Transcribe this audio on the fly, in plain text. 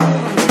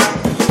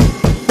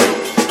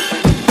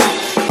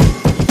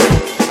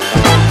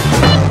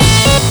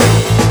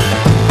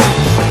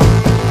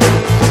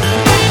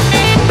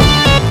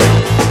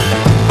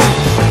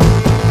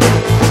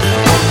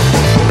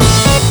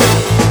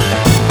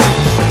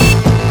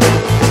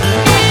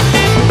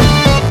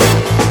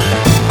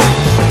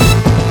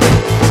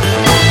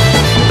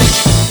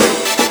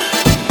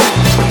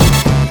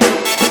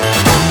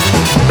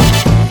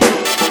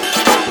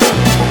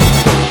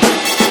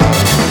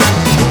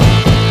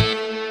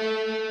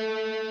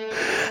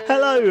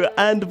Hello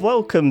and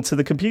welcome to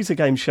the Computer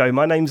Game Show.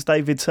 My name's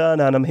David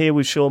Turner and I'm here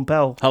with Sean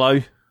Bell.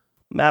 Hello.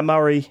 Matt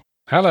Murray.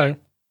 Hello.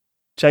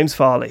 James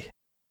Farley.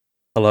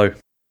 Hello. Okay.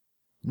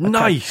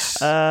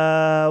 Nice.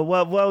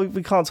 Well,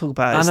 we can't talk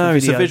about it. I know,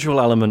 it's a visual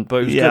element,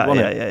 but it was good,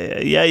 wasn't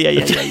it?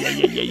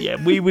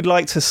 Yeah. We would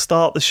like to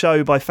start the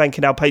show by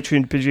thanking our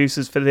Patreon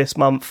producers for this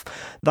month.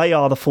 They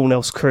are the Full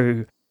Nels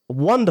crew.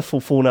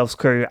 Wonderful Full Nels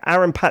crew.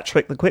 Aaron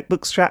Patrick, the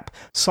QuickBooks chap,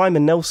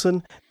 Simon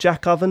Nelson,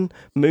 Jack Oven,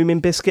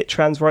 Moomin Biscuit,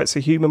 Trans Rights are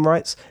Human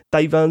Rights,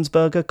 Dave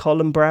Ernsberger,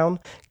 Colin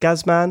Brown,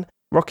 Gazman,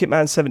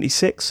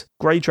 Rocketman76,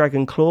 Grey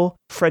Dragon Claw,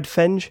 Fred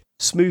Fenge,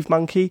 Smooth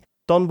Monkey,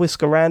 Don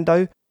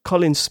Whiskerando,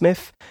 Colin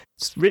Smith,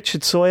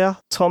 Richard Sawyer,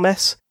 Tom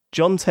S,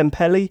 John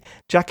Tempelli,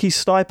 Jackie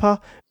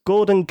Stiper,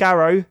 Gordon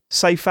Garrow,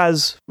 Safe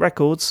As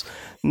Records,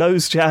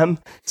 Nose Jam,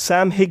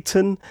 Sam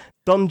Higton,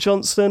 Don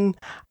Johnston,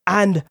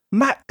 and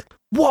Max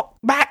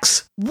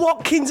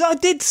Watkins. I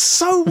did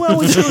so well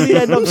until the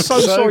end. I'm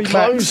so sorry,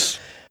 close. Max.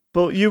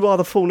 But you are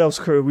the Full Nels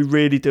crew. We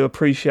really do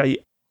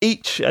appreciate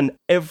each and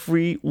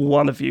every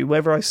one of you,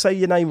 whether I say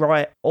your name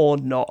right or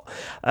not.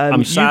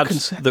 I'm sad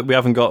that we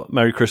haven't got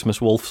Merry Christmas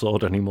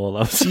Wolfsword anymore.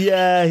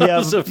 That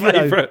was a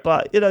favourite.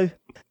 But,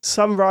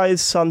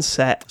 sunrise,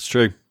 sunset. It's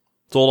true.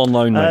 It's all on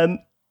loan, mate.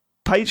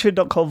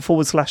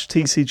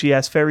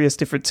 Patreon.com/TCGS, various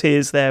different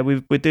tiers there.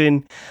 We're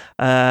doing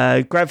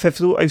Grand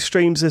Theft Auto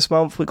streams this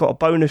month. We've got a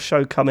bonus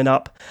show coming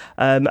up.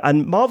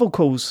 And Marvel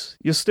Calls,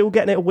 you're still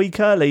getting it a week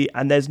early,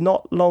 and there's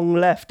not long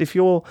left. If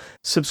you're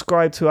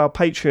subscribed to our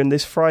Patreon,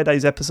 this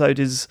Friday's episode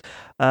is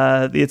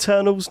The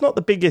Eternals. Not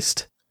the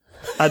biggest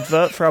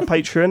advert for our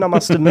Patreon, I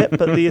must admit,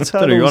 but The Eternals I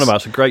don't know what you're on about.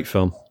 It's a great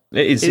film.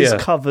 It is,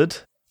 covered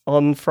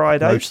on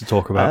Friday. Loads to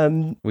talk about.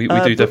 We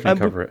do definitely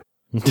cover it.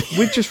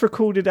 We've just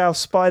recorded our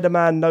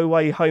Spider-Man No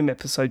Way Home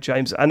episode,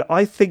 James, and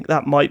I think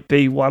that might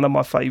be one of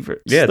my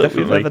favourites that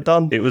we've ever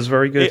done. It was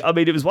very good.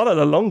 It was one of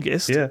the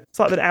longest. Yeah. It's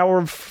like an hour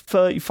and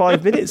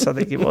 35 minutes, I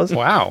think it was.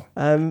 Wow.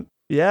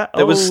 Yeah.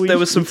 There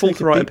was some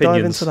forthright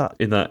opinions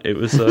in that. It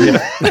was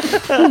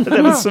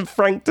there was some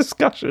frank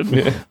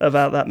discussion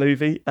about that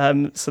movie.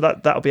 So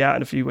that'll be out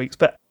in a few weeks.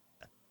 But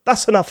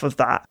that's enough of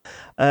that.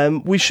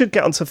 We should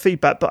get onto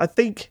feedback, but I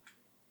think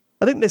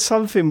there's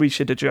something we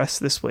should address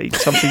this week,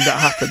 something that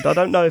happened. I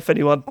don't know if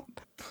anyone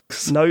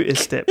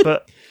noticed it,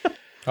 but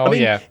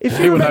if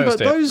you remember,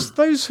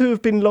 those who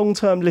have been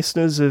long-term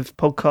listeners of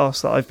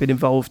podcasts that I've been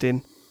involved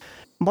in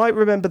might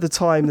remember the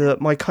time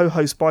that my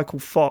co-host Michael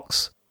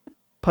Fox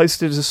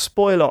posted a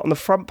spoiler on the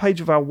front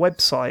page of our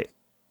website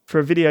for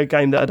a video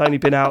game that had only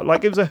been out.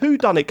 Like, it was a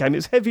whodunit game. It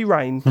was Heavy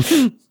Rain.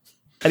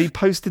 And he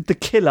posted the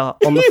killer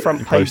on the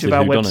front page of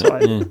our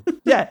website.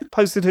 Yeah,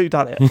 posted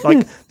whodunit.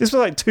 Like, this was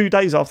like 2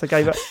 days after the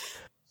game.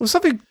 Well,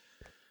 something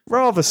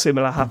rather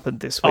similar happened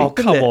this week. Oh,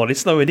 come on.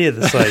 It's nowhere near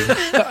the same.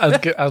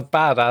 as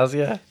bad as,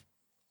 yeah.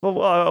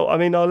 Well, I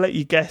mean, I'll let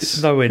you guess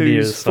it's nowhere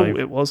near whose fault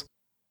it was.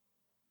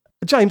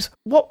 James,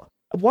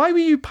 why were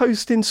you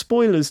posting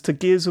spoilers to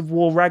God of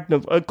War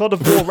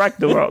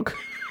Ragnarok?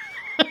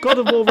 God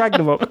of War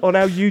Ragnarok on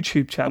our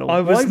YouTube channel.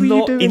 I was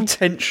not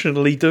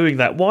intentionally doing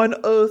that. Why on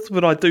earth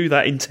would I do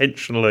that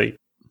intentionally?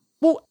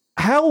 Well,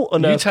 how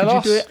on earth could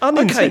you do it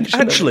unintentionally? Okay,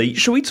 actually,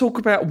 shall we talk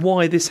about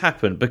why this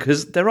happened?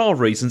 Because there are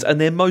reasons,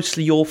 and they're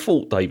mostly your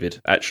fault,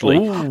 David,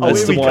 actually,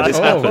 as to why this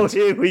happened. Oh,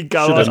 here we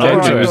go. Should have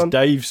known it was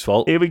Dave's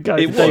fault. Here we go.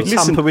 Did Dave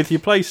tamper with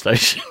your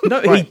PlayStation?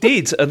 No, he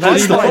did, and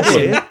that's the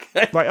problem.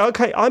 Right,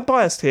 okay, I'm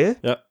biased here.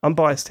 Yep. I'm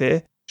biased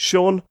here.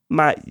 Sean,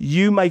 Matt,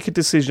 you make a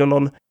decision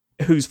on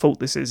whose fault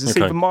this is. It's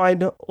either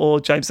mine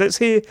or James. Let's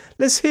hear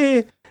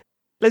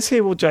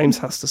what James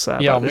has to say about this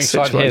situation. Yeah, I'm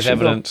excited to hear his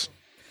evidence.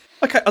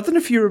 Okay, I don't know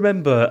if you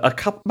remember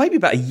maybe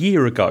about a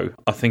year ago,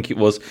 I think it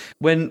was,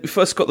 when we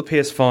first got the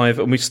PS5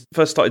 and we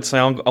first started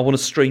saying, I want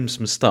to stream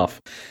some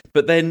stuff.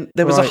 But then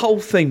there was a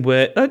whole thing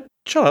where, no,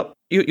 shut up,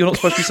 you're not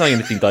supposed to be saying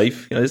anything,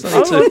 Dave. There's no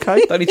need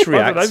don't need to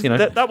react.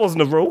 That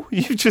wasn't a rule.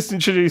 You just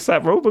introduced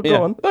that rule, but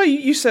go on. No,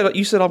 you said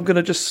I'm going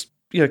to just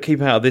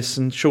keep out of this,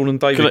 and Sean and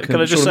David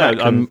can I just say,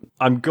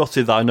 I'm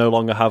gutted that I no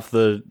longer have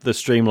the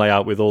stream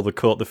layout with all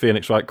the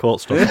Phoenix Wright Court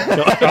stuff.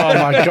 Oh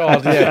my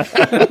god, yeah.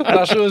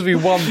 That should always be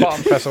one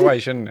button press away,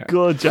 shouldn't it?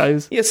 Good,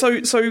 James. Yeah,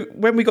 so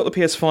when we got the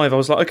PS5, I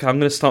was like, okay, I'm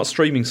going to start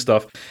streaming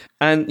stuff.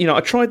 And, I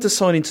tried to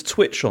sign into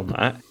Twitch on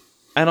that,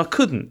 and I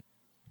couldn't.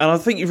 And I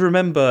think you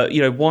remember,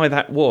 why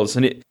that was.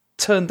 And it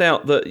turned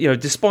out that,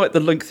 despite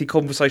the lengthy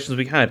conversations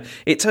we had,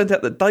 it turned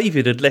out that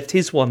David had left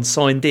his one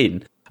signed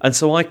in. And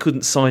so I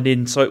couldn't sign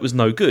in, so it was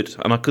no good.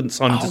 And I couldn't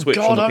sign into Twitch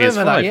on the PS5. I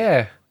remember that,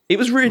 yeah. It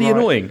was really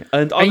annoying.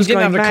 And I was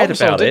going mad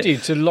about it. Did you,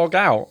 to log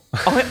out?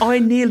 I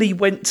nearly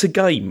went to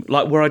game,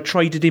 like where I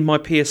traded in my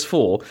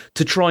PS4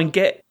 to try and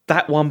get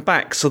that one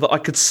back so that I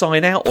could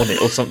sign out on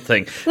it or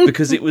something.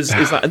 Because it was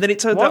that. And then it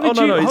turned out, hold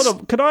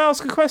on, can I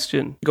ask a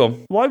question? Go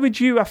on. Why would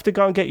you have to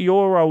go and get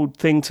your old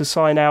thing to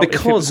sign out if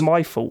it was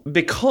my fault?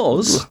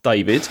 Because,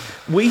 David,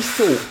 we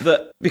thought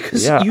that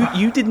Because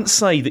you didn't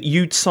say that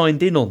you'd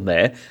signed in on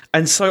there,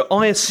 and so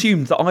I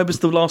assumed that I was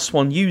the last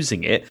one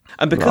using it,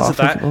 and because of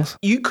that,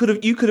 you could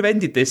have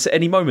ended this at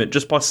any moment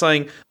just by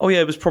saying, "Oh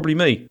yeah, it was probably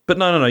me." But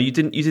no, you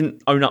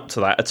didn't own up to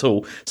that at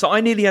all. So I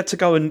nearly had to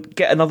go and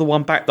get another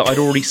one back that I'd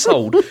already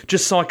sold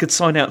just so I could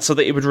sign out so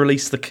that it would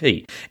release the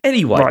key.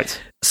 Anyway,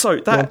 so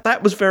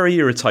that was very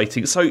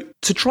irritating. So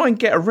to try and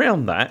get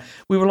around that,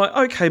 we were like,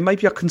 okay,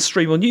 maybe I can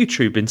stream on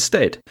YouTube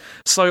instead.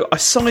 So I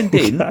signed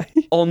in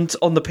on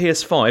the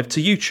PS5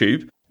 to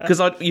YouTube because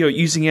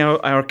using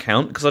our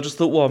account, because I just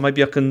thought, well,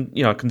 maybe I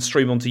can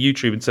stream onto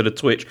YouTube instead of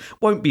Twitch.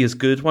 Won't be as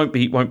good, won't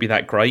be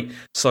that great.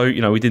 So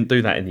we didn't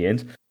do that in the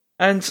end,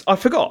 and I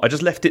forgot. I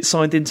just left it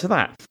signed into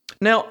that.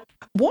 Now,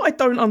 what I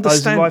don't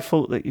understand. It's my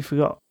fault that you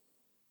forgot.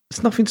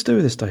 It's nothing to do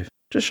with this, Dave.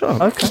 Just shut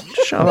up. Okay,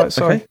 just shut up.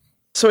 Sorry. Okay?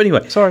 So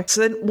anyway, sorry.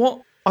 So then,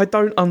 what I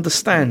don't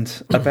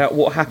understand about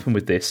what happened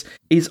with this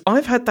is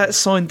I've had that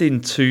signed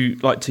in to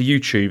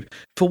YouTube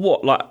for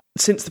what,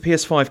 since the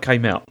PS5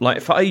 came out,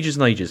 for ages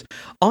and ages.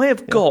 I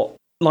have got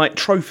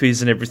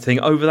trophies and everything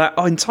over that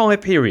entire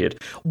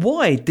period.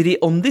 Why did it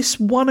on this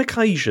one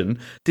occasion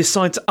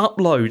decide to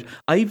upload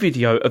a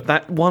video of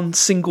that one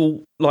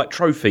single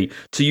trophy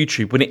to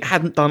YouTube when it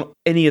hadn't done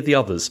any of the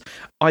others?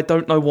 I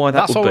don't know why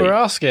that would be. That's what we're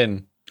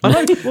asking. I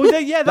know. Well,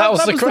 that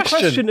was the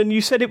question, and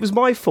you said it was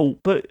my fault.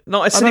 But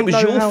no, I said it was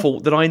your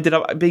fault that I ended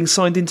up being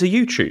signed into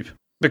YouTube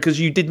because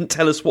you didn't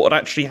tell us what had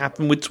actually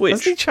happened with Twitch.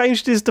 Has he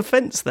changed his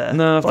defence there?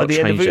 No, I've not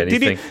changed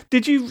anything.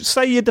 Did you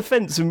say your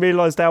defence and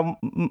realised how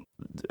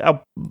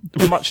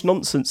much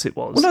nonsense it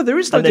was? Well, no, there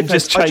is no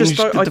defence.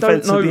 I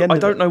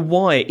don't know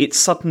why it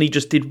suddenly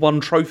just did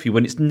one trophy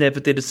when it's never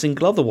did a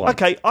single other one.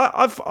 Okay,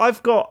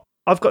 I've got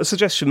a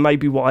suggestion.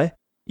 Maybe why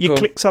you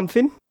clicked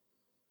something?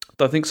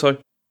 Don't think so.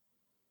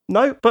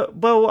 No, but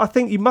I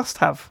think you must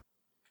have.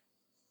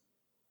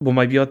 Well,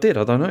 maybe I did.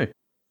 I don't know.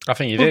 I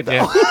think you did.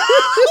 Yeah.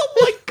 Oh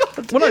my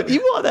god! Well, no,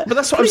 you are there. But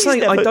that's what I'm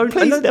saying. Never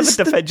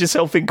defend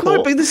yourself in court.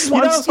 No, but this is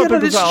what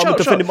I'm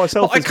defending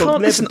myself. I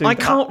can't listen. I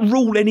can't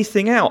rule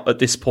anything out at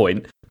this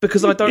point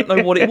because I don't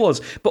know what it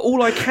was. But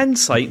all I can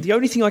say, the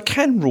only thing I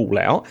can rule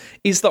out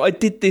is that I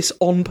did this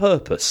on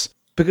purpose.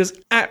 Because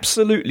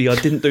absolutely, I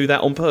didn't do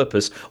that on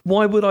purpose.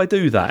 Why would I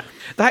do that?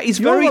 That is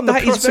very.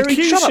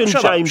 Shut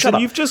up, James.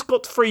 And you've just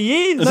got 3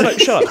 years. No,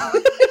 shut up.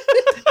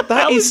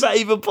 How is that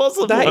even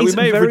possible? We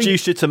may have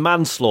reduced it to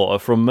manslaughter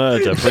from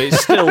murder, but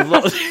it's still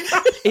not.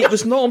 It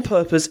was not on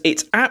purpose.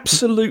 It's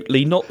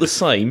absolutely not the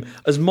same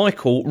as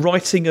Michael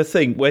writing a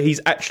thing where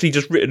he's actually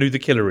just written who the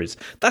killer is.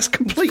 That's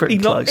completely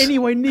not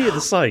anywhere near the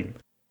same.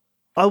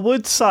 I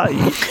would say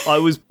I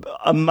was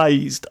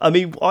amazed. I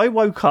mean, I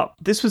woke up.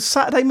 This was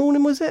Saturday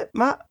morning, was it,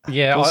 Matt?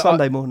 Yeah, or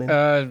Sunday morning.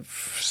 I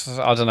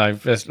don't know.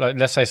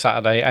 Let's say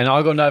Saturday, and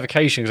I got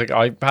notifications.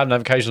 I had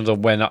notifications of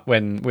when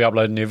we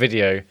upload a new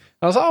video. And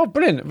I was like, "Oh,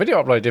 brilliant!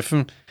 Video uploaded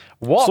from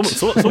what?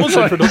 Someone's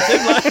so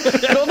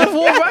productive. God of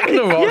War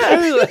Ragnarok.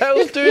 Who the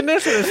hell's doing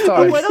this at this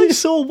time?" And when I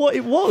saw what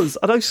it was,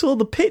 and I saw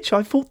the pitch,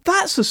 I thought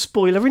that's a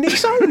spoiler in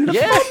its own.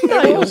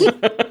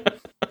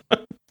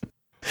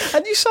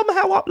 And you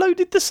somehow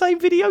uploaded the same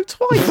video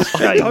twice.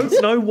 I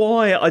don't know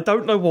why. I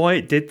don't know why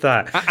it did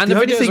that. And the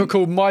videos were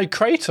called My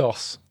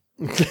Kratos.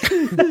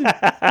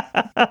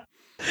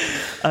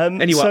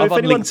 Anyway, so I've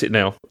unlinked it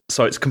now,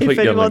 so it's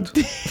completely unlinked.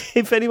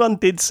 If anyone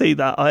did see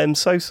that, I am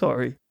so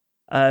sorry.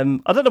 I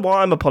don't know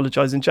why I'm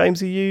apologising.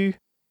 James, are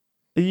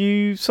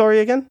you sorry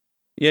again?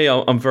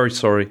 Yeah, I'm very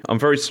sorry. I'm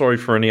very sorry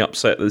for any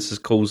upset this has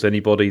caused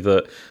anybody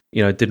that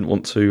didn't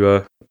want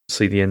to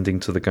see the ending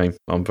to the game.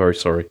 I'm very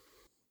sorry.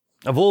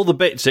 Of all the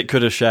bits it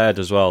could have shared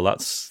as well,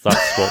 that's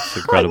what's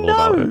incredible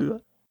about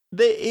it.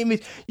 The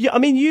image. Yeah, I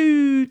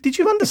mean, did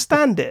you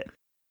understand it?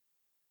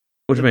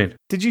 What do you mean?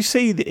 Did you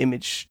see the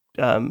image,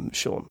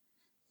 Sean?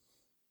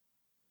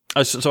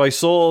 So I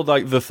saw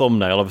the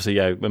thumbnail, obviously,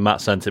 when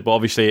Matt sent it, but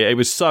obviously it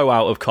was so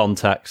out of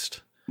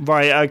context.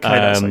 Right. Okay.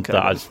 That's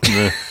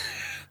okay.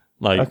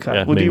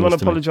 Okay. Well, do you want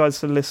to apologise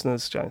to the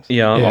listeners, James?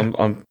 Yeah.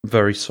 I'm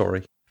very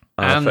sorry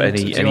for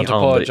any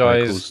harm that it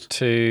caused.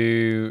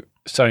 To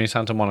Sony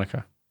Santa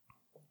Monica.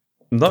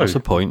 No. That's the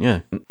point,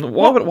 yeah.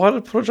 Why would I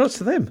apologise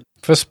to them?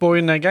 For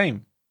spoiling their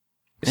game.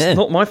 It's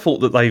not my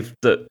fault that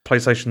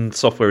PlayStation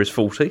software is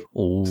faulty.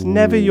 It's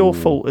never your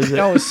fault, is it?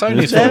 No, it's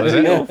Sony's fault,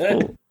 isn't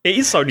it? It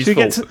is Sony's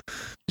fault.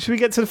 Should we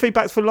get to the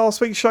feedback for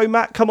last week's show,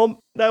 Matt? Come on.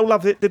 They all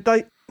loved it, did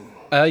they?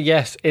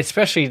 Yes,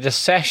 especially the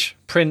Sesh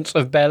Prince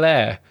of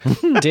Bel-Air.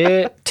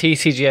 Dear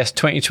TCGS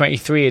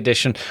 2023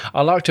 edition,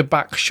 I'd like to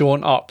back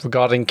Sean up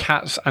regarding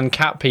cats and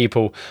cat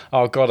people.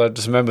 Oh, God, I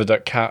just remembered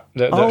that Sean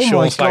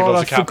slagged off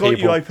the cat people. I forgot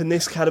you opened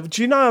this cat.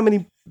 Do you know how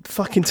many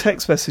fucking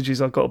text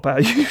messages I got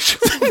about you?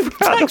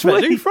 Text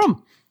message? Who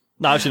from?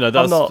 No, actually, no,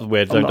 that's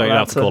weird. Don't even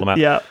have to call them out.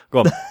 Yeah.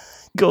 Go on.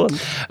 Go on.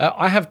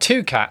 I have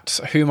 2 cats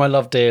whom I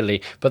love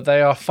dearly, but they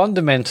are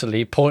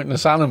fundamentally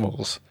pointless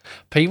animals.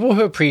 People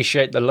who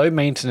appreciate the low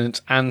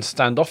maintenance and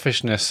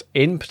standoffishness,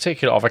 in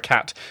particular of a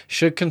cat,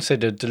 should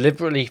consider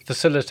deliberately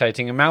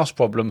facilitating a mouse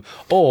problem,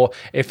 or,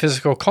 if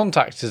physical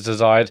contact is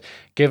desired,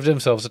 give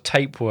themselves a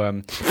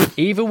tapeworm.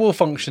 Either will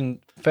function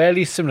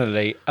fairly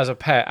similarly as a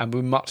pet and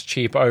be much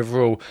cheaper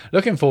overall.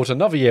 Looking forward to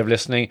another year of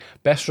listening.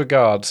 Best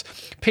regards.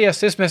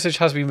 P.S. This message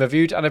has been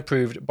reviewed and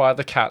approved by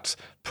the cats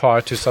prior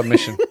to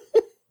submission.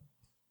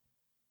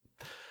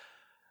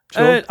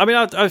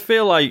 I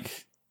feel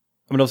like,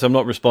 obviously I'm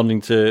not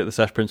responding to the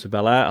Fresh Prince of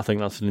Bel-Air. I think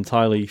that's an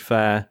entirely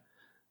fair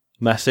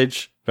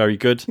message. Very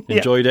good.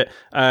 Enjoyed it.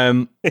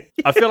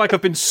 I feel like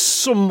I've been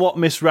somewhat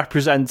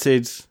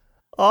misrepresented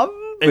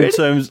in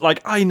terms,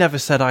 like, I never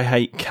said I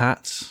hate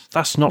cats.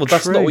 That's not true.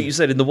 That's not what you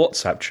said in the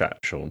WhatsApp chat,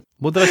 Sean.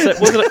 What did I say?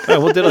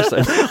 What did I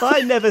say?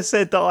 I never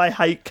said that I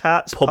hate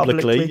cats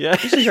publicly. Yeah.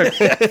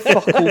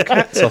 Fuck all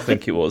cats, I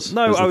think it was.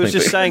 No, I was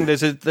just saying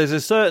there's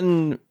a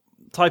certain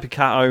type of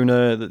cat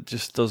owner that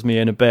just does me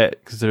in a bit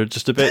because they're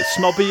just a bit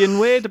snobby and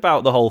weird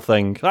about the whole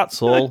thing.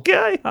 That's all.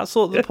 Okay. That's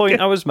all the point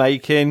I was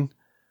making.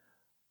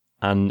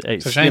 And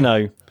it's, a you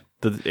know,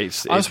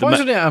 it's I suppose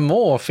we didn't have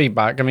more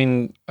feedback. I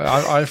mean,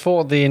 I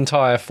thought the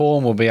entire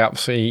forum will be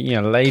absolutely,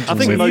 laden. I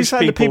think with most you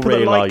saying the people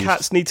that like realised-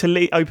 cats need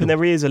to open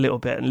their ears a little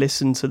bit and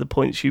listen to the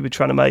points you were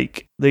trying to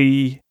make.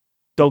 The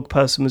dog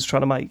person was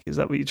trying to make. Is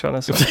that what you're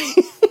trying to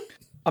say?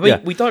 I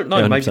mean, we don't know.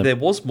 Yeah, maybe 100%. there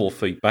was more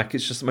feedback.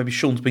 It's just that maybe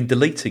Sean's been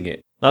deleting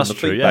it. That's And the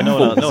true. Yeah, feedback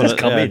no forms has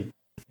come yeah. in.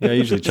 Yeah, I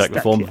usually check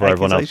the form before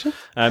everyone else.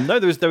 No,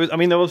 there was. I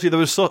mean, there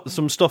was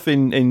some stuff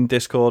in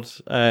Discord.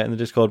 In the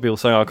Discord, people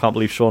saying, "I can't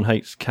believe Sean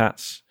hates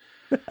cats."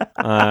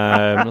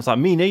 I was like,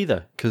 me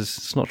neither, because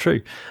it's not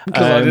true.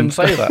 because I didn't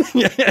say that.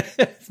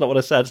 Yeah, it's not what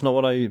I said. It's not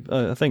what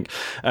I think.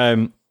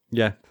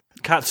 Yeah,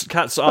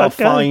 cats are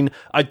fine.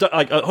 I don't,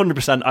 like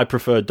 100%. I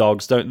prefer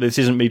dogs. This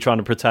isn't me trying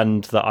to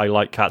pretend that I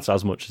like cats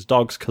as much as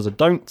dogs, because I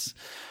don't.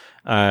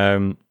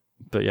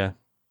 But yeah.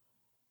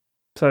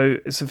 So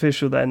it's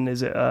official then,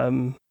 is it?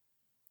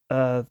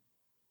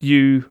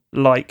 You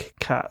like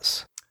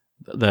cats?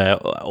 They're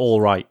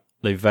all right.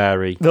 They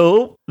vary.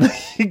 No,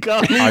 you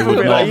can't. I would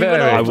even not. even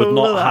I would all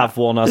not of that. have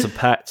one as a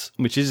pet,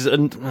 which is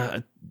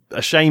a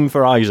shame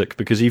for Isaac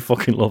because he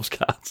fucking loves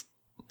cats.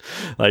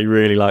 Like, he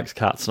really likes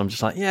cats, and I'm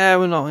just like,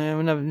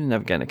 we're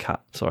never getting a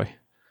cat. Sorry.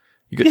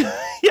 You good?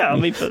 Yeah, I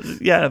mean,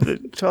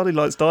 but Charlie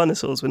likes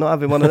dinosaurs. We're not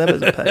having one of them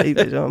as a pet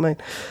either. Do you know what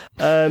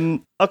I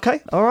mean? Okay,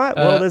 all right.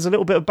 Well, there's a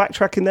little bit of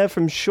backtracking there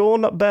from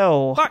Sean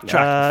Bell.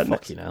 Backtrack.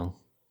 Fucking hell.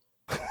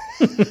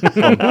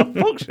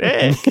 Fuck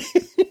shit.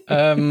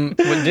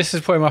 Well, this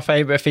is probably my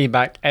favourite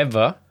feedback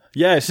ever.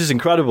 Yeah, this is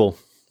incredible.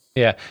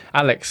 Yeah,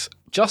 Alex,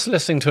 just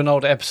listening to an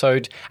old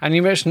episode, and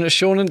you mentioned that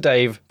Sean and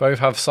Dave both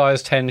have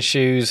size 10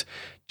 shoes,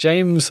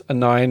 James a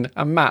 9,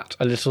 and Matt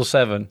a little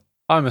 7.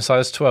 I'm a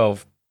size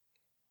 12.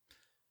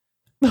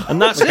 And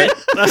that's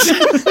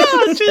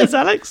it. Cheers,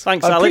 Alex.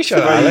 Thanks, I Alex. appreciate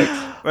it,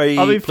 Alex. Very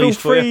I mean, feel pleased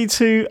for you. free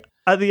to,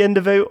 at the end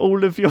of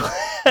all of your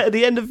at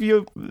the end of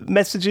your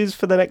messages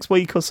for the next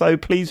week or so,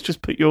 please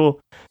just put your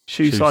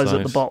shoe size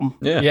at the bottom.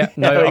 Yeah,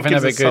 no, it I think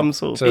gives that'd be us some good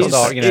sort to of-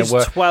 start, Is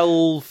where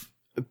 12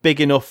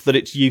 big enough that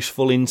it's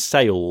useful in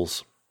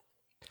sales?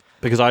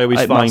 Because I always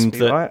It must find be,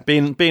 that right?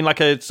 being like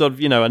a sort of,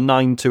 a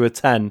 9 to a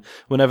 10,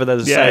 whenever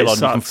there's a Yeah, sale it on,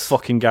 you can sucks.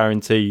 fucking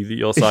guarantee that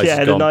your size Yeah, is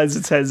the gone. 9s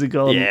and 10s are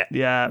gone. Yeah.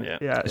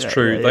 Yeah. It's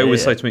true. They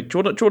always say to me, do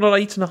you want an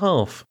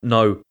 8.5?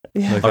 No.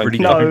 Yeah. I really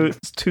No, don't.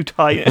 it's too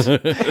tight. It's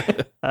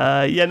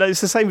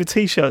the same with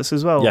t-shirts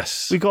as well.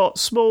 Yes. We got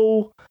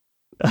small,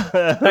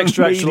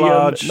 Extra medium,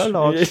 large. no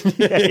large.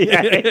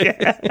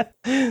 yeah.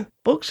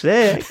 Book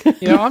sick.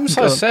 I'm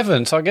size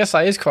 7, so I guess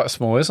that is quite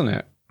small, isn't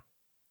it?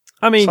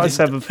 I mean, Size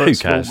 7 foot who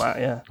small, cares? Matt,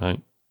 yeah.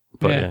 Right.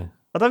 But Yeah. yeah.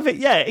 I don't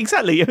think,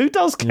 exactly. Who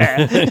does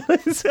care? Do you know Well,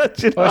 it's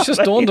just what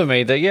I mean? dawned on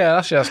me that,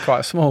 actually that's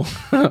quite small.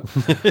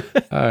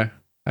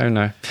 Oh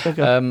no.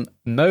 Okay.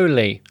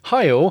 Moley.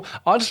 Hi all.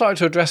 I'd just like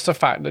to address the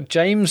fact that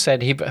James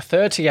said he put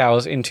 30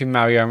 hours into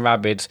Mario and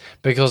Rabbids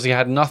because he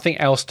had nothing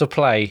else to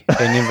play,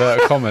 in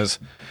inverted commas.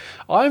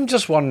 I'm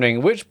just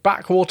wondering which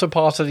backwater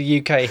part of the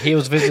UK he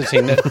was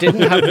visiting that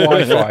didn't have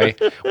Wi-Fi,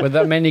 where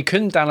that meant he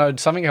couldn't download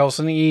something else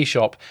in the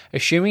eShop,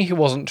 assuming he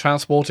wasn't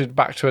transported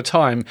back to a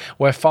time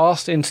where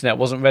fast internet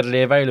wasn't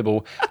readily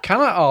available. Can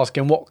I ask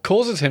him what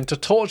causes him to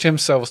torture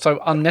himself so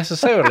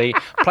unnecessarily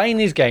playing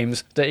these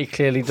games that he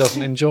clearly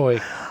doesn't enjoy?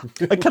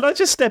 Can I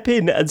just step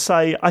in and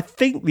say, I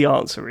think the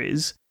answer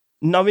is,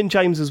 knowing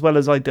James as well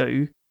as I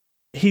do,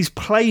 he's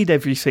played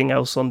everything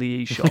else on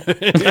the eShop.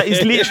 That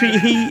is literally,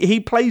 he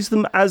plays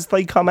them as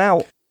they come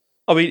out.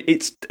 I mean,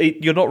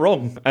 you're not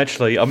wrong,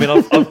 actually. I mean,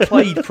 I've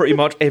played pretty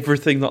much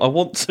everything that I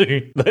want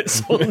to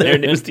that's on there,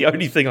 and it was the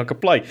only thing I could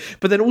play.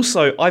 But then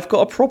also, I've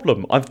got a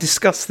problem. I've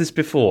discussed this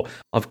before.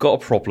 I've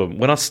got a problem.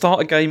 When I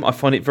start a game, I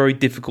find it very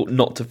difficult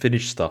not to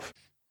finish stuff.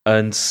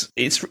 And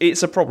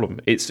it's a problem.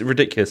 It's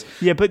ridiculous.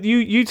 Yeah, but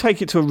you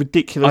take it to a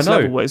ridiculous I know.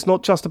 level where it's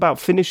not just about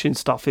finishing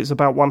stuff, it's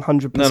about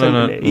 100%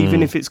 No. in it,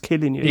 even if it's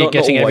killing you. You're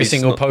getting every always,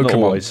 single not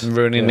Pokemon always. and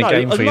ruining the No,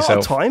 game for a lot yourself.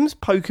 of times,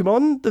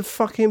 Pokemon,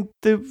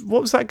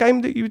 what was that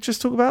game that you were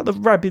just talking about? The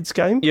Rabbids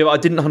game? Yeah, but I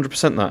didn't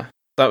 100% that.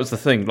 That was the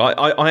thing. Like,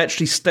 I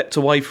actually stepped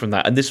away from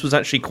that, and this was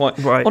actually quite...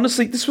 Right.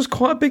 Honestly, this was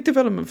quite a big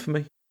development for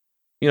me.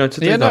 To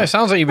do Yeah, that. no, it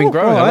sounds like you've been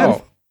growing a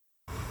lot.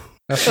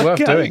 That's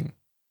worth Okay. doing.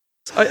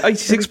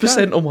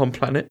 86% on one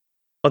planet.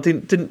 I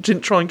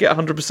didn't try and get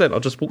 100%. I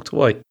just walked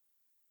away.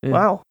 Yeah.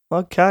 Wow,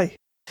 okay.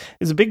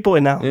 He's a big boy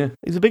now. Yeah.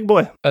 He's a big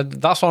boy.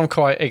 That's why I'm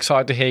quite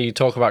excited to hear you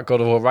talk about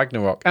God of War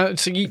Ragnarok.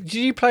 So, did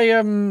you play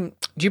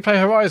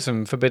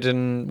Horizon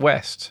Forbidden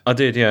West? I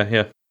did,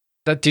 yeah.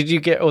 Did you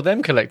get all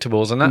them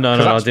collectibles and that? No,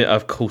 I didn't.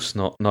 Of course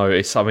not. No,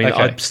 it's. I mean,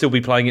 Okay. I'd still be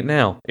playing it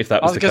now if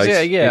that was the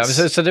case. Yeah.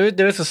 It's- So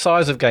there is a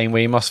size of game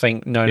where you must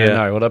think, no.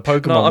 Although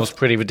Pokemon was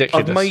pretty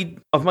ridiculous.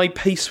 I've made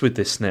peace with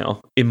this now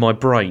in my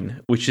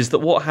brain, which is that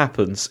what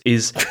happens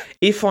is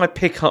if I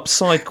pick up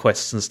side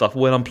quests and stuff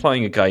when I'm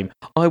playing a game,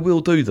 I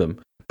will do them,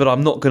 but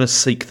I'm not going to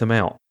seek them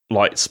out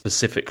like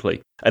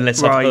specifically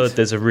unless I've heard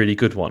there's a really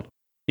good one.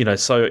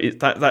 So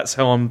that's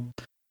how I'm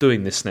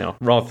doing this now,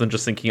 rather than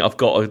just thinking I've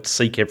got to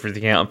seek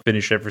everything out and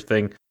finish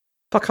everything. If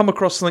I come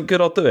across something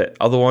good, I'll do it.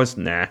 Otherwise,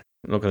 nah, I'm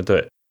not going to do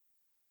it.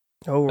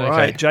 All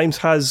right. Okay. James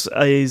has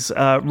his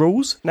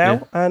rules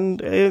now,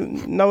 and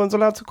no one's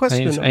allowed to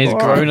question and him. he's All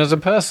grown right. as a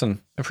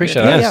person.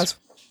 Appreciate Yeah, that. he has.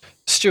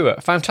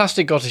 Stuart,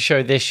 fantastic got to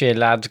show this year,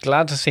 lads.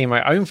 Glad to see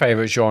my own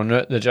favourite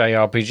genre, the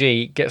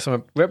JRPG, get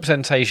some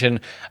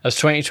representation, as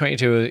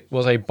 2022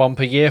 was a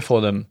bumper year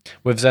for them,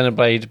 with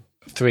Xenoblade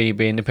 3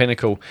 being the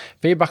pinnacle.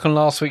 Feedback on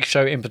last week's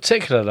show in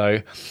particular,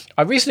 though,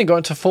 I recently got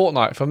into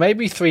Fortnite for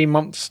maybe 3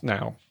 months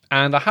now,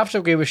 and I have to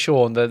agree with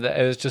Sean that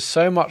there is just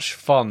so much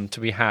fun to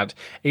be had,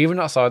 even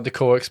outside the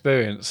core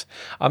experience.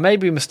 I may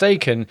be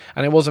mistaken,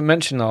 and it wasn't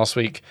mentioned last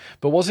week,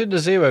 but was it the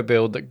Zero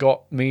build that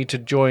got me to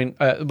join...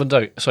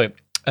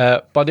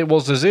 but it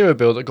was the Zero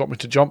build that got me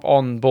to jump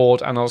on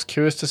board, and I was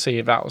curious to see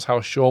if that was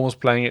how Sean was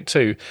playing it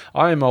too.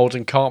 I am old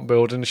and can't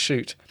build and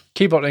shoot.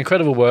 Keep up the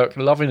incredible work.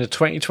 Loving the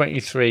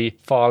 2023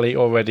 Farley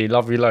already.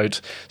 Love you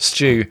loads.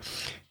 Stu.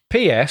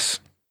 P.S.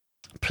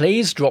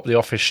 Please drop the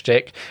office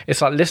shtick.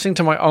 It's like listening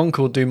to my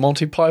uncle do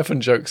Monty Python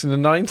jokes in the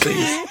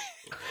 90s.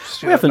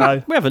 We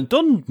haven't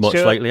done much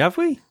Stuart. lately, have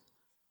we?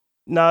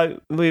 No,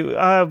 we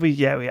have.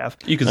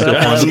 You can still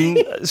find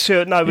them.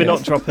 Sure, no, we're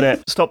not dropping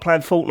it. Stop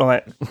playing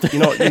Fortnite.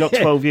 You're not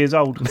 12 years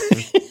old.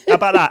 How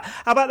about that?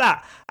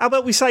 How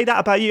about we say that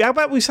about you? How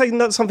about we say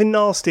something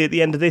nasty at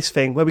the end of this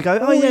thing where we go,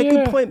 oh yeah,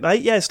 good point,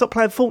 mate. Yeah, stop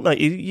playing Fortnite.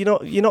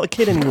 You're not a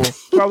kid anymore.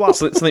 Grow up.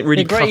 Something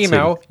really Great cutting,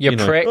 email, you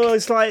prick. Oh,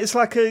 it's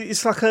like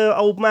a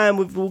old man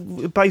with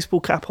a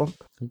baseball cap on,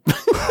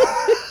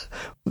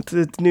 with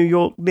the New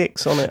York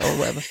Knicks on it or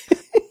whatever.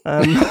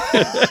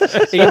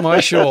 Eat my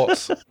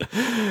shorts.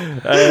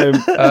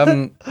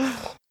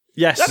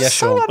 Yes, That's yes,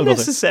 so Sean.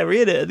 unnecessary,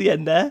 isn't it? At the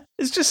end there,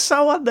 it's just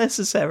so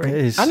unnecessary. It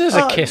is. And there's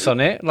a kiss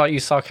on it, like you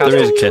sarcastic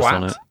There is a kiss twat.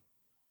 on it.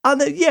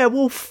 And yeah,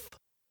 well,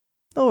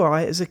 all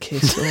right, it's a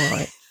kiss. All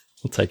right.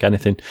 I'll take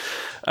anything.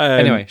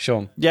 Anyway,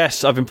 Sean.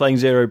 Yes, I've been playing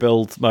zero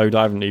build mode.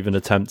 I haven't even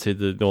attempted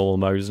the normal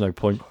mode. There's no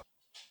point.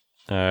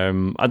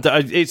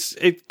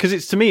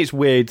 Because to me, it's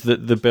weird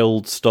that the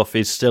build stuff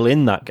is still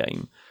in that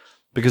game,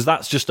 because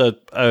that's just a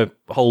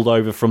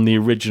holdover from the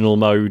original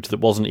mode that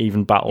wasn't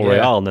even Battle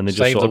Royale, and then they just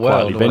Save sort of the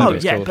world, quietly or binned Oh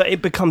it. yeah, but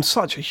it becomes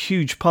such a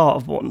huge part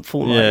of what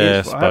Fortnite Yeah,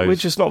 is, I right? suppose. We're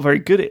just not very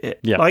good at it.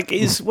 Yeah. Like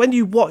it's when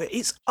you watch,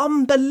 it's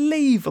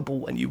unbelievable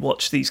when you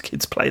watch these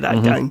kids play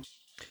that game.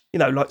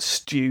 Like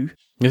Stu.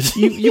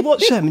 You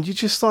watch them and you're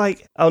just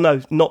like, oh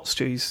no, not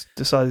Stu. He's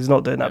decided he's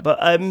not doing that. But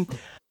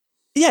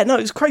yeah, no,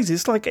 it's crazy.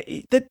 It's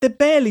like they're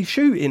barely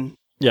shooting.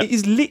 Yeah. It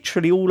is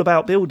literally all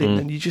about building,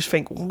 and you just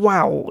think,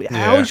 wow,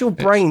 how is your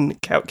brain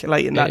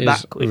calculating It that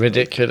is quickly?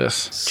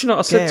 ridiculous. Do you know?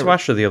 I said to Scary.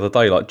 Asher the other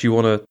day, like, do you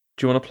want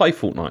to play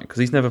Fortnite? Because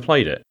he's never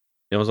played it.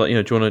 And I was like, do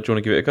you want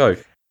to give it a go?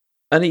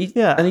 And he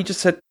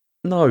just said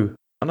no.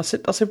 And I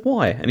said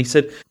why? And he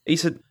said,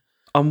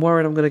 I'm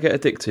worried I'm going to get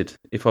addicted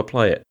if I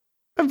play it.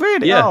 Oh,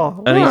 really? Yeah.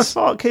 Oh, And what a he's-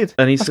 smart kid.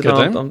 And he That's said, good,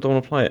 no, I then. don't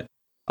want to play it.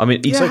 I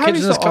mean, he's So kids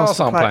Harry's in his not class asked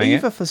to aren't play playing it.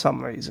 either for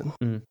some reason.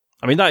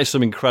 I mean, that is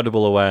some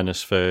incredible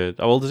awareness for.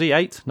 How old is he?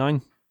 8,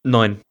 9?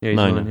 9. Yeah, he's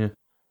 9. Yeah.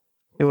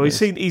 Yeah, well,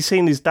 he's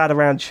seen his dad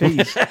around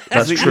cheese.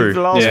 That's true.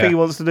 The last Yeah. thing he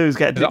wants to do is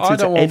get But I addicted don't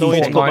to want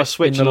anything. Fortnite Put my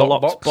Switch in in the the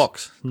locked lockbox.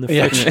 box in the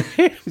Yeah.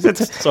 fridge. He's had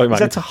to, Sorry, he's mate.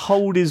 had to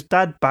hold his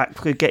dad back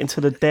for getting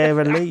to the Dare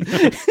Elite.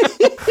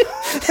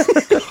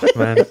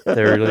 Man,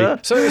 there he is.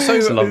 So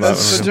love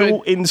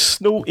that one.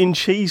 Snorting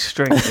cheese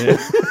strings.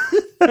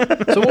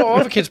 So what are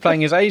other kids playing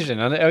his age in?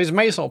 And are his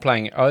mates not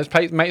playing it? Are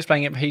his mates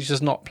playing it, but he's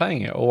just not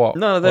playing it, or what?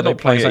 No, Or they're they not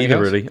playing it something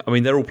either, else? really. I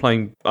mean, they're all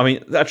playing... I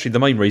mean, actually, the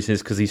main reason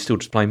is because he's still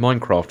just playing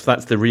Minecraft.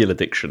 That's the real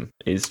addiction.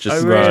 It's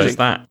just, Oh, really? it's just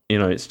that.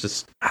 It's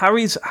just...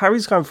 Harry's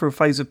going through a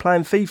phase of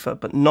playing FIFA,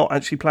 but not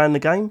actually playing the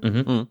game.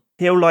 Mhm.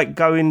 He'll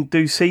go and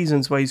do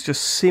seasons where he's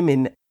just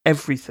simming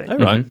everything. All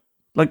right.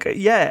 Like,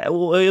 yeah,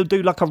 or he'll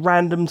do like a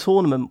random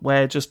tournament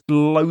where just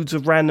loads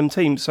of random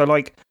teams. So,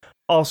 like,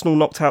 Arsenal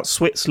knocked out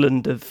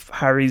Switzerland of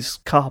Harry's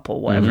Cup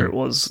or whatever it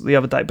was the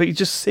other day. But he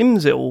just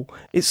sims it all.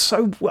 It's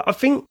so... I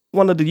think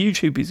one of the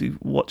YouTubers he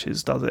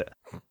watches does it.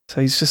 So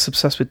he's just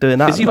obsessed with doing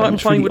that. Is he like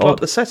playing really with odd. like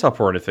the setup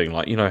or anything?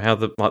 Like, you know, how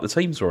the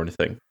teams or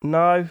anything?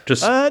 No.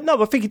 Just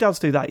no, I think he does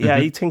do that. Yeah,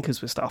 he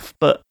tinkers with stuff.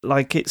 But,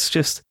 like, it's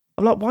just...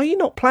 I'm like, why are you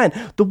not playing?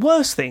 The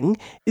worst thing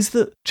is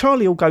that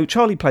Charlie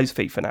plays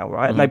FIFA now,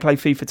 right? And they play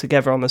FIFA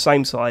together on the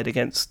same side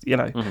against, you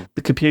know,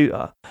 the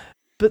computer.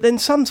 But then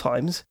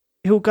sometimes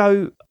he'll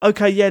go,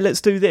 okay, yeah,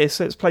 let's do this.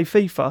 Let's play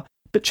FIFA.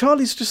 But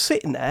Charlie's just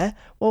sitting there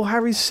while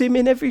Harry's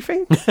simming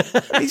everything.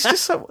 It's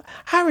just so,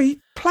 Harry,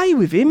 play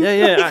with him.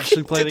 Yeah,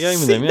 actually play the game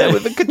with him. Yeah, there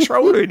with a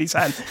controller in his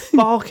hand,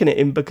 barking at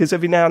him because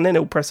every now and then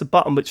he'll press a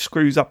button which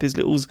screws up his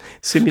little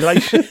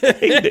simulation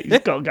thing that he's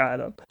got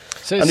going on.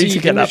 So, I need to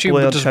get that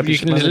boy on you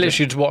Championship can Manager.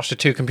 literally just watch the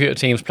two computer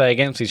teams play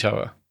against each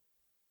other.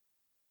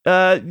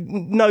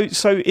 No,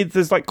 so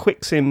there's like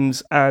quick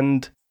sims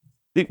and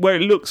where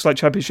it looks like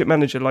Championship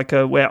Manager, like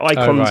where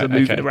icons are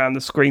moving around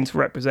the screen to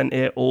represent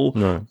it, or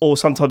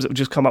sometimes it will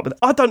just come up with.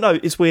 I don't know.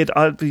 It's weird.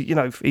 You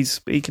know,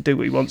 he can do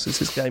what he wants. It's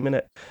his game,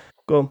 innit?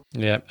 Go on.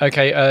 Yeah.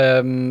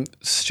 Okay.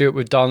 Stuart,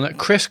 we've done.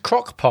 Chris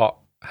Crockpot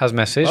has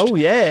messaged. Oh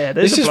yeah,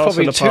 this is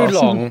probably too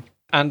long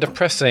and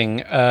depressing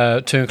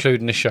to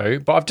include in the show,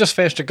 but I've just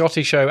finished a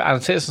Gotti show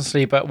and Citizen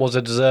Sleeper was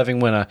a deserving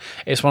winner.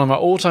 It's one of my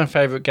all-time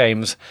favourite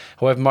games.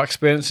 However, my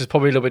experience is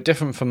probably a little bit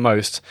different from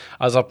most,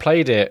 as I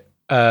played it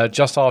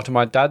just after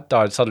my dad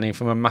died suddenly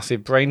from a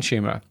massive brain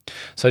tumour.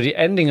 So the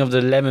ending of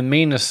the Lemon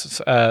Meanness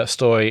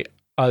story,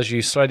 as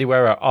you slowly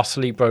wear out,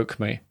 utterly broke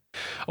me.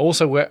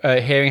 Also,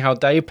 hearing how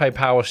Dave played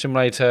Power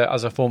Simulator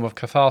as a form of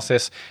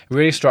catharsis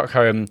really struck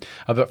home.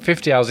 I put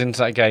 50 hours into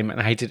that game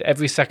and hated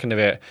every second of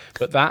it,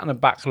 but that and a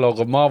backlog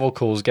of Marvel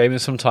calls gave me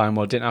some time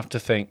where I didn't have to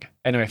think.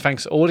 Anyway,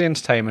 thanks for all the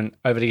entertainment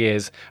over the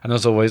years, and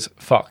as always,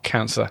 fuck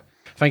cancer.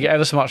 Thank you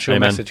ever so much for your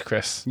message,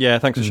 Chris. Yeah,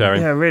 thanks for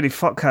sharing. Yeah, really,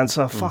 fuck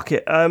cancer. Fuck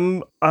it.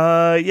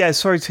 Yeah,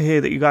 sorry to hear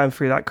that you're going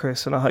through that,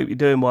 Chris, and I hope you're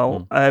doing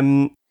well.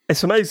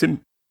 It's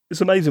amazing. It's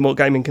amazing what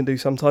gaming can do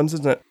sometimes,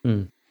 isn't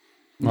it?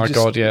 My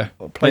God, yeah.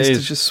 A place to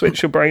just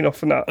switch your brain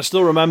off and that. I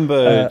still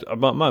remember, I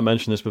might have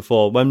mentioned this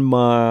before, when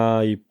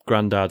my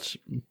granddad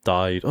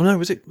died. Oh no,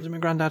 was it my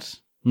granddad?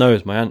 No,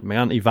 it was my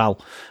auntie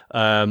Val.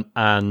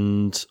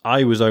 And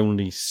I was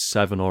only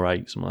 7 or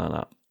 8, something like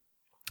that.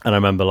 And I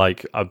remember,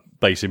 like,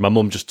 basically, my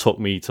mum just took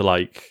me to,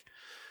 like,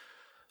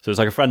 so it was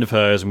like a friend of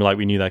hers, and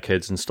we knew their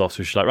kids and stuff.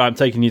 So she's like, right, I'm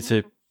taking you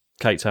to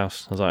Kate's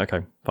house. I was like,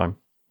 okay, fine.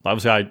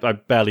 Obviously, I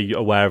barely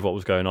aware of what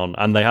was going on.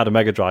 And they had a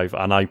Mega Drive,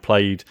 and I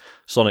played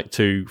Sonic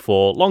 2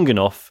 for long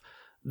enough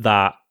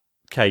that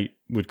Kate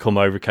would come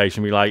over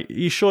occasionally and be like,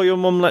 are you sure your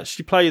mum lets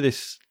you play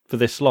this for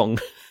this long?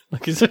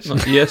 Like, is this...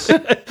 Yes.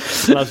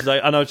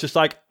 And I was just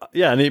like,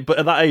 yeah. But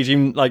at that age,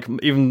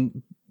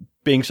 even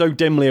being so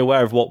dimly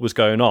aware of what was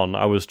going on,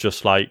 I was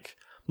just like,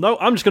 no,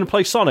 I'm just going to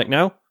play Sonic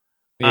now.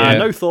 Yeah.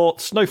 No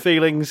thoughts, no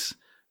feelings,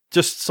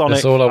 just Sonic.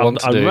 That's all I want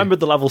to do. I remembered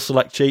the level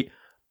select cheat.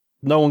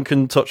 No one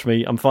can touch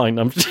me. I'm fine.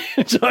 Do you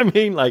know what I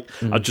mean? Like,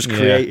 I just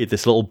created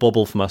this little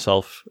bubble for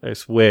myself.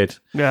 It's weird.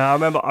 Yeah,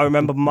 I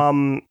remember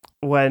Mum,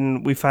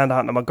 when we found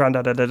out that my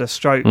granddad had had a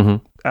stroke,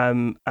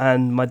 and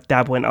my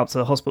dad went up to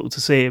the hospital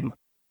to see him.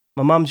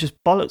 My mum just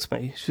bollocked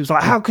me. She was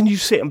like, how can you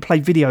sit and play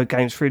video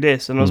games through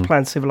this? And I was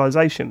playing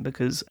Civilization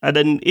and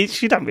then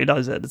she didn't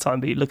realise it at the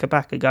time, but you look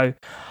back and go,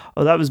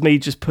 oh, that was me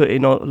just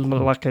putting on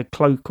like a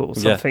cloak or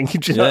something. Yeah.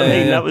 Do you know what I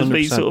mean? That was 100%.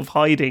 me sort of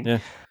hiding. Yeah.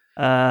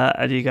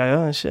 And you go,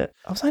 oh shit,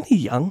 I was only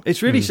young.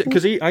 It's really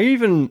because I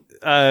even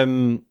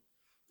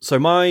so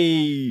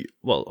my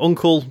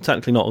uncle,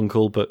 technically not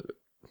uncle, but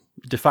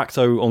de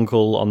facto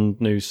uncle on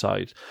news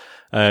side.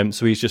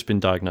 So he's just been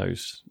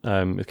diagnosed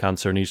with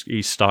cancer, and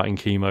he's starting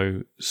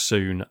chemo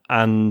soon.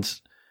 And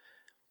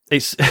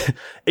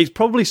it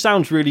probably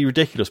sounds really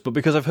ridiculous, but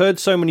because I've heard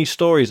so many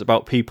stories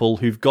about people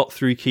who've got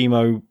through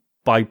chemo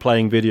by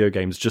playing video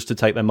games just to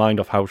take their mind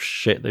off how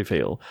shit they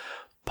feel.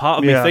 Part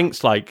of me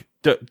thinks like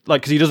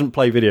because he doesn't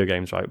play video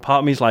games, right?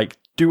 Part of me is like,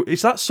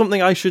 is that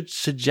something I should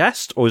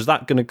suggest, or is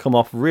that going to come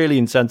off really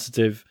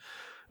insensitive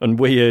and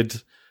weird? Do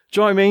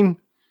you know what I mean?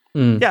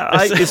 Yeah,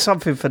 it's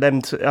something for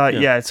them to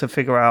to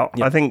figure out.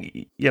 Yeah. I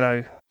think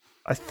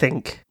I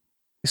think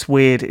it's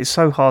weird. It's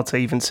so hard to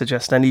even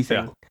suggest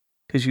anything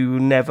because you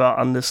will never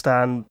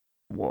understand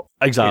what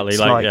exactly it's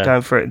like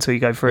going through it until you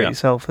go through it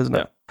yourself, isn't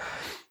it?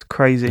 It's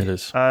crazy. It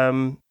is.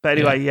 But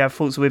anyway,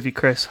 thoughts with you,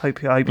 Chris.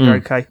 Hope you're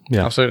okay.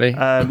 Yeah, absolutely.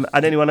 And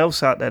anyone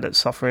else out there that's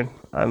suffering,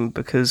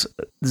 because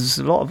there's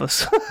a lot of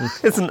us,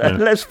 isn't there?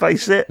 Let's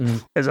face it,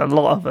 there's a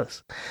lot of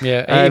us.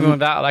 Yeah, even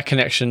without that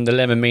connection, the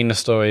Lemon Meanness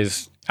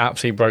stories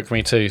absolutely broke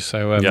me too.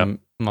 So,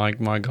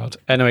 my God.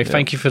 Anyway,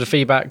 thank you for the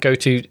feedback. Go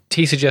to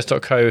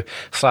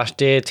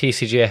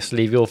tcgs.co/deartcgs.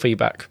 Leave your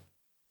feedback.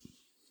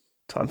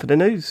 Time for the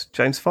news.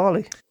 James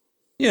Farley.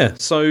 Yeah,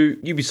 so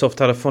Ubisoft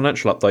had a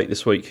financial update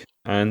this week,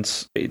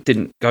 and it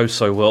didn't go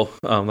so well.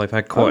 They've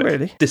had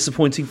quite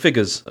disappointing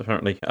figures,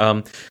 apparently.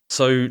 Well,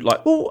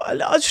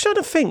 I was trying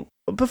to think,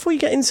 before you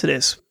get into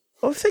this,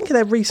 I'm thinking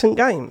they're recent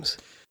games.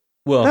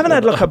 Well, They haven't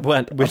had like a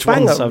which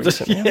banger ones?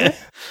 recently, have they?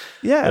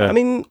 Yeah, I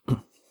mean,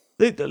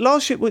 the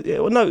last year,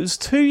 it was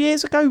 2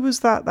 years ago.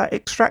 Was that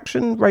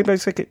Extraction, Rainbow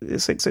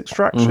Six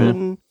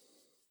Extraction?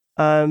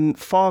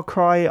 Far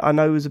Cry, I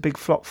know, was a big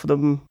flop for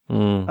them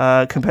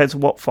compared to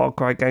what Far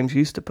Cry games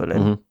used to put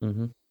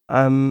in.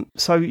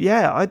 So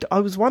yeah, I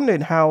was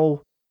wondering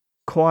how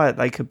quiet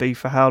they could be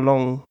for how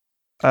long.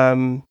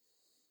 Go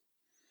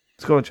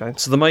on,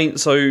 James.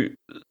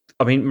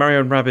 I mean, Mario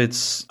and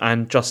Rabbids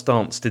and Just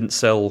Dance didn't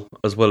sell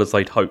as well as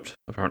they'd hoped.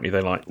 Apparently,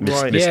 they missed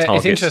targets. Yeah,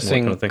 it's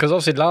interesting kind of because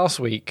obviously last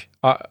week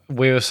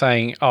we were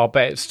saying, "I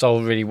bet it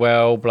sold really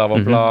well," blah blah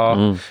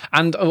blah.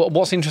 And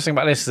what's interesting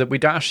about this is that we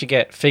don't actually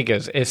get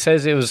figures. It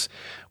says it was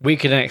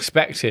weaker than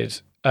expected.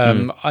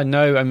 I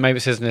know, and maybe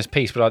it says in this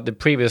piece, but like the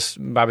previous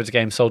Rabbids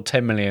game sold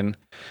 10 million,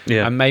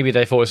 and maybe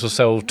they thought this will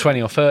sell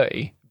 20 or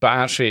 30, but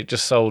actually it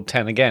just sold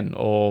 10 again,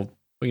 or.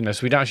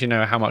 So we don't actually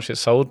know how much it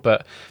sold,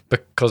 but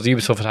because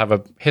Ubisoft have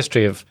a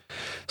history of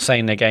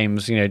saying their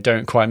games,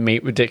 don't quite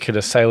meet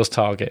ridiculous sales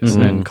targets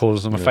and then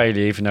cause them a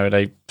failure, even though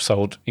they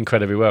sold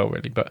incredibly well,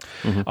 really. But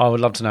I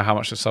would love to know how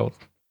much it sold.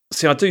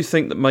 See, I do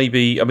think that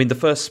maybe, I mean, the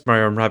first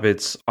Mario and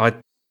Rabbids, I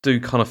do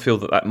kind of feel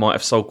that might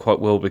have sold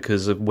quite well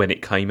because of when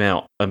it came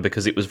out and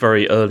because it was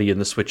very early in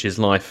the Switch's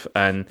life.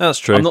 And that's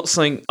true. I'm not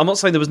saying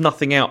there was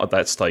nothing out at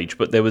that stage,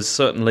 but there was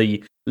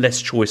certainly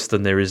less choice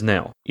than there is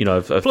now,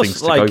 of Plus,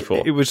 things to go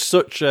for. It was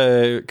such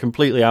a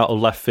completely out of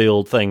left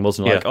field thing,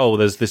 wasn't it? Like,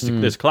 there's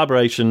this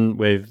collaboration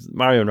with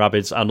Mario and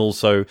Rabbids, and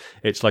also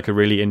it's like a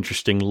really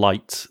interesting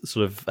light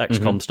sort of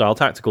XCOM style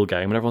tactical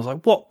game, and everyone's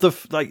like, what the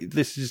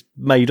this is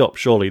made up,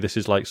 surely this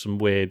is like some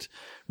weird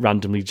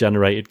randomly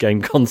generated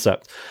game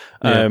concept.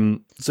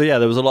 So there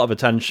was a lot of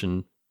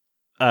attention.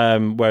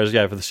 Whereas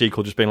for the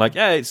sequel just being like,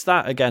 it's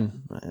that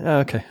again.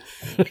 Okay.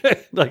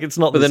 Like, it's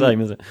not the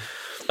same, is it?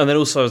 And then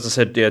also, as I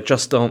said,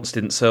 Just Dance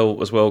didn't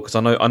sell as well, because I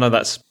know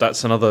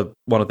that's another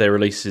one of their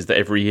releases that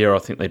every year I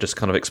think they're just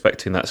kind of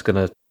expecting that's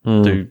going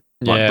to do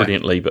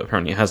brilliantly, but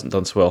apparently it hasn't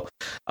done so well.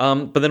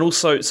 But then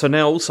also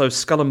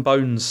Skull and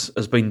Bones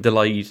has been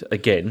delayed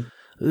again.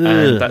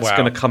 And that's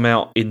going to come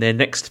out in their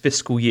next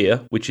fiscal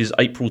year, which is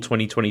April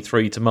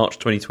 2023 to March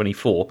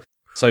 2024.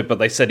 So, but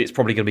they said it's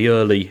probably going to be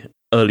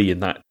early in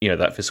that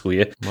that fiscal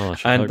year.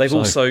 And they've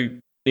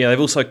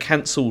also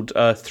cancelled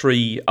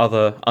 3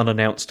 other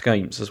unannounced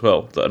games as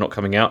well that are not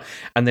coming out,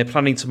 and they're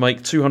planning to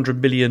make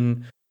 200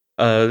 million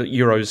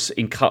euros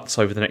in cuts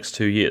over the next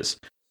 2 years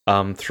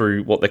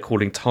through what they're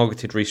calling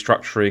targeted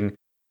restructuring,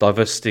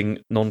 divesting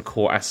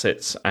non-core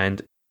assets,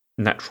 and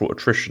natural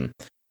attrition.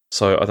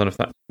 So I don't know if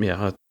that.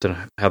 I don't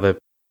know how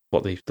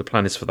what the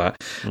plan is for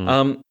that.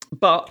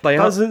 But they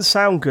doesn't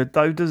sound good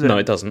though, does it? No,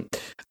 it doesn't.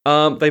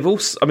 They've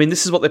also. I mean,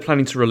 this is what they're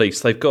planning to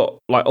release. They've got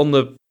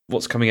on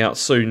what's coming out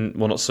soon.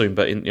 Well, not soon,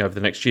 but over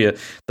the next year,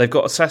 they've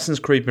got Assassin's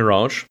Creed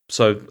Mirage.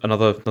 So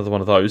another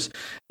one of those.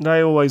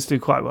 They always do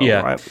quite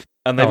well, right?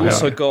 And they've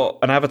also got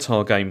an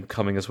Avatar game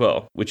coming as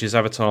well, which is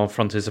Avatar: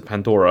 Frontiers of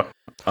Pandora.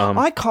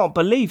 I can't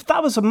believe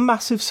that was a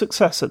massive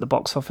success at the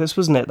box office,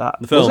 wasn't it? That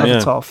the film,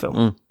 Avatar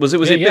film. Was it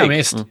big?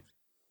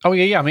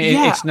 Yeah, I mean,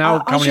 it's now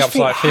coming up to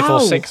like 5th or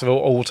 6th of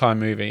all-time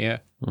movie. Yeah.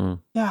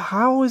 Yeah,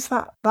 how is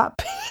that?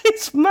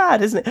 It's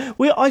mad, isn't it?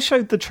 I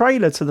showed the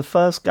trailer to the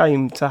first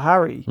game to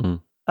Harry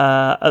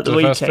at the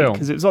weekend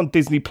because it was on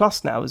Disney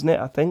Plus now, isn't it?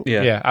 I think.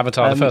 Yeah,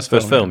 Avatar, the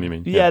first film. You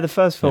mean? Yeah, the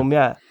first film.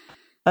 Yeah,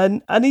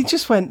 and he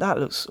just went, "That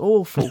looks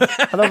awful,"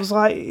 and I was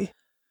like,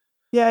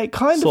 "Yeah, it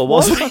kind of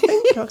was." I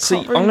think. I See,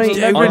 I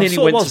really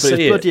went to see it.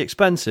 It's bloody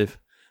expensive.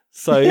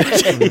 So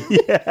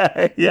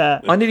yeah.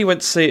 I nearly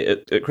went to see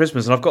it at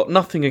Christmas, and I've got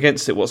nothing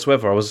against it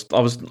whatsoever. I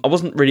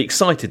wasn't really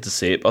excited to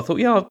see it, but I thought,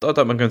 I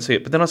don't mind going to see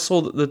it. But then I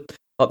saw that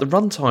the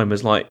runtime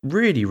was like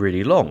really,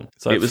 really long.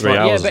 So it was 3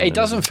 hours, but it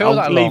doesn't feel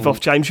that long. Leave off,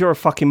 James. You're a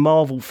fucking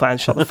Marvel fan.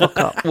 Shut the fuck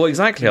up. Well,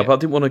 exactly. But I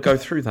didn't want to go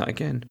through that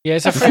again. Yeah,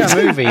 it's a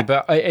 3-hour movie,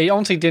 but it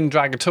honestly didn't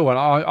drag at all. And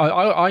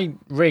I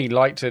really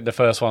liked it. The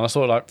first one, I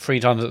saw it like 3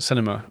 times at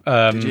cinema.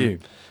 Did you?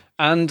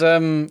 And I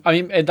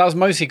mean, it does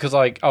mostly because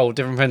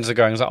different friends are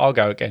going. I was like, I'll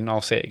go again,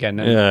 I'll see it again.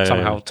 And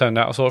somehow it turned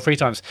out I saw it 3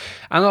 times.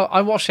 And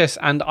I watched this,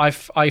 and I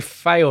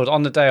failed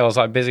on the day. I was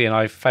like busy, and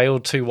I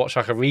failed to watch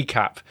like a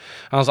recap.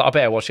 And I was like, I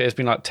better watch it. It's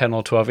been like 10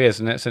 or 12 years,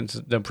 isn't it, since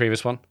the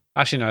previous one?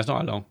 Actually, no, it's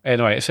not that long.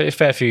 Anyway, it's a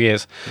fair few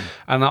years.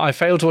 And I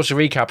failed to watch a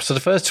recap. So the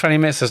first 20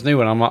 minutes is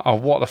new, and I'm like, oh,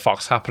 what the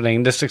fuck's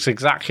happening? This looks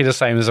exactly the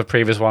same as the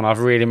previous one. I've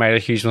really made a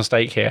huge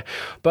mistake here.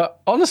 But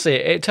honestly,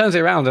 it turns it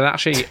around, and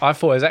actually, I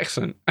thought it was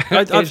excellent.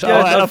 I've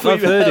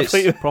heard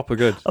it's proper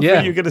good. I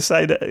thought you were going to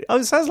say that. Oh,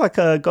 it sounds like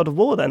a God of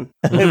War then.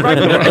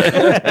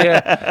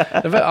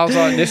 Yeah. I was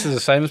like, this is the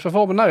same as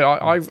before. But no,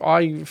 I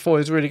thought it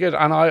was really good,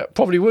 and I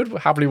probably would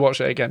happily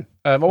watch it again.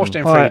 I watched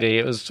it in 3D.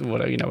 It was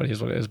whatever, it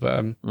is what it is.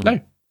 But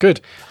no.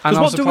 Good, and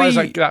I was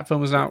surprised that film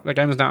was out. The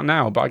game is out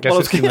now, but I guess I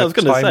was going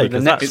to say the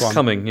next one.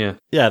 Coming.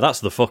 Yeah, that's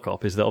the fuck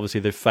up. Is that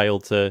obviously they've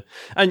failed to,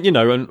 and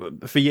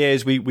and for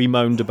years we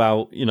moaned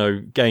about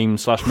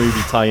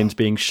game/movie tie-ins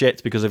being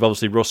shit because they've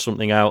obviously rushed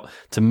something out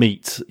to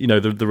meet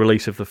the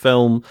release of the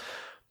film.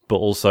 but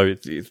also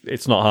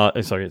it's not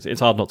hard. Sorry, it's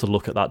hard not to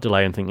look at that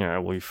delay and think, yeah,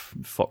 we've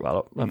fucked that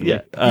up.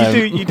 Yeah,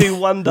 you do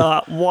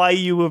wonder why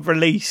you would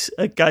release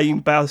a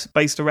game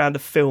based around a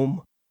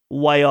film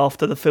way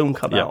after the film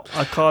come out.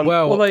 I can't.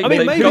 Well,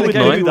 maybe they would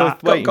do that.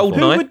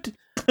 GoldenEye.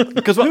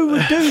 Who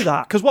would do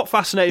that? Because what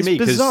fascinated me,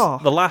 because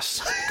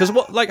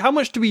how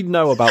much do we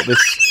know about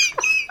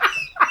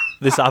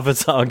this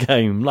Avatar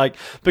game?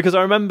 Because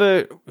I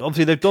remember,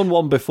 obviously they've done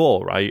one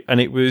before, right? And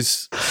it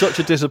was such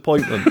a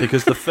disappointment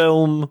because the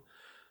film,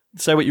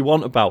 say what you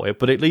want about it,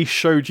 but at least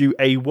showed you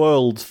a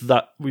world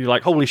that we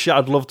like, holy shit,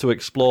 I'd love to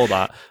explore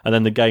that. And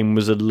then the game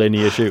was a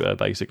linear shooter,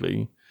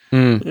 basically.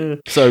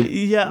 So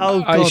yeah,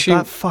 oh god,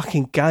 that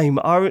fucking game!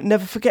 I would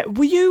never forget.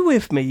 Were you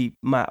with me,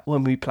 Matt,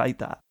 when we played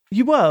that?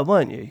 You were,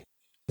 weren't you?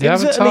 The it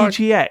was Avatar? at an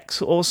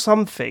EGX or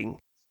something.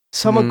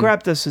 Someone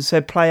grabbed us and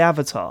said, "Play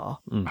Avatar."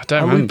 I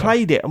don't and remember. we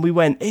played it, and we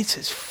went,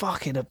 "It's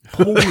fucking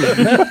appalling.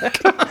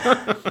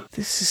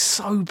 This is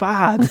so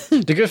bad."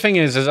 The good thing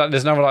is that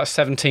there's another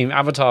 17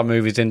 Avatar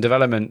movies in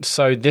development,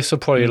 so this will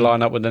probably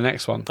line up with the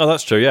next one. Oh,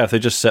 that's true. Yeah, if they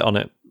just sit on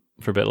it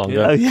for a bit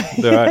longer. Oh,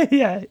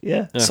 yeah.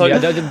 Yeah. So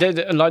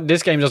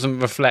this game doesn't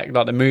reflect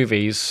the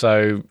movies,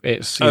 so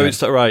it's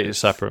It's right. It's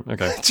separate.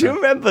 Okay. Do you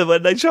remember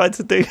when they tried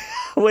to do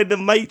when the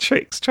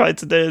Matrix tried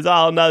to do it?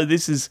 Oh no,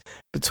 this is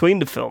between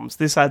the films.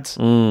 This adds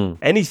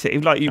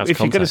anything. Like if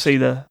you're going to see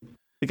the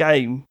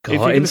game, if you're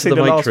going to see the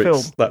last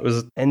film, that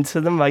was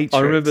Enter the Matrix. I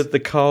remember the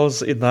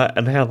cars in that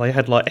and how they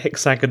had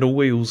hexagonal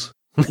wheels.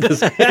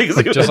 just like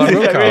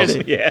real cars.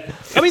 Really? Yeah.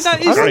 I mean, that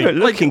is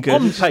looking good.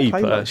 on Just play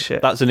paper. like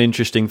shit. That's an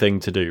interesting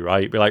thing to do,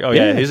 right? Be like, oh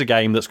yeah, here's a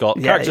game that's got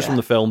characters from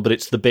the film, but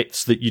it's the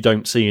bits that you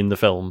don't see in the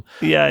film.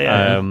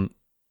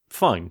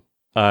 Fine.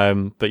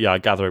 But yeah, I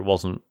gather it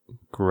wasn't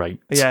great.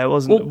 Yeah, it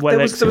wasn't. There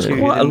was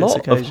quite a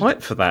lot of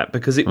hype for that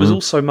because it was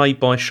also made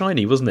by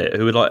Shiny, wasn't it?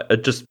 Who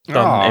had just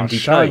done MDK.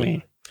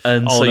 Shiny.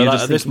 And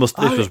this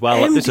was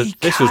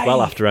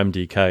well after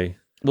MDK.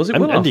 Was it?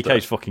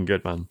 MDK's fucking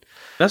good, man.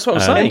 That's what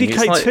I'm saying.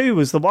 MDK2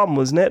 was the one,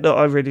 wasn't it, that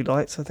I really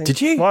liked, I think. Did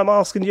you? Why I'm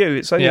asking you,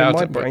 it's only in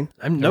my brain.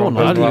 I didn't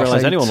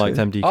realise anyone liked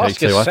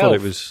MDK2. I thought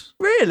it was...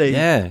 Really?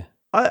 Yeah.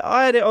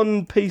 I had it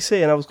on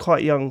PC and I was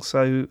quite young,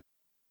 so...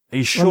 Are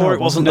you sure it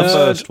wasn't the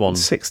first one?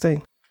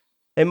 16.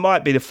 It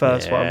might be the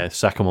first one. Yeah, the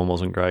second one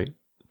wasn't great.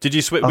 Did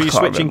you were you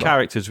switching remember.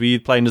 characters? Were you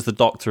playing as the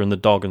Doctor and the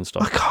dog and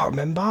stuff? I can't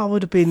remember. I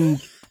would have been...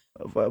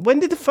 When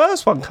did the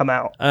first one come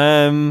out?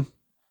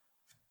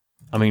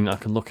 I mean, I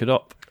can look it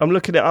up. I'm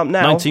looking it up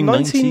now.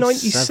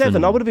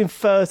 1997. I would have been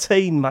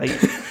 13, mate.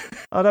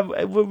 I don't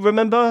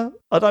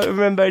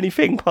remember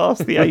anything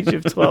past the age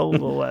of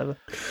 12 or whatever.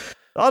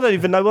 I don't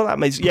even know what that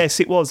means.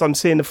 Yes, it was. I'm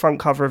seeing the front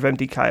cover of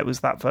MDK. It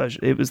was that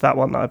version. It was that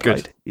one that I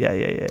played. Good.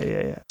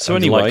 Yeah. So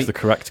anyway, like the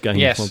correct game.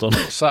 Yes. Well done.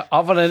 So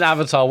other than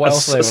Avatar, what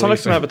else? Aside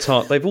from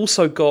Avatar, they've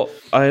also got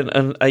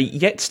a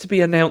yet to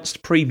be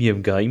announced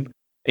premium game,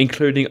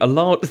 including a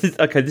large...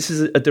 Okay, this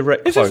is a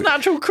direct quote. Is this an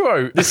actual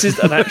quote? This is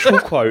an actual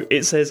quote.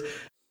 It says,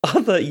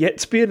 other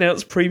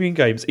yet-to-be-announced premium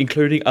games,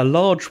 including a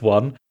large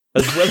one,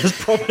 as well as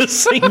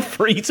promising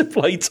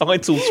free-to-play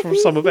titles from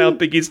some of our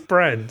biggest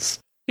brands.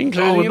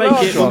 Including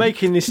we're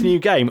making this new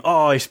game.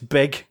 Oh, it's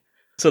big.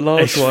 It's a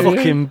large one.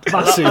 Fucking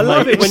massive. I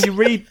love it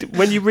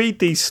when you read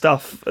these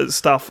stuff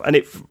and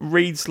it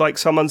reads like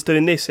someone's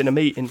doing this in a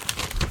meeting.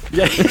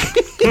 Yeah.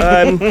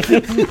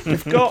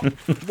 We've got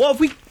what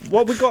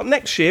have we got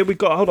next year? We've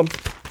got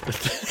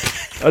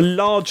a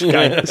large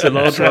game. It's a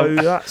large one.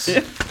 That's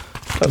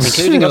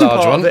including a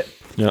large one.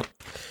 Yeah.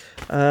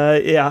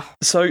 Yeah.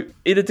 So,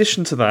 in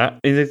addition to that,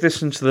 in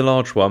addition to the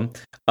large one,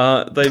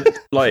 they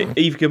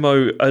Yves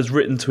Guillemot has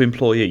written to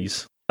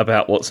employees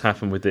about what's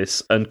happened with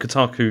this, and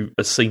Kotaku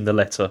has seen the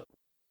letter.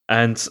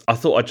 And I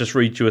thought I'd just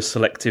read you a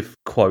selective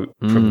quote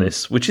from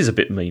this, which is a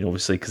bit mean,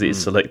 obviously, because it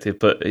is selective,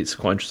 but it's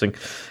quite interesting.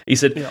 He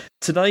said,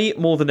 Today,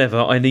 more than ever,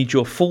 I need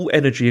your full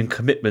energy and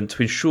commitment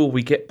to ensure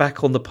we get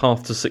back on the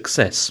path to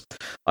success.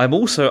 I'm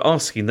also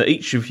asking that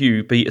each of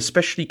you be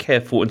especially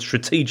careful and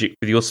strategic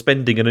with your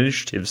spending and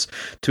initiatives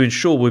to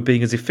ensure we're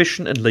being as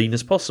efficient and lean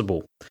as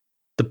possible.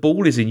 The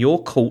ball is in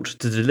your court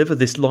to deliver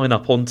this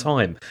lineup on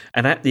time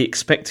and at the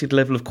expected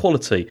level of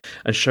quality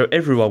and show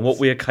everyone what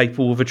we are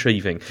capable of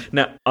achieving.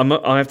 Now,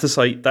 I have to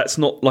say, that's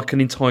not like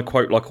an entire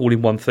quote, like all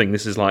in one thing.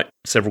 This is like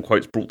several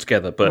quotes brought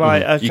together,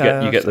 but you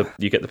get the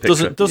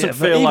picture. Doesn't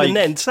feel like... Even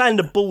then, saying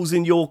the ball's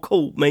in your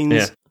court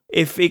means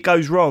if it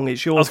goes wrong,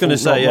 it's your fault. I was going to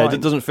say, mine.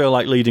 it doesn't feel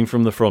like leading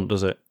from the front,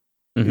 does it?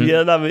 Mm-hmm.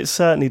 Yeah, no, it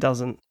certainly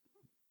doesn't.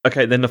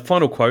 Okay, then the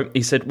final quote,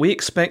 he said, we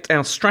expect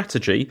our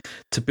strategy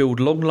to build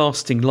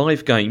long-lasting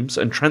live games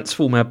and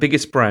transform our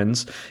biggest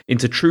brands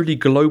into truly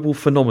global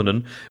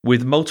phenomenon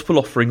with multiple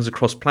offerings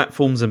across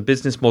platforms and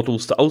business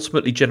models to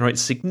ultimately generate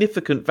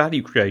significant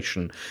value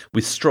creation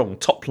with strong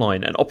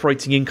top-line and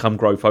operating income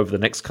growth over the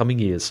next coming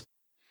years.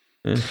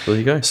 Yeah, there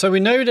you go. So we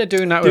know they're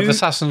doing that with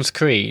Assassin's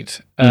Creed.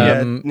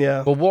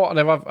 Yeah. But what,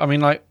 I mean,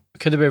 like,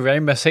 could it be a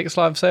Rainbow Six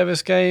live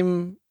service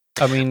game?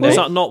 I mean, is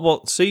that not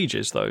what Siege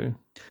is, though?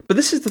 But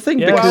this is the thing,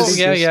 Yeah,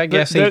 because I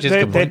guess they're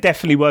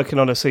definitely working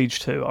on a Siege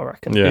 2, I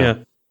reckon. Yeah.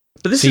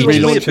 But this is what's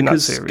weird relaunching that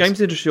because series.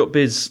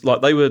 GamesIndustry.biz,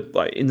 like they were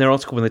like in their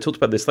article when they talked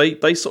about this,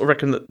 they sort of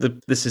reckon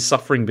that this is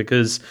suffering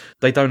because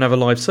they don't have a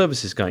live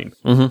services game.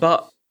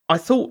 But I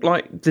thought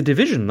like The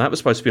Division, that was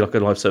supposed to be like a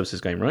live services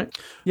game, right?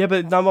 Yeah,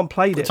 but no one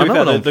played it. To be I know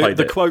fair, no one the played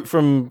it. quote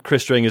from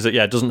Chris String is that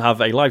it doesn't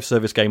have a live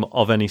service game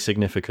of any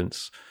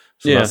significance.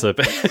 So Yeah. that's a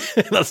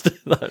bit.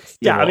 that's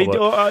Yeah, I mean,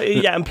 work.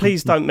 and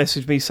please don't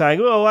message me saying,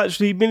 "Oh,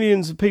 actually,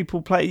 millions of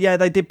people play." Yeah,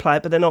 they did play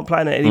it, but they're not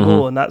playing it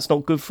anymore, and that's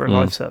not good for a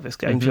live service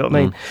game. Do you know what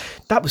I mean?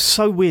 That was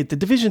so weird. The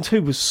Division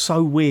 2 was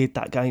so weird.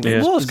 That game.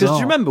 It was because do bizarre.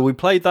 you remember we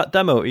played that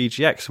demo at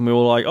EGX and we were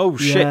like, "Oh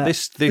shit, Yeah.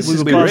 this we is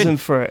were we were buzzing in."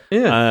 for it.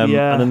 Yeah.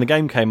 Yeah. And then the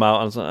game came out,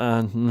 and I was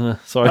like, nah,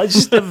 "Sorry." I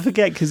just never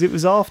forget because it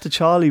was after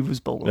Charlie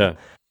was born. yeah.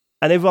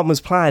 And everyone was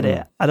playing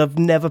it, and I've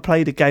never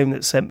played a game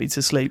that sent me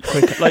to sleep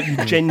quicker.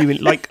 Like genuine,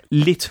 like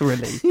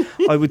literally,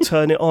 I would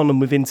turn it on, and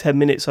within 10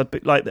 minutes, I'd be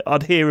like,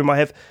 I'd hear in my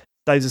head,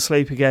 "Days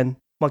asleep again."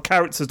 My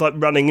character's like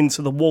running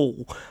into the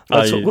wall.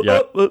 And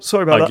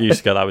sorry about I that. used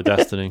to get that with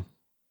Destiny.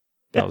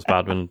 That was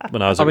bad when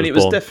I was. I mean, it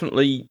was born.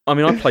 definitely. I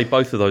mean, I played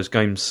both of those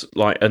games,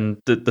 like, and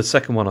the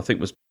second one I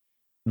think was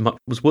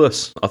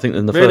worse. I think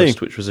than the Really?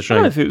 first, which was a I shame.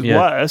 don't know if it was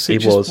worse. It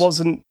just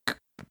wasn't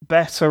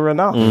better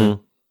enough. Mm.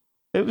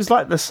 It was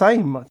like the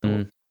same. I thought.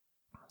 Mm.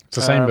 It's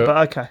the same, but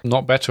okay.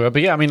 not better.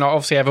 But yeah, I mean,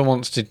 obviously everyone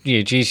wants to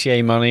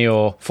GTA money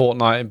or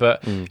Fortnite,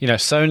 but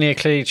Sony are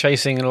clearly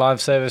chasing a live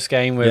service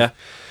game with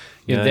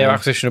their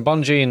acquisition of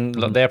Bungie, and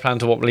their plan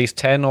to release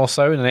 10 or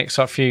so in the next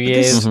few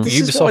years. This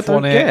is what Ubisoft I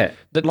want don't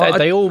it. get.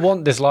 They all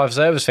want this live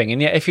service thing,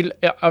 and yet if you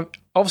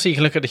obviously you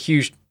can look at the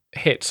huge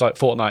hits like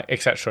Fortnite,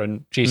 etc.,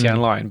 and GTA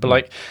Online, but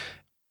like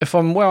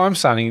from where I'm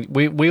standing,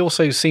 we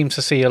also seem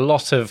to see a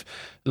lot of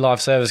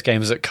live service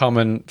games that come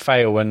and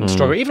fail and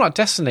struggle. Even like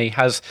Destiny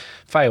has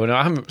failed. And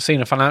I haven't seen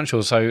the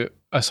financials, so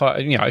I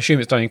assume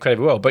it's done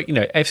incredibly well. But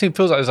everything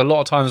feels like there's a lot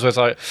of times where it's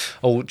like,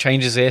 oh,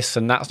 changes this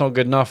and that's not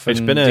good enough. It's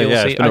and been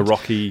a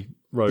rocky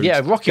road.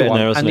 Yeah, rocky one.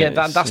 There, and yet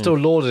that's still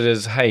lauded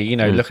as, hey,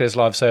 look at this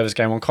live service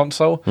game on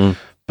console.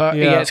 But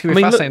it's going to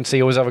be fascinating to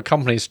see all these other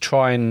companies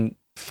try and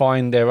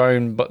find their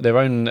own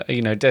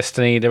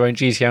Destiny, their own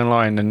GTA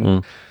Online,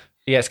 and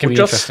it's going to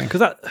be interesting.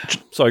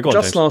 Sorry, go on.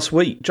 Just last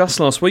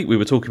week, we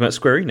were talking about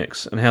Square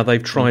Enix and how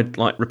they've tried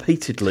like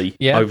repeatedly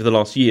over the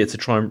last year to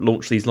try and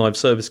launch these live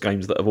service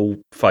games that have all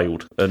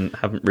failed and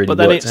haven't really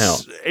worked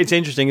out. It's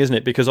interesting, isn't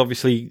it? Because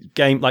obviously,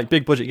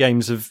 big budget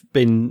games have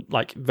been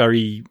like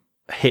very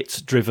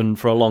hit driven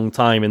for a long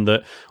time, in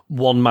that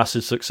one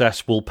massive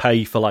success will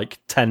pay for like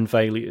 10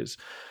 failures.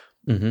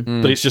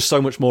 But it's just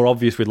so much more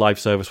obvious with live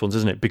service ones,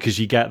 isn't it? Because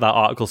you get that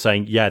article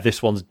saying, "Yeah,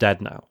 this one's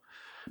dead now."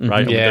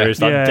 Right, there is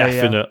that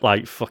definite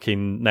like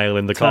fucking nail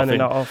in the Turning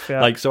coffin. it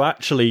off, Like, so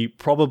actually,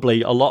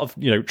 probably a lot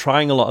of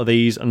trying a lot of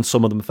these and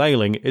some of them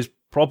failing is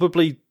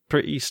probably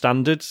pretty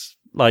standard.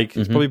 Like,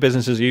 it's probably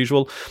business as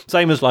usual.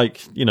 Same as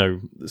like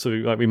so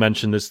like we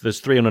mentioned, there's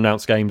 3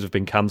 unannounced games have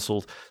been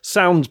cancelled.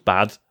 Sounds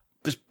bad.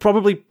 It's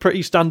probably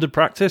pretty standard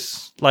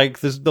practice.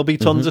 Like, there'll be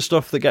tons of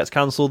stuff that gets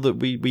cancelled that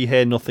we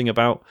hear nothing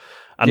about.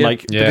 And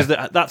because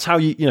that's how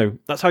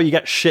that's how you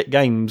get shit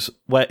games.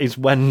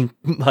 When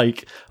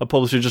like a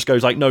publisher just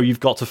goes like, "No,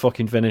 you've got to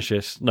fucking finish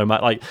this." No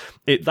matter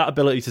that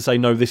ability to say,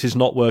 "No, this is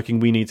not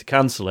working. We need to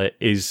cancel it,"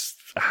 is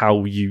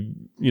how you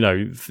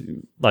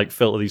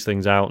filter these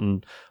things out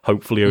and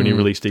hopefully only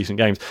release decent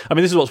games. I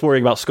mean, this is what's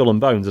worrying about Skull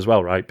and Bones as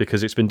well, right?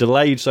 Because it's been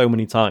delayed so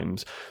many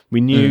times. We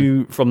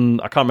knew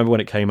from I can't remember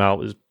when it came out.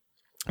 Was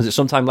it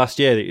sometime last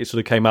year that it sort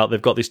of came out?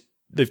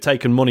 They've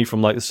taken money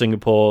from like the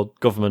Singapore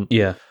government.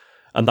 Yeah.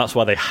 And that's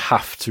why they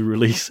have to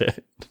release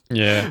it.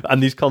 Yeah.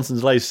 And these constant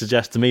delays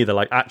suggest to me that,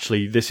 like,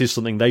 actually, this is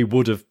something they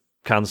would have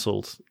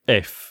cancelled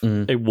if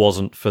it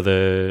wasn't for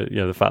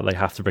the fact they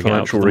have to bring it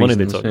out for the money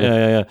they took.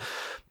 Yeah.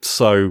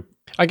 So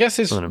I guess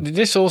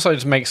this also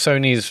just makes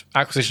Sony's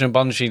acquisition of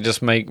Bungie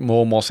just make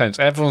more and more sense.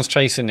 Everyone's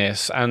chasing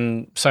this,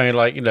 and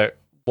Sony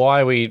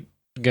why are we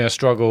going to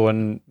struggle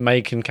and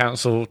make and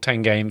cancel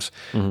 10 games?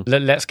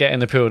 Let's get in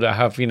the people that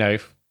have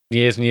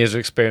years and years of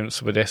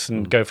experience with this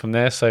and go from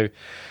there. So.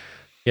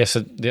 Yes,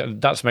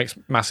 that makes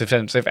massive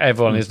sense. If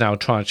everyone is now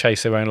trying to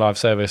chase their own live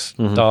service,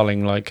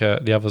 darling, like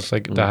the others they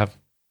have.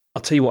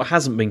 I'll tell you what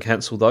hasn't been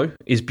cancelled though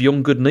is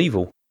Beyond Good and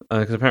Evil,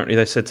 because apparently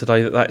they said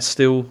today that's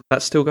still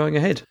going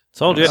ahead.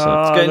 Told you, it's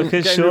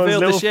getting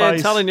revealed this year. I'm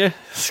telling you,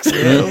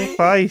 little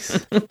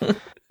face.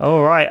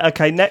 All right,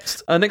 okay.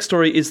 Next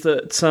story is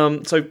that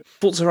so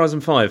Forza Horizon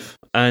 5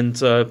 and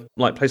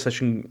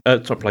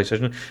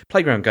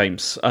Playground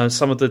Games.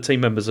 Some of the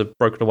team members have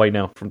broken away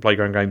now from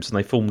Playground Games, and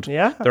they formed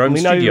their own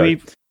studio.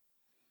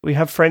 We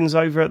have friends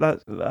over at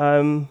that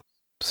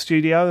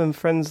studio and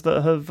friends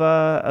that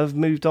have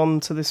moved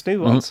on to this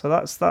new one. So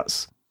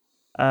that's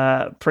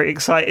pretty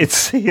excited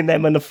seeing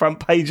them on the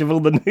front page of all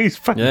the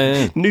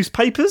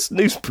newspapers,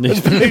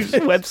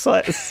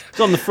 websites. It's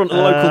on the front of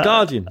the local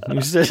Guardian.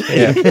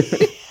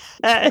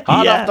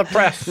 Hard off the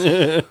press.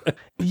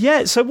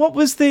 Yeah. So what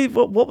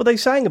were they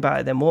saying about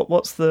it then?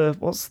 What's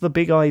the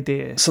big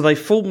idea? So they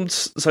formed.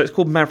 So it's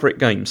called Maverick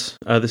Games.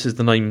 This is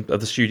the name of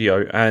the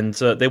studio, and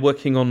they're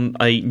working on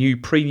a new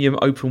premium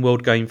open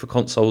world game for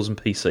consoles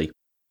and PC.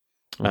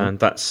 and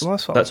that's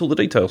Nice one. all the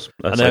details.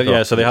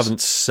 So they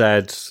haven't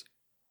said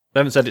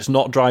it's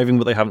not driving,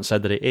 but they haven't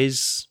said that it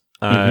is.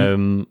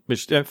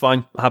 Which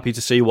fine. Happy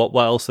to see what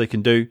else they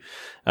can do.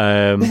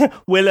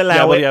 We'll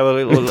allow it.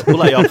 We'll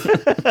lay off.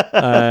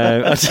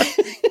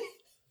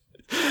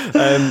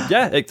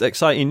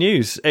 Exciting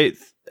news.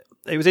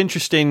 It was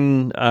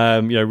interesting,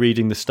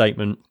 reading the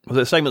statement. Was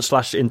it a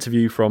statement /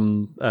 interview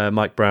from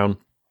Mike Brown,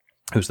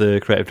 who's the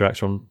creative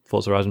director on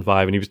Forza Horizon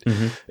 5, and he was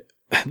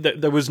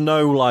there was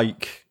no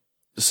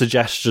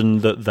suggestion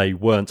that they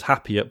weren't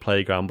happy at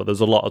Playground, but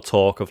there's a lot of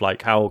talk of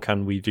how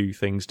can we do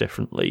things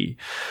differently.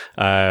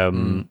 Which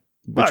was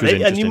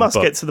interesting, and you must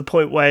get to the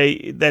point where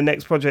their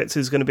next project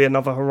is going to be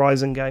another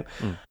Horizon game.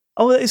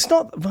 Oh, it's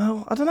not.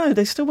 Well, I don't know.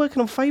 They're still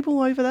working on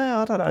Fable over there.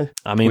 I don't know.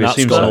 I mean,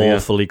 that's gone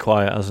awfully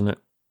quiet, hasn't it?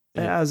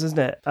 It has, isn't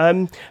it?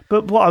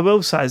 But what I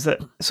will say is that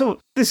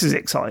this is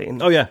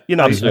exciting. Oh yeah,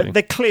 absolutely.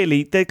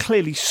 They're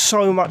clearly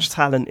so much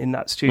talent in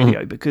that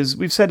studio because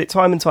we've said it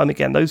time and time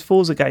again. Those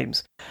Forza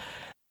games,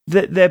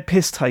 they're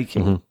piss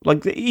taking.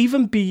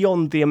 Even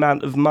beyond the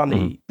amount of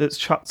money that's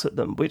chucked at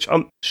them, which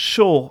I'm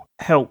sure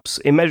helps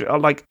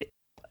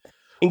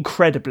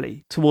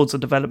incredibly towards the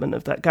development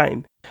of that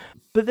game.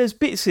 But there's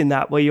bits in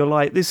that where you're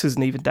like, this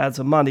isn't even down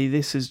to money.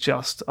 This is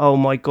just, oh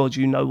my God,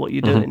 you know what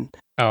you're doing.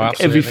 Oh,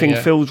 absolutely, everything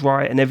feels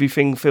right and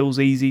everything feels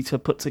easy to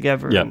put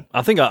together. Yeah,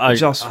 I think I've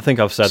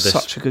said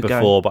this before,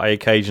 game. but I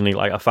occasionally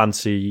I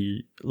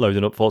fancy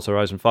loading up Forza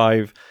Horizon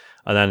 5,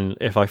 and then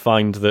if I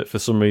find that for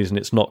some reason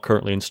it's not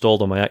currently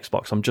installed on my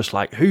Xbox, I'm just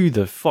like, who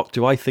the fuck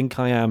do I think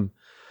I am?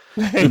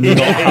 Not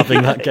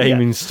having that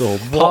game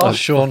installed.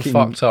 Sean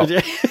fucked up.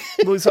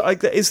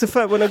 It's the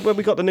first when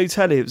we got the new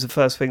telly. It was the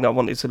first thing that I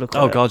wanted to look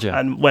at. Oh God, yeah!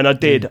 And when I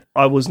did,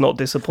 I was not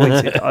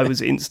disappointed. I was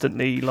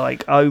instantly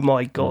like, "Oh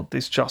my God,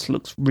 this just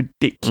looks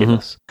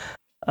ridiculous."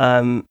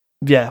 What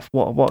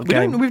a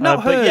game! We've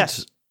not heard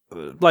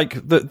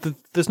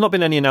there's not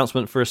been any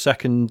announcement for a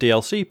second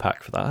DLC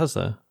pack for that, has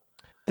there?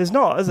 There's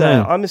not, is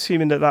there? I'm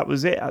assuming that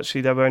was it.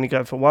 Actually, they were only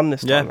going for one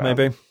this time. Yeah,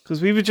 maybe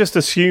because we were just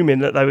assuming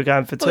that they were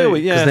going for two.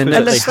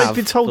 Unless they've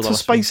been told to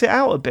space it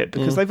out a bit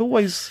because they've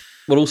always.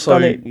 Well, also,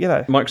 it,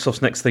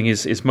 Microsoft's next thing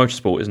is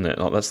Motorsport, isn't it?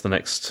 That's the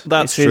next.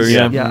 That's true.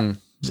 Yeah.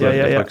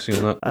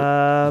 Focusing on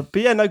that.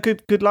 But yeah, no,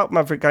 good luck,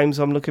 Maverick Games.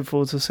 I'm looking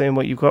forward to seeing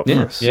what you've got for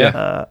us.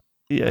 Yeah.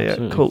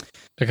 Cool.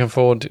 Looking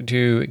forward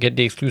to get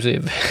the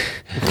exclusive.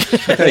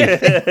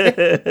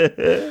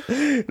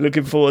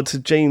 Looking forward to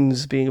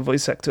James being a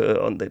voice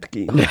actor on the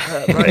game.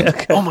 Right,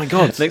 okay. Oh my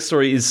God! Next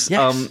story is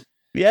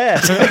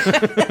yeah,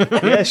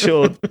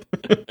 sure.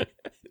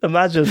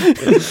 Imagine.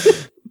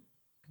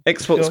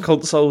 Xbox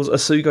consoles are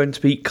soon going to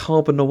be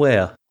carbon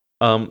aware.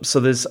 So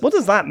there's what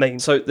does that mean?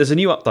 So there's a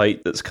new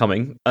update that's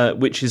coming,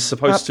 which is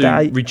supposed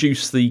to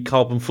reduce the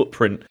carbon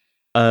footprint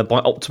by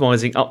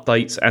optimizing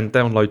updates and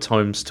download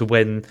times to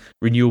when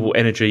renewable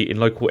energy in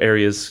local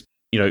areas,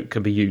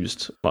 can be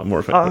used more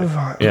effectively. Oh,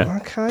 right. Yeah.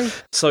 Okay.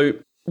 So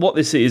what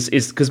this is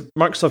because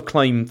Microsoft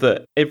claimed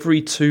that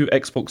every 2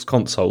 Xbox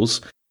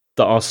consoles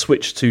that are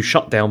switched to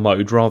shutdown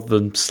mode rather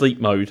than sleep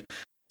mode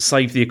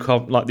save the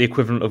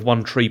equivalent of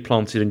 1 tree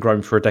planted and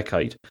grown for a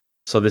decade.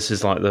 So this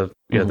is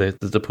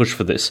the push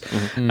for this.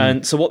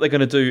 And so what they're going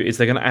to do is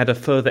they're going to add a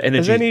further energy.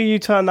 Has any of you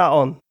turned that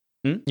on?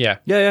 Yeah.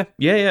 I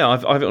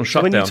have it on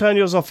shutdown. When you turn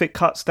yours off, it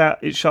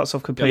shuts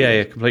off completely.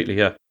 Yeah, completely.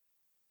 Yeah.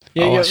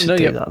 But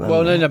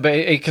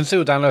it can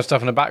still download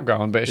stuff in the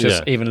background, but it's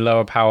just even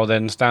lower power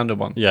than standard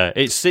one. Yeah,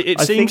 I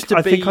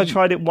think I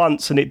tried it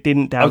once and it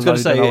didn't download. I was going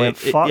to say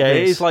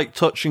it is like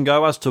touch and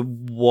go as to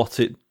what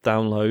it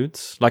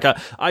downloads.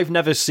 I've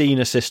never seen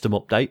a system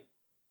update.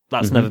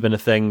 That's never been a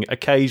thing.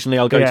 Occasionally,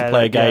 I'll go to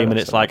play a game and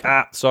it's like,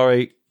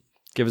 sorry,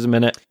 give us a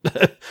minute.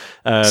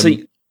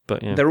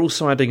 But they're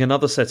also adding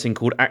another setting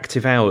called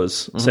active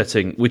hours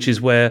setting, which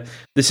is where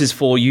this is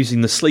for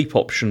using the sleep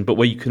option, but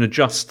where you can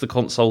adjust the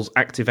console's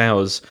active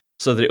hours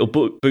so that it'll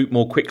boot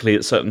more quickly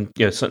at certain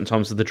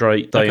times of the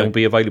day and will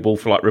be available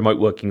for remote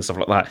working and stuff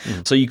like that.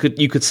 So you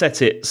could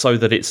set it so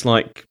that it's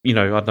I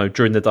don't know,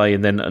 during the day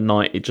and then at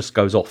night it just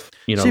goes off.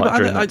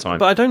 During that time.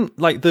 But I don't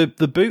like the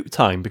boot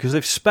time because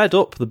they've sped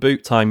up the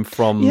boot time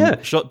from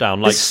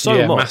shutdown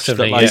so much.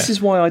 Massively, This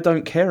is why I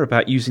don't care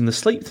about using the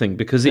sleep thing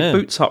because it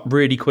boots up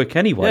really quick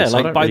anyway. Yeah,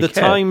 so by the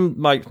time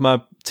my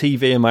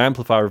TV and my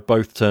amplifier have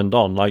both turned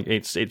on,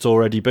 it's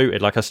already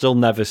booted. I still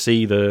never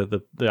see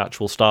the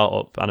actual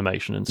startup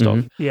animation and stuff.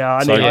 Yeah,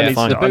 I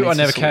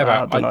never care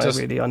about. I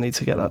need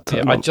to get that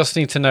turned on. on. I just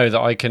need to know that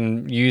I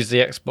can use the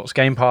Xbox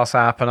Game Pass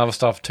app and other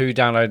stuff to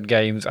download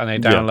games, and they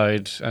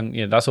download,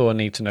 and that's all I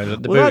need to know.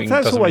 That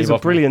that's always a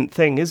brilliant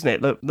thing, isn't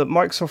it? That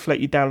Microsoft let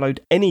you download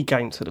any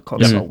game to the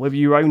console, whether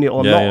you own it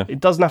or not. Yeah. It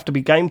doesn't have to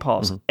be Game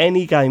Pass.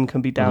 Any game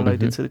can be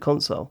downloaded to the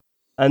console,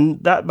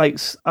 and that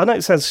makes. I know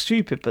it sounds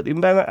stupid, but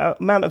the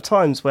amount of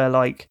times where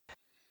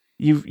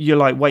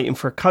you're waiting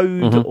for a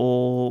code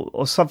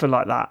or something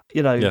like that,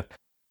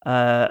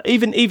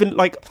 even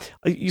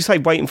you say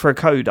waiting for a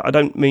code, I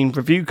don't mean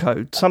review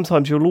code.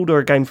 Sometimes you'll order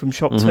a game from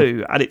Shop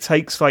 2 and it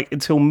takes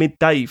until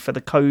midday for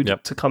the code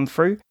to come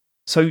through.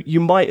 So you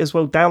might as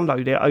well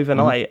download it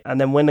overnight,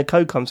 and then when the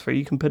code comes through,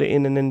 you can put it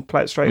in and then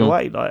play it straight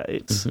away. Like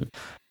it's,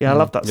 I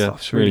love that stuff.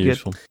 It's really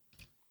useful.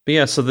 But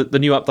yeah, so the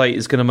new update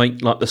is going to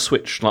make like the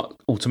switch like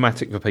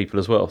automatic for people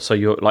as well. So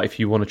you're like, if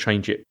you want to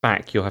change it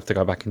back, you'll have to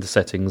go back into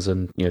settings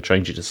and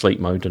change it to sleep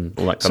mode and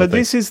all that kind of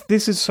thing. So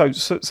this is so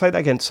say that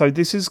again. So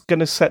this is going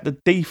to set the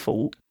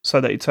default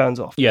so that it turns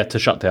off. Yeah, to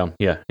shut down.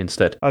 Yeah,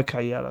 instead.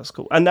 Okay, yeah, that's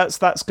cool. And that's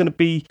going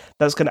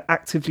to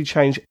actively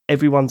change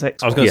everyone's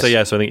Xbox. I was going to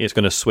say so I think it's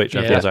going to switch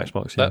everyone's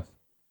Xbox. Yeah,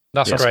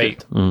 that's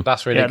great.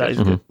 That's really good. That is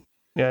good.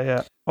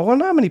 Yeah. I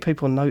wonder how many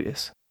people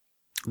notice.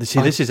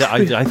 See, this is it.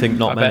 I think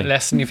not many. Bet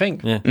less than you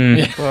think. Yeah.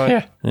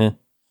 Right. Yeah.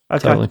 Okay.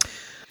 Totally.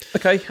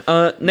 Okay.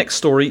 Next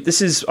story.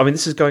 This is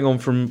going on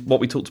from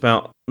what we talked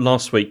about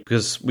last week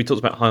because we talked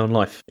about High on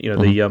Life.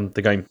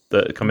 The game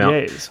that came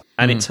out,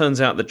 and it turns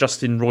out that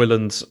Justin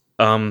Roiland,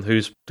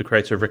 who's the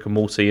creator of Rick and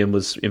Morty and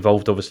was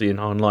involved obviously in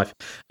High on Life,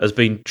 has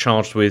been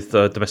charged with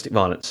domestic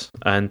violence,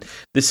 and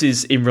this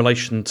is in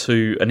relation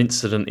to an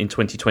incident in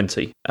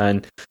 2020,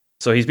 and.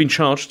 So he's been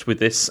charged with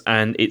this,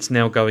 and it's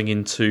now going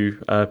into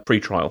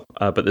pre-trial,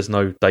 but there's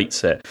no date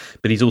set.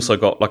 But he's also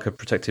got like a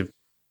protective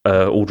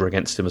order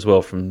against him as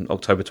well from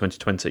October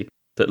 2020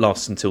 that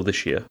lasts until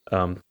this year.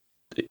 What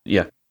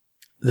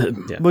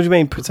do you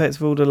mean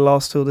protective order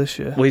lasts till this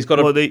year? Well, he's got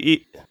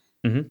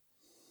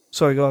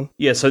Sorry, go on.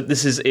 Yeah, so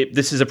this is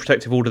a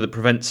protective order that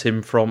prevents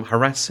him from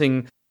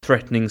harassing,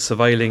 threatening,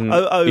 surveilling.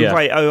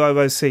 Right.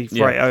 I see.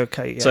 Yeah. Right.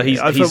 Okay. Yeah, so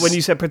I thought when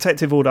you said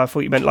protective order, I thought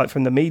you meant like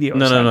from the media. Or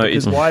no.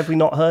 Because why have we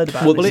not heard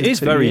about it? Well, it is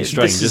very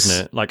strange,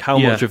 isn't it? Like how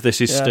much of this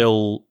is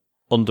still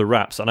under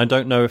wraps, and I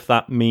don't know if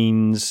that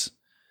means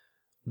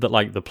that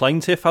like the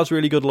plaintiff has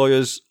really good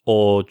lawyers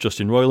or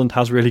Justin Roiland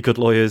has really good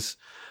lawyers.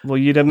 Well,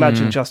 you'd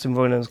imagine Justin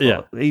Roiland's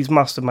he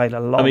must have made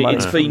a lot of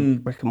money.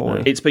 Rick and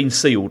Morty. It's been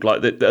sealed.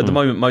 Like at the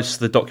moment, most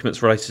of the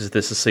documents related to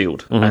this are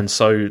sealed, and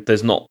so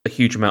there's not a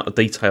huge amount of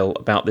detail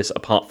about this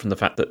apart from the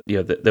fact that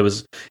that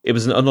it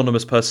was an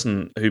anonymous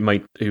person who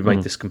made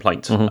this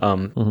complaint.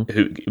 Who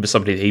it was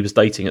somebody that he was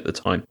dating at the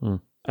time,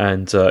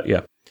 and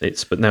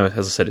but now,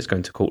 as I said, it's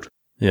going to court.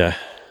 Yeah.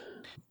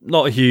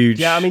 Not a huge.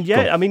 Yeah,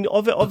 I mean,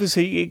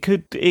 obviously, it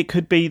could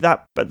be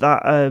that, but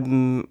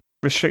that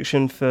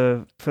restriction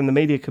from the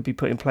media could be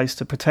put in place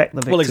to protect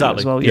the victim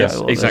as well.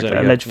 Yes, exactly.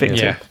 Alleged victim.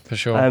 Yeah, for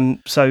sure.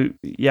 So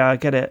yeah, I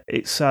get it.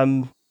 It's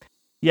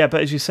but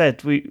as you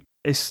said,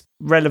 it's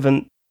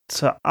relevant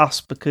to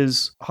us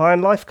because High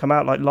on Life come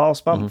out like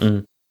last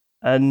month,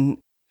 and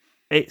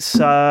it's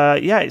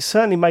it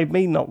certainly made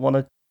me not want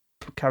to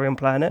carry on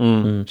playing it.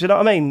 Do you know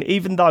what I mean?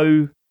 Even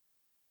though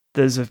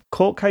there's a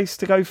court case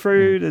to go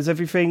through, there's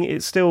everything.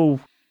 It's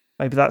still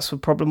maybe that's the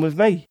problem with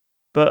me.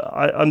 But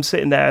I'm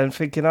sitting there and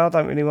thinking, I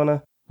don't really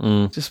want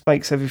to. Just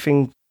makes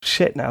everything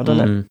shit now,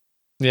 doesn't it?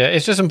 Yeah,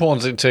 it's just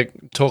important to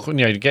talk,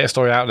 to get a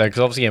story out there because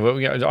obviously,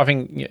 I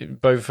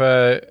think both,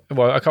 a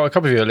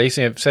couple of you at least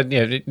have said,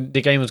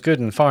 the game was good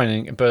and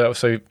fine, but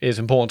also it's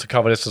important to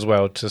cover this as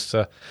well. Just,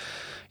 this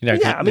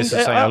is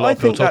something a lot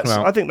of people talking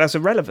about. I think that's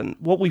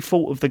irrelevant. What we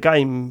thought of the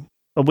game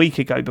a week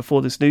ago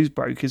before this news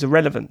broke is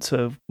irrelevant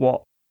to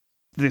what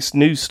this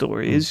news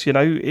story is.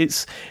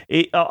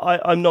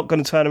 I'm not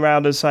going to turn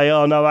around and say,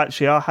 oh no,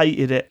 actually I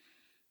hated it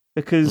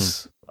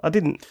because I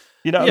didn't.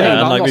 You know what I mean?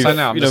 I'm not saying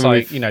that.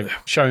 I'm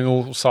just showing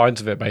all sides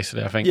of it,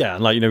 basically, I think. Yeah,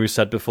 and we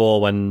said before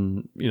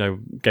when,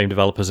 game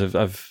developers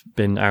have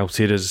been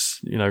outed as,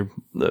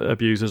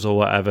 abusers or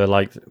whatever,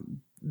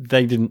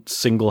 they didn't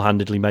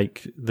single-handedly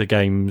make the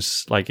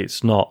games.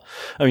 It's not...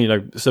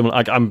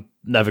 similar... I'm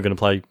never going to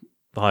play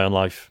High on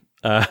Life,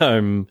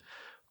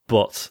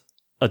 but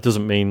that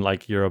doesn't mean,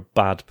 you're a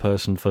bad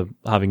person for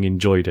having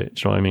enjoyed it. Do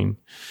you know what I mean?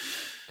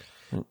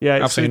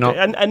 Yeah, absolutely not.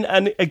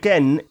 And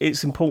again,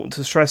 it's important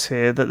to stress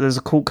here that there's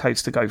a court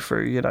case to go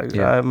through.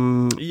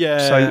 So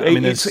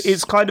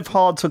it's kind of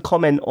hard to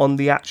comment on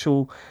the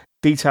actual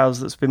details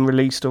that's been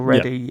released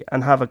already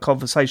and have a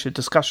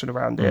discussion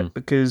around it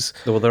because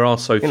there are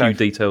so few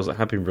details that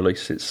have been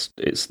released.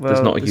 There's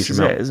not a huge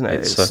amount, isn't it?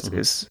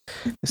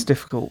 It's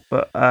difficult,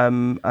 but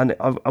and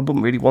I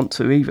wouldn't really want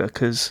to either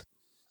because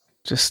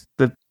just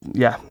not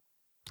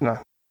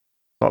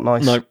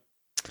nice. No.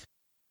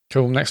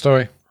 Cool. Next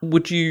story.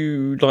 Would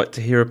you like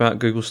to hear about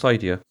Google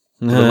Stadia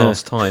for the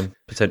last time,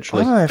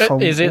 potentially?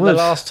 Is it the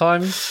last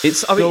time?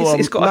 It's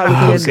got a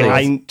happy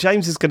ending.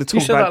 James is going to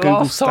talk about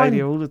Google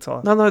Stadia all the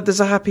time. No, there's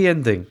a happy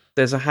ending.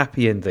 There's a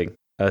happy ending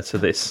to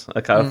this.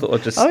 Okay, I thought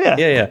I'd just... Oh, yeah.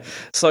 Yeah.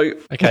 So...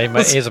 Okay,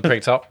 my ears are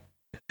pricked up.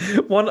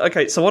 So one of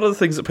the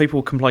things that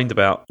people complained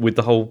about with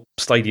the whole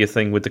Stadia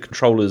thing with the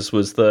controllers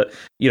was that,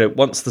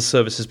 once the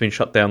service has been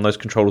shut down, those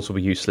controllers will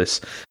be useless.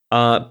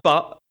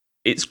 But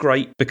it's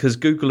great because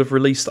Google have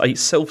released a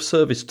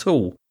self-service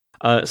tool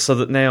so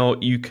that now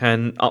you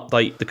can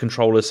update the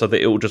controller so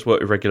that it will just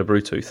work with regular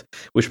Bluetooth,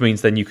 which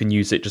means then you can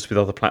use it just with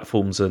other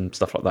platforms and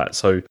stuff like that.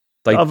 So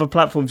other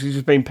platforms, you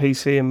just mean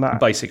PC and Mac,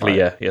 basically,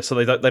 yeah. So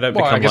they don't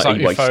become I guess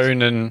like your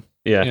phone and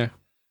yeah.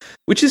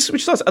 which is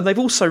nice. And they've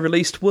also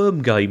released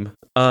Worm Game,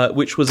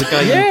 which was a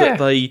game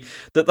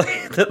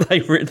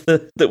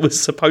that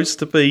was supposed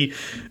to be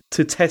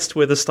to test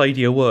whether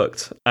Stadia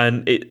worked,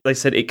 and they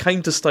said it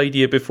came to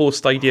Stadia before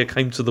Stadia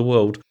came to the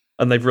world.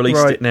 And they've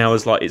released it now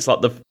as it's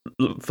like the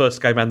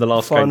first game and the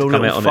last game to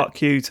come out on it.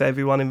 Fuck you to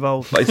everyone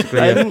involved. Basically,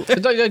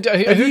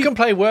 yeah. Who can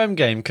play Worm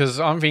Game? Because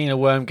I'm thinking a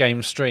Worm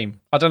Game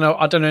stream. I don't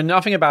know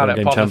nothing about Worm it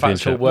Game apart from the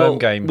actual Worm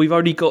Game. We've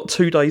only got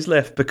 2 days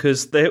left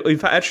because in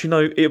fact, actually,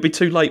 no, it'll be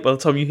too late by the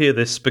time you hear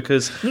this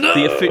because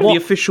the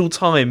official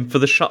time for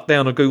the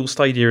shutdown of Google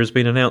Stadia has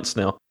been announced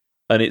now,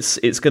 and it's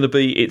going to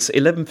be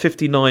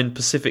 11:59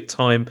 Pacific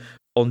time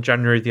on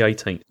January the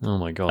 18th. Oh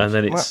my god! And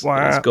then it's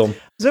gone.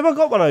 Has anyone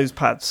got one of those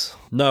pads?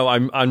 No,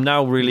 I'm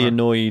now really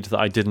annoyed that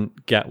I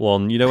didn't get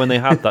one. You know when they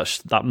had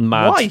that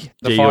mad Why? deal?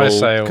 The fire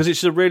sale. Because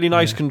it's a really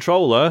nice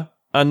controller.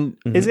 And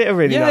is it a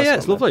really nice one?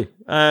 It's lovely.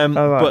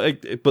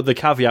 Right. But the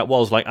caveat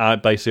was I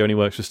basically only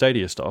works for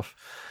Stadia stuff.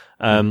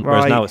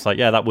 Whereas now it's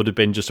that would have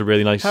been just a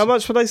really nice. How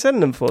much were they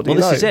selling them for?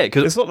 This is it.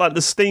 It's not like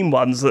the Steam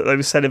ones that they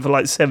were selling for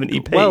like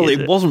 70p. Well,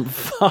 it wasn't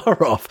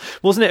far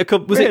off, wasn't it?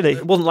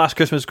 It wasn't last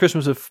Christmas.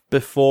 Christmas of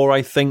before,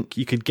 I think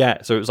you could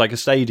get. So it was like a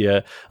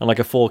Stadia and like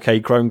a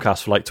 4K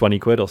Chromecast for like 20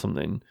 quid or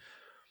something.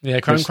 Yeah,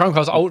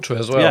 Chromecast Ultra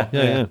as well.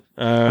 Yeah.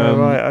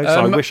 Right.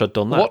 So I wish I'd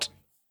done that.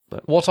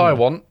 What I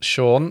want,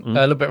 Sean,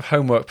 a little bit of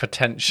homework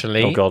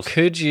potentially. Oh God!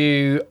 Could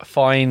you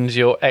find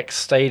your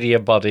ex-Stadia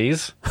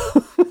buddies?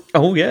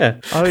 Oh yeah,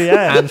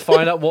 and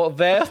find out what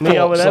their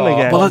thoughts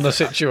are on the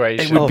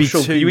situation. It would be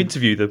sure. too... You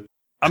interview them.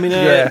 I mean,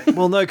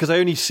 well, no, because I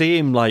only see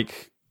him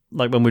like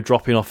when we're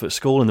dropping off at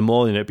school in the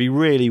morning. It'd be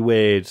really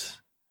weird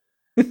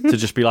to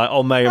just be like,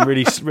 "Oh, mate, I'm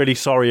really, really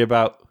sorry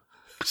about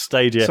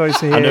Stadia. Sorry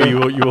to hear. I know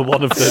you were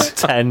one of the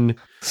 10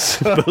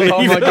 believers."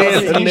 Oh my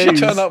god! You should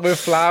turn up with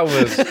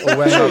flowers or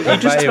wear You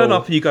just turn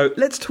up and you go,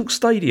 "Let's talk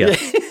Stadia."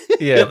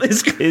 Yeah.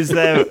 Is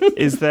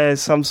there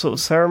some sort of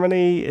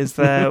ceremony? Is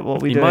there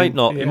what we do? He might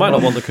not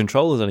want the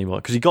controllers anymore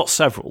because he got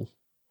several.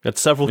 He had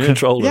several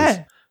controllers.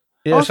 Yeah.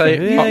 Yeah,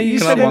 Okay. so You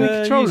said can any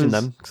have controllers? Using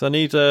them because I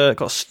need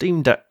got a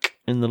Steam Deck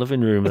in the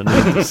living room and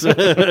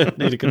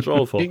need a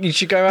control for. You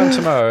should go around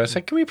tomorrow and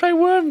say, "Can we play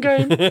Worm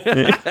Game?" You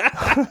might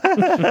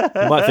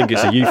think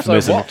it's a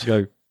euphemism what? to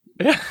go.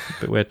 Yeah. A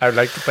bit weird. I would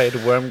like to play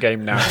the Worm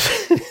Game now.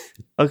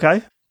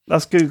 Okay.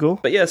 That's Google.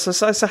 But yeah, so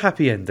it's a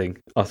happy ending.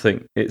 I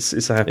think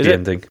it's a happy Is it?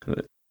 ending.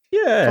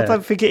 Yeah, I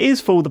don't think it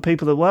is for all the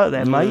people that work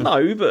there, mate.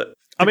 No, but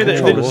I mean, the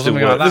controllers still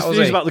work. the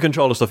news about the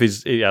controller stuff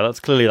is that's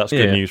good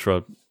Yeah. news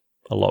for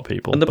a lot of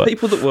people. and the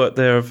people that work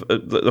there,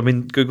 I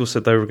mean, Google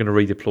said they were going to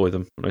redeploy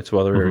them to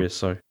other areas.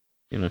 So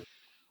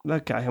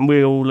Okay, and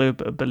we all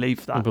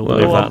believe that. People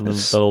believe that, and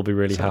they'll all be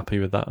really happy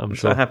with that. I'm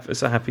sure.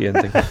 it's a happy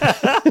ending.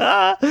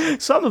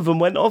 Some of them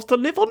went off to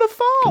live on a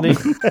farm.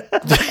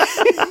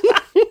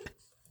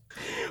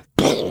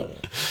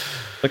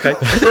 Okay.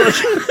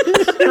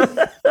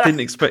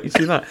 Didn't expect you to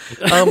do that.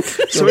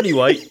 So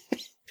anyway,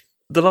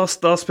 the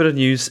last bit of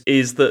news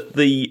is that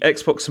the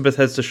Xbox and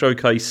Bethesda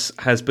showcase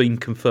has been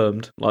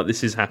confirmed. Like,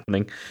 this is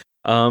happening.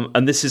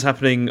 And this is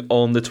happening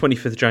on the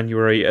 25th of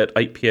January at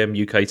 8 p.m.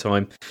 UK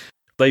time.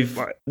 So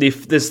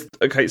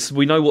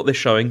we know what they're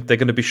showing. They're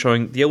going to be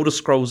showing The Elder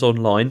Scrolls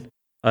Online.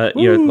 Got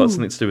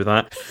something to do with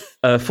that.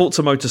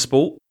 Forza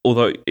Motorsport,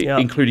 although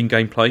including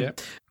gameplay.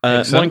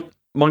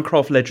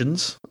 Minecraft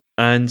Legends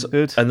and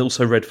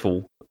also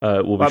Redfall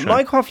will be shown.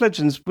 Minecraft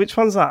Legends, which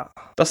one's that?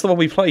 That's the one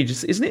we played,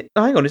 isn't it?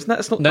 Hang on, isn't that?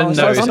 It's not. No, it's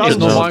Dungeons. not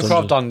Dungeons.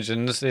 Minecraft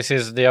Dungeons. This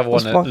is the other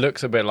one that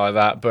looks a bit like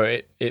that,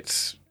 but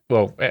it's.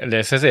 Well,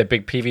 it says it, a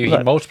big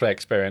PvE multiplayer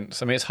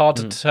experience. I mean, it's hard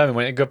to determine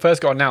when it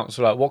first got announced.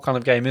 Like, what kind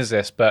of game is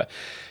this? But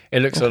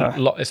it looks a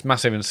lot. It's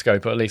massive in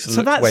scope, but at least it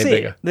looks way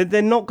bigger.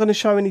 They're not going to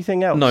show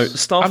anything else. No,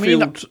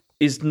 Starfield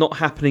is not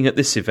happening at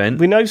this event.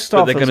 We know Starfield's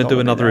but they're going to do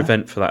another there.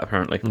 event for that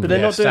apparently. But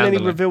they're not doing any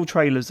reveal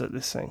trailers at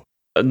this thing.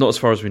 Not as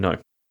far as we know.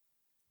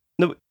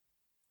 No, what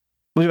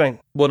do you mean?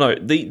 Well, no,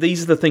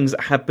 these are the things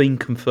that have been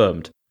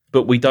confirmed,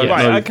 but we don't know.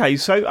 Right,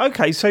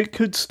 okay, so it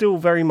could still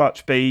very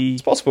much be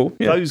It's possible.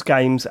 Yeah. those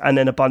games and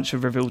then a bunch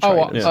of reveal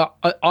trailers.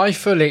 I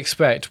fully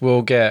expect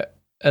we'll get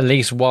at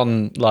least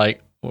one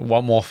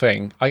more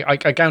thing. I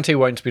guarantee it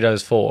won't be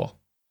those 4.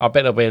 I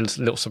bet there'll be a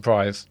little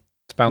surprise.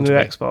 It's bound to be.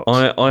 Xbox.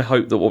 I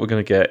hope that what we're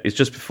going to get is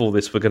just before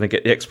this, we're going to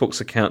get the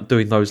Xbox account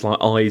doing those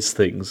eyes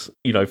things,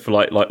 for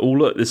like oh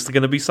look, this is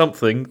going to be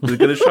something. They're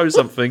going to show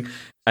something,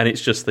 and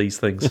it's just these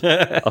things.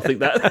 I think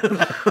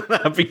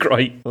that'd be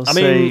great. We'll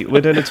see.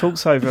 We're doing a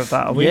talks over of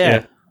that, are we?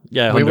 Yeah,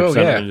 100%. We will,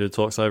 yeah. We're doing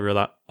talks over of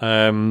that.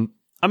 I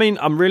mean,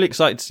 I'm really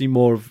excited to see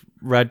more of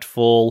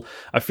Redfall.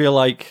 I feel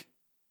like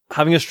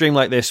having a stream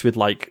like this with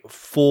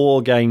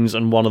 4 games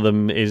and one of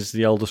them is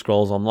The Elder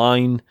Scrolls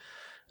Online.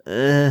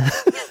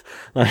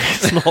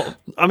 It's not.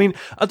 I mean,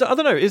 I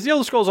don't know. Is The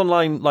Elder Scrolls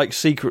Online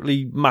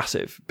secretly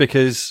massive?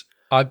 Because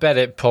I bet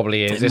it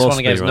probably is. It's one of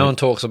the games no one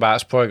talks about.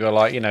 It's probably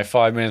got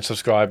 5 million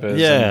subscribers.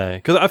 Yeah,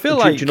 because I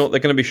feel Do you know what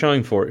they're going to be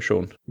showing for it,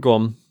 Sean? Go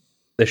on.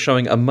 they're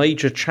showing a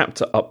major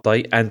chapter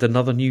update and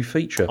another new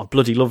feature. I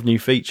bloody love new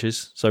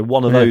features, so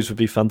one of those would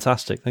be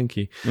fantastic. Thank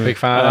you. Big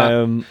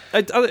fan of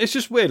that. It's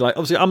just weird. Like,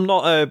 obviously, I'm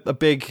not a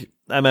big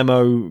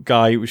MMO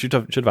guy. We should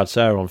have had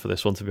Sarah on for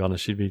this one. To be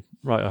honest, she'd be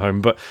right at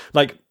home. But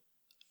like,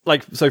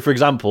 so for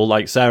example,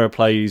 like Sarah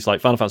plays like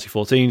Final Fantasy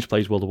 14. She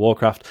plays World of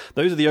Warcraft.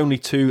 Those are the only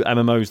two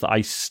MMOs that I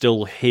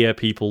still hear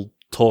people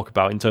talk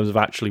about in terms of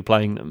actually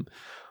playing them.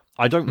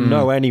 I don't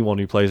know anyone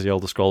who plays the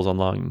Elder Scrolls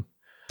Online.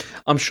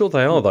 I'm sure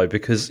they are though,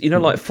 because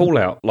like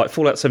Fallout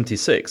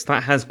 76,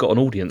 that has got an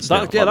audience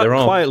now. That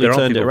quietly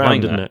turned it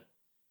around, didn't it?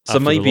 So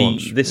maybe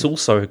this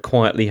also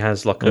quietly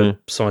has like a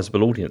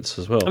sizable audience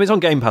as well. I mean, it's on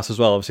Game Pass as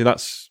well. Obviously,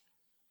 that's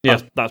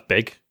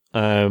big.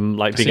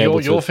 Like being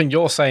able to.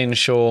 You're saying,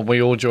 sure,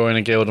 we all join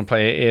a guild and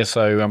play it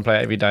ESO and play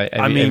it every day,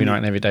 every night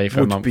and every day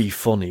for a month. Would be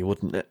funny,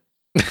 wouldn't it?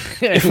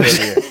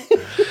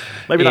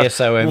 Maybe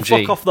ESO MG. We'll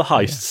fuck off the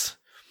heists.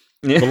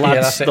 The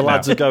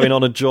lads are going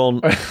on a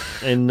jaunt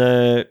in.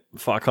 I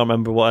can't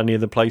remember what any of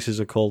the places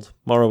are called.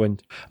 Morrowind.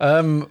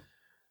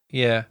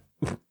 Yeah.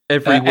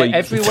 Every week.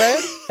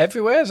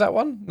 Everywhere is that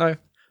one? No.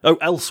 Oh,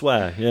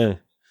 Elsewhere. Yeah.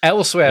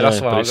 Elsewhere.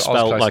 That's what I was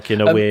spelled like in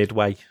a weird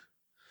way.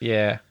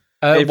 Yeah.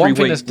 Every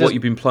week, what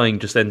you've been playing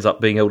just ends up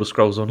being Elder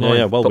Scrolls Online.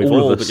 Yeah, well, we've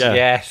all of us. Yeah.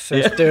 Yes,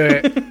 let's do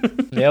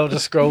it. The Elder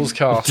Scrolls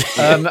cast.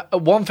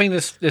 One thing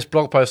this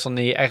blog post on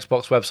the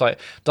Xbox website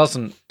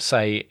doesn't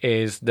say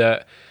is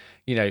that,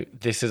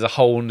 this is a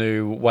whole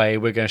new way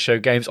we're going to show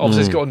games.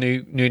 Obviously, it's got a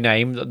new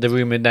name. The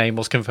rumoured name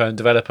was confirmed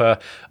developer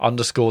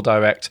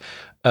 _direct.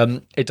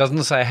 It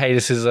doesn't say, hey,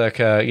 this is like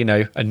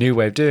a new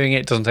way of doing it.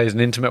 It doesn't say it's an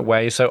intimate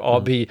way. So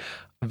I'll be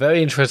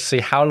very interested to see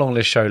how long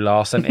this show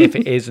lasts and if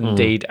it is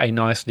indeed a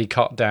nicely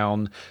cut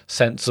down,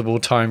 sensible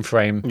time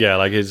frame. Yeah,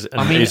 like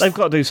they've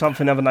got to do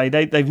something, haven't they?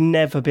 They've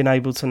never been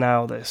able to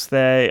nail this.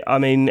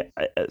 Sony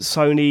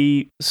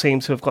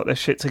seems to have got their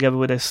shit together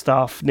with their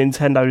stuff.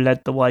 Nintendo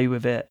led the way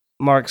with it.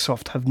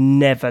 Microsoft have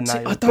never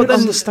nailed. I don't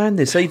understand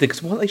this either,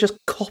 because why don't they just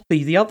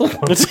copy the other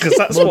ones? Because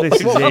that's what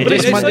this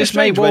is. This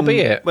may well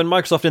be it. When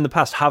Microsoft in the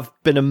past have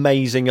been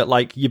amazing at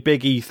like your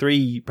big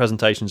E3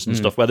 presentations and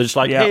stuff, where they're just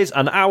like, here's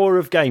an hour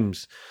of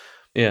games.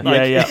 Yeah,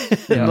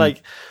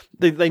 like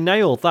they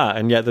nailed that,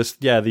 and yet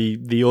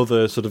the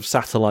other sort of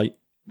satellite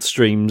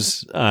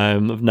streams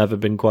have never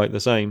been quite the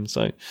same.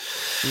 So,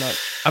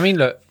 I mean,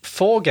 look,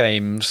 4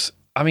 games.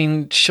 I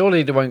mean,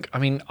 surely they won't. I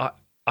mean,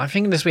 I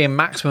think this will be a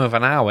maximum of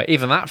an hour.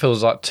 Even that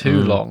feels like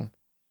too long.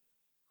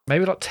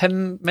 Maybe like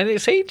 10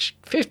 minutes each?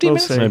 15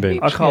 minutes maybe.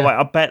 each? I can't wait.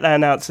 I bet they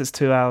announce it's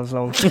 2 hours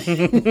long.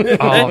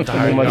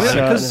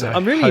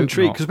 I'm really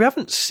intrigued, because we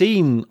haven't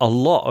seen a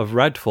lot of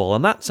Redfall,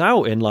 and that's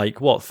out in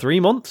 3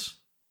 months?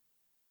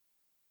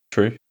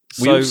 True.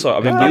 We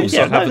also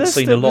haven't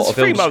seen a lot of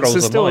Elder Scrolls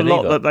There's still a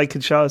lot either. that they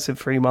could show us in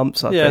 3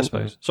 months, I think. I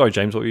suppose. Sorry,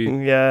 James, what were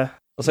you... Yeah.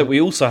 I said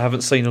we also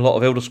haven't seen a lot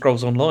of Elder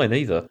Scrolls Online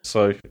either,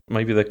 so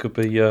maybe there could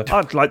be...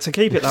 I'd like to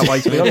keep it that way,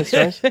 to be honest,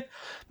 James.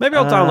 Maybe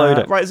I'll download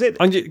it. Right, is it?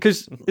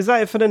 Because is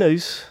that it for the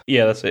news?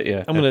 Yeah, that's it,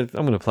 yeah. I'm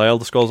gonna play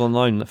Elder Scrolls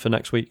Online for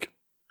next week.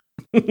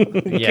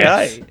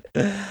 Yes.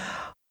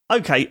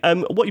 Okay,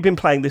 what you've been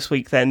playing this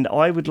week then,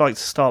 I would like to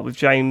start with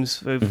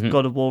James with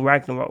God of War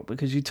Ragnarok,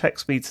 because you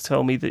text me to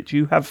tell me that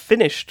you have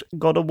finished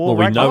God of War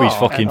Ragnarok. Well, we know he's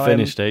fucking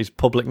finised it. It's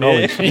public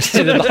knowledge. Because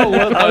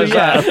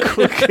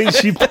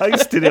you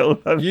posted it all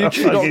over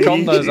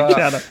YouTube.com knows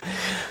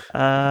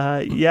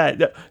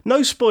that.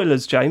 No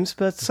spoilers, James,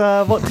 but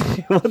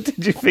what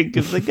did you think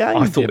of the game?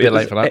 I thought it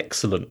was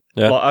excellent.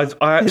 Yeah.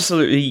 I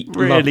absolutely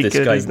love this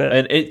good, game. isn't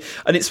it?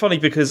 And it's funny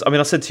because,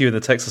 I said to you in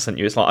the text I sent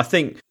you, it's like,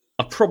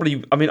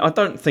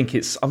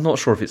 I'm not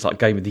sure if it's like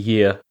Game of the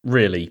Year,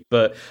 really,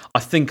 but I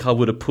think I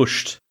would have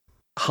pushed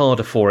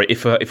harder for it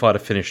if I'd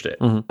have finished it.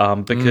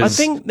 Because I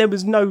think there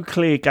was no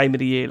clear Game of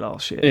the Year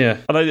last year. Yeah.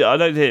 I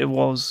don't think it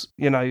was,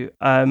 and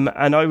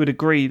I would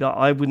agree that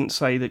I wouldn't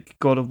say that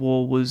God of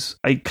War was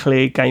a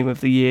clear Game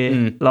of the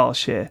Year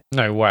last year.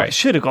 No way. But it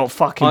should have got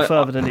fucking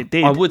further than it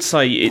did. I would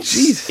say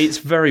it's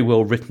very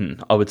well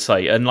written, I would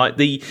say. And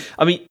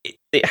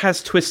it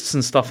has twists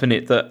and stuff in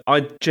it that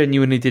I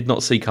genuinely did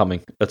not see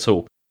coming at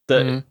all.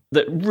 That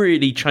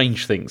really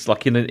change things,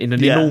 like in an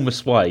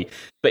enormous way,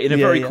 but in a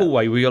very cool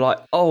way, where you're like,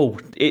 oh,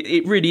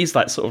 it really is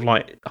that sort of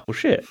like, oh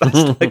shit,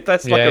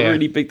 that's a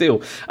really big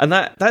deal, and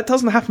that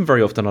doesn't happen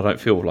very often. I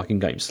don't feel like in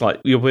games,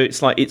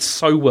 it's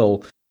so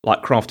well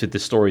crafted,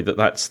 this story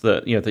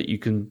that you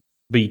can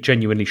be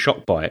genuinely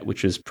shocked by it,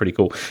 which is pretty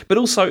cool, but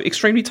also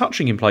extremely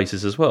touching in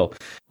places as well.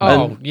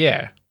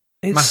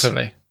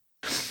 Massively.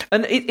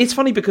 And it's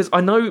funny because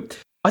I don't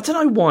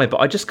know why,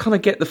 but I just kind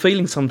of get the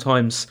feeling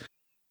sometimes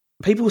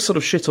people sort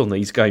of shit on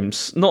these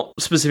games, not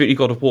specifically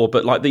God of War,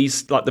 but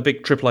the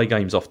big AAA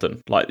games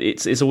often.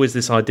 It's always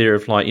this idea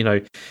of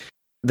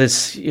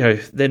there's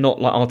they're not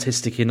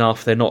artistic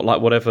enough, they're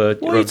not whatever.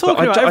 What are you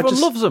talking about?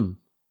 Everyone loves them.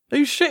 Are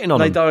you shitting on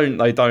them?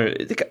 They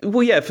don't.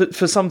 Well, yeah,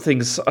 for some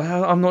things,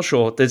 I'm not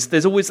sure.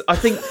 There's always, I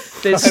think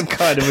there's... I'm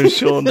kind of with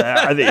Sean there.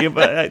 I think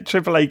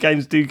AAA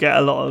games do get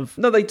a lot of...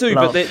 No, they do,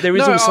 love. but there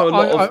is also a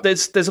lot of...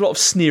 There's a lot of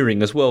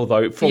sneering as well,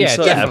 though, from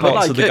certain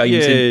parts of the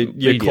games.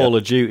 Your Call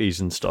of Duties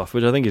and stuff,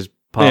 which I think is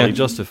partly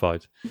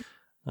justified.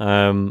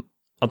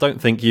 I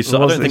don't think I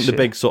don't think the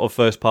big sort of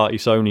first-party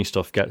Sony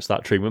stuff gets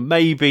that treatment.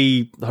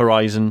 Maybe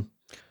Horizon.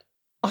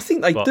 I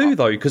think they do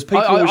though, because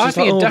people are just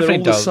like, they're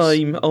all the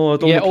same. Oh, I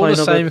don't all the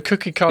another... same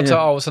cookie cutter.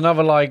 Oh, it's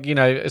another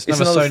it's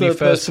another Sony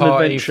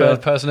first-party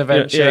third-person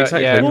adventure. Yeah,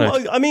 exactly. Yeah.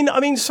 Well, I mean,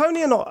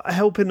 Sony are not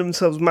helping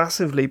themselves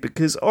massively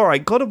because, all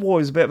right, God of War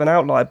is a bit of an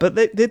outlier, but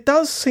there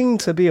does seem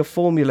to be a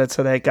formula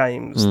to their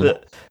games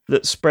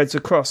that spreads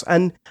across,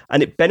 and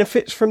it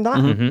benefits from that.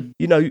 Mm-hmm.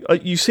 You know,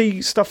 you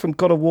see stuff from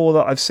God of War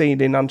that I've seen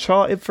in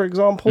Uncharted, for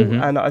example,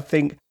 and I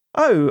think,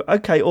 oh,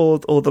 okay, or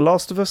The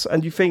Last of Us,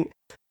 and you think,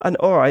 and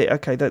all right,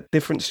 okay, they're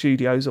different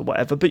studios or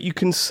whatever, but you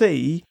can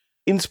see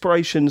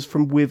inspirations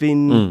from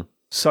within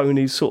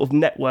Sony's sort of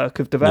network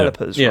of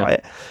developers,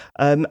 right?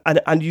 And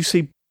you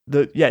see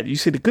you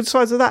see the good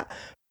sides of that,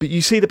 but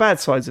you see the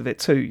bad sides of it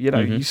too. You know,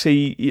 you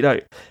see,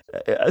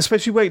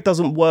 especially where it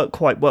doesn't work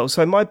quite well.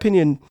 So in my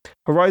opinion,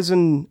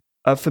 Horizon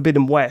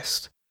Forbidden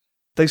West,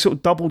 they sort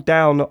of doubled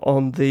down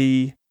on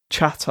the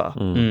chatter,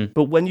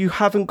 but when you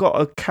haven't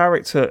got a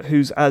character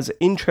who's as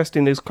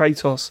interesting as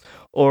Kratos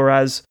or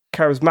as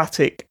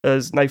charismatic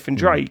as Nathan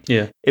Drake,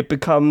 it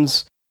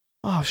becomes,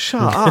 oh,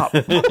 shut up.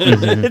 Do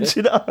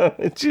you know what I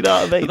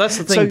mean? But that's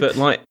the thing, but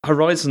like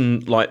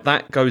Horizon, like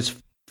that goes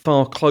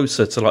far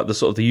closer to like the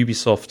sort of the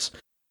Ubisoft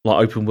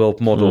like open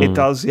world model. It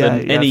does,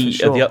 than any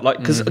of the like,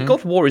 because God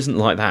of War isn't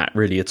like that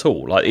really at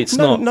all. Like it's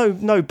no,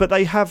 not. No, but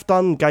they have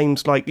done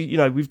games like,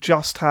 we've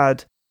just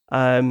had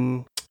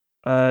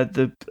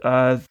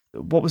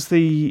what was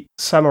the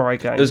samurai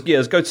game? It was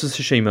Ghost of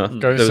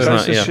Tsushima. Ghost of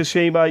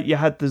Tsushima. You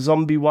had the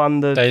zombie one,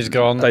 the Days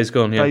Gone. Days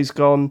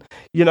Gone.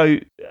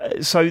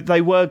 So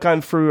they were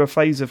going through a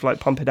phase of like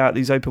pumping out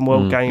these open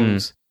world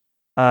games.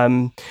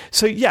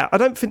 So yeah, I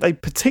don't think they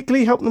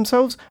particularly help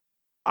themselves.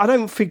 I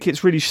don't think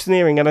it's really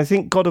sneering, and I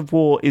think God of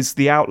War is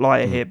the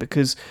outlier here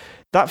because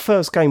that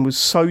first game was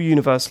so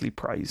universally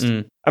praised,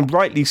 and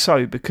rightly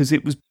so, because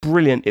it was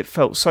brilliant. It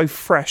felt so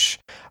fresh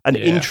and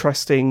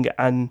interesting,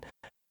 and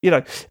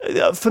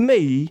for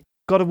me,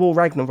 God of War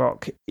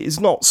Ragnarok is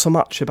not so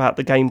much about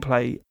the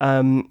gameplay.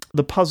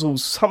 The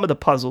puzzles, some of the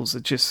puzzles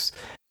are just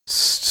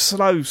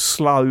slow,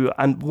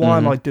 and why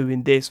am I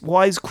doing this?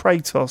 Why is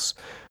Kratos,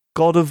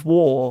 God of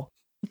War,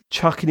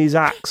 chucking his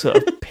axe at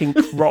a pink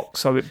rock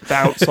so it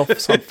bounces off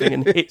something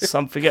and hits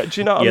something? Do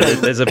you know what I mean?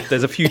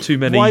 There's a few too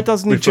many. Why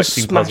doesn't he just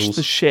smash puzzles?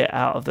 the shit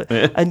out of it?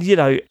 Yeah. And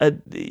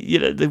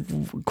they're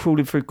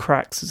crawling through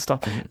cracks and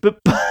stuff. But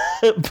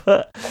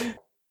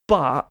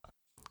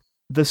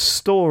the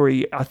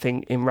story, I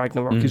think, in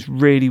Ragnarok is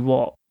really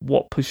what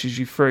pushes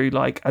you through,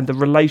 like, and the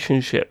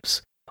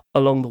relationships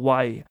along the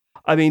way.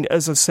 I mean,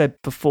 as I've said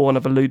before, and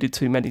I've alluded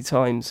to many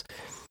times,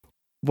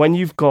 when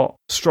you've got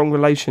strong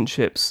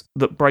relationships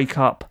that break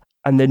up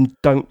and then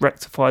don't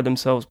rectify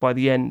themselves by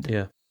the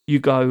end, you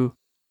go,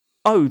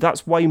 oh,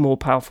 that's way more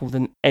powerful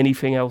than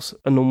anything else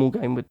a normal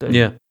game would do.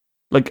 Yeah.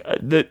 Like,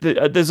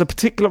 there's a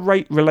particular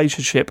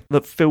relationship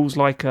that feels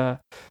like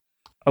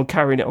I'm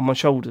carrying it on my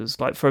shoulders,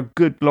 like, for a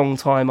good long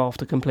time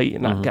after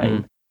completing that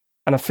game.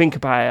 And I think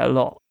about it a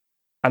lot.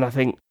 And I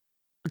think,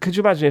 could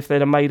you imagine if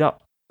they'd have made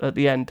up at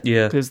the end?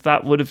 Yeah, because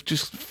that would have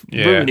just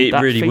ruined it.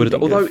 That really would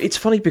have. Although it's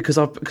funny because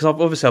I've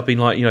obviously been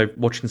like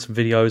watching some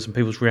videos and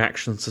people's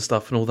reactions to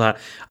stuff and all that,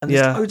 and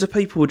there's loads of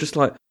people were just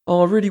like,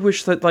 oh, I really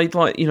wish that they'd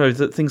like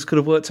that things could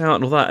have worked out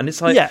and all that, and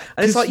it's like I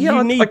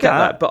get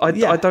that, but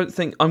I don't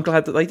think, I'm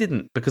glad that they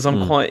didn't, because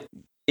I'm quite.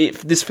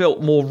 This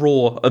felt more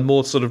raw and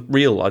more sort of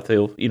real, I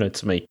feel,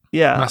 to me.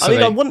 Yeah, massively. I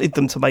mean, I wanted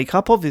them to make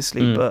up,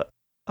 obviously, but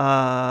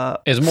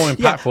it's more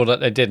impactful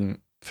that they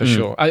didn't. For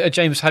sure.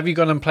 James, have you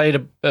gone and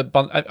played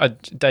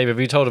Dave, have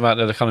you told him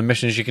about the kind of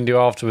missions you can do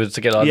afterwards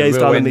to get like the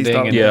real ending?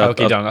 And,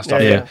 done that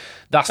stuff. Yeah.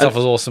 That stuff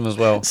was awesome as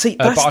well. See,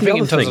 that's but I think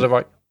in terms of the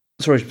right.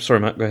 Sorry,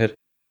 Matt. Go ahead.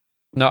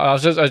 No, I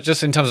was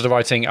just in terms of the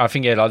writing. I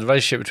think like the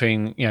relationship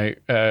between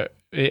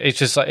it's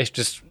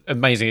just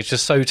amazing. It's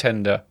just so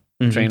tender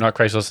between like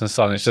Kratos and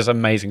son. It's just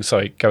amazing.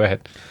 Sorry, go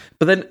ahead.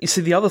 But then you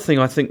see the other thing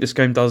I think this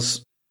game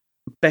does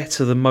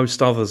better than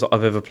most others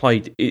I've ever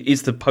played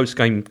is the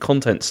post-game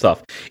content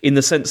stuff, in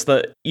the sense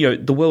that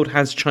the world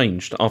has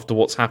changed after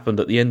what's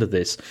happened at the end of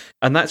this,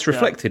 and that's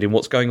reflected in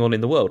what's going on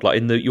in the world, like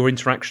in your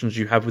interactions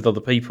you have with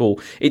other people.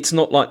 It's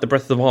not like the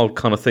Breath of the Wild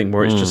kind of thing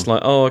where it's just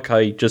like, oh,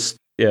 okay, just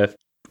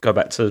go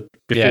back to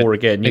before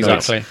again.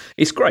 Exactly.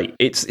 It's great.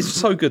 It's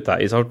so good,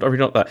 that is. I really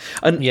like that.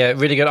 And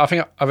really good. I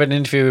think I read an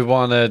interview with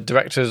one of the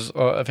directors,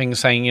 I think,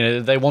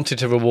 saying they wanted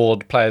to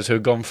reward players who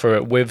had gone through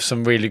it with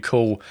some really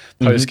cool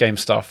post-game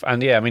stuff.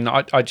 And I mean,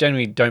 I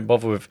generally don't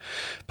bother with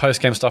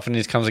post-game stuff in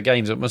these kinds of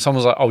games. When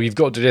someone's like, oh, you've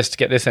got to do this to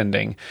get this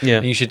ending,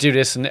 and you should do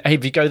this, and hey,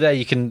 if you go there,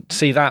 you can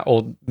see that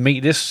or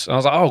meet this. And I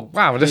was like, oh,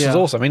 wow, this is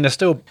awesome. I mean, there's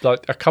still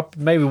like a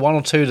couple, maybe one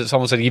or two that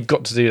someone said you've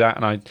got to do that,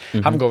 and I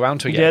haven't got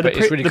around to it yet. But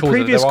it's really cool. The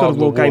previous God of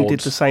War game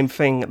did the same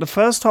thing. The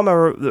first time I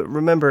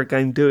remember a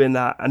game doing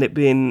that and it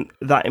being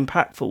that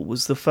impactful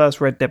was the first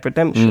Red Dead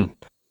Redemption.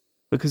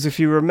 Because if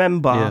you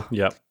remember,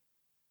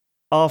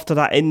 after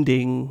that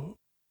ending,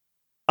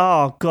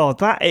 Oh god,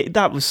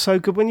 that was so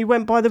good when you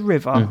went by the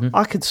river.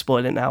 I could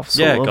spoil it now,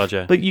 sort of. God,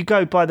 yeah. But you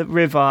go by the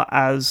river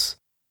as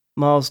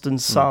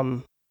Marsden's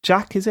son,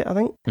 Jack, is it? I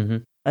think.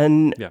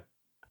 And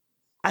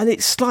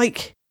it's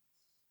like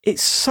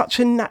it's such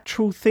a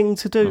natural thing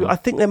to do. I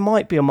think there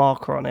might be a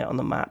marker on it on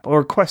the map or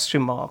a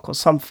question mark or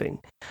something.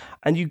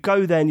 And you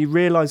go there and you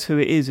realise who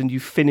it is and you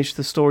finish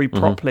the story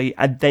properly,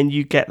 and then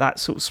you get that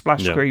sort of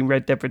splash screen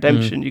Red Dead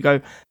Redemption. You go,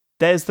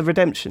 there's the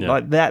redemption.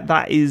 Like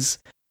that is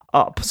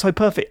so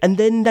perfect. And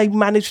then they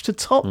managed to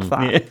top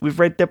that with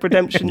Red Dead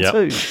Redemption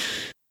 2.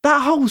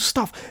 That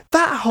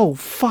whole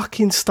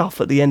fucking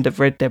stuff at the end of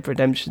Red Dead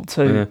Redemption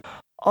 2.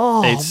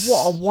 Oh, it's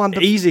what a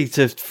wonderful, easy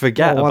to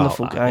forget about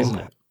wonderful that, game, isn't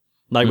it?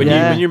 Like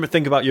when you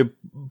think about your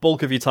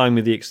bulk of your time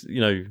with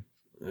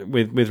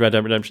with Red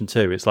Dead Redemption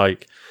 2, it's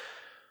like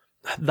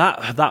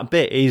that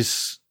bit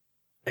it's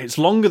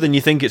longer than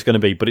you think it's going to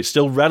be, but it's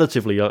still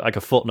relatively like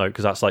a footnote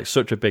because that's like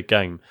such a big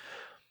game.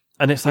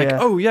 And it's like,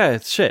 oh yeah,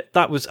 shit,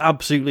 that was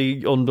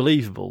absolutely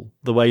unbelievable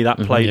the way that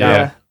played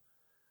out.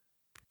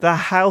 The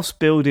house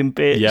building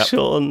bit,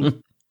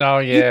 Sean. Oh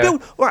yeah.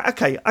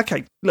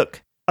 Okay.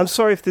 Look, I'm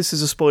sorry if this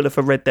is a spoiler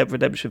for Red Dead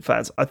Redemption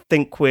fans. I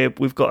think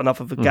we've got enough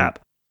of a gap.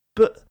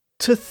 But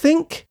to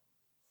think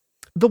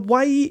the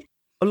way,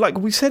 like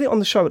we said it on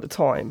the show at the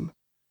time,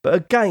 but a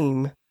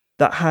game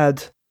that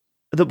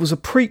was a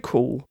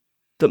prequel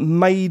that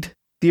made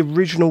the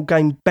original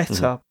game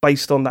better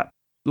based on that,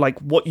 like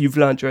what you've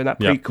learned during that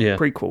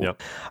prequel.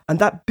 And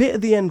that bit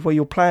at the end where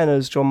you're playing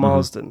as John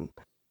Marsden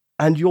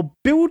and you're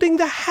building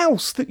the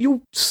house that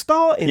you're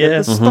starting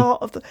at the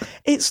start of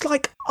it's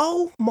like,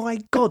 oh my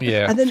God.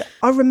 And then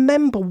I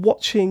remember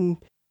watching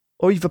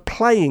or either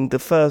playing the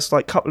first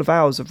like couple of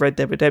hours of Red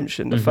Dead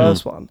Redemption, the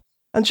first one,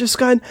 and just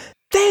going,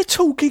 they're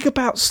talking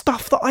about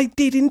stuff that I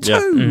did in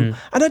 2.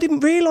 And I didn't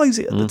realise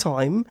it at the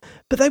time,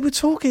 but they were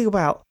talking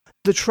about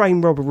the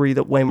train robbery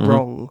that went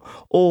wrong,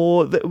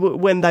 or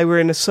when they were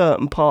in a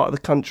certain part of the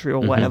country or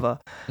whatever.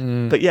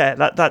 But yeah,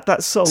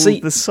 that song,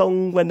 the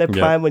song when they're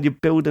playing, when you're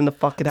building the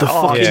fucking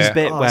house. The fucking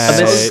bit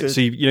where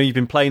so you've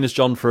been playing as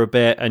John for a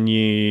bit and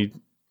you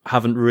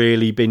haven't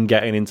really been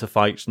getting into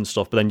fights and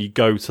stuff, but then you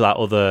go to that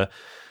other,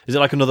 is it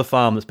like another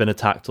farm that's been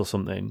attacked or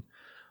something?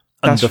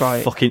 And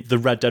the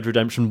Red Dead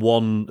Redemption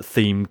 1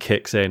 theme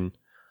kicks in.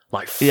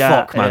 Like,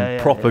 fuck,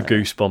 man, proper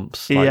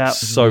goosebumps. Like,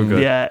 so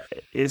good. Yeah,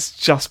 it's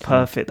just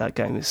perfect. That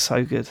game is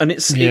so good. And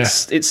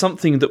it's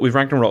something that with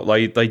Ragnarok,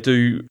 they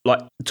do,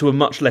 like, to a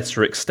much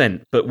lesser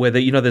extent, but where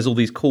there's all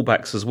these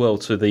callbacks as well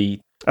to the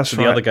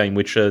other game,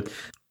 which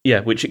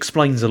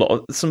explains a lot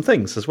of some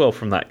things as well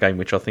from that game,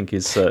 which I think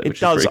is it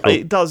does. Cool.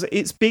 It does.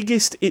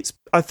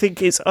 I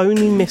think its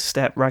only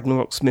misstep,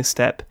 Ragnarok's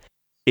misstep,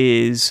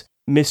 is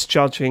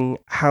misjudging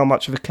how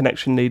much of a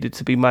connection needed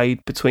to be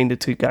made between the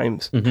two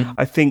games.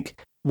 I think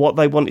what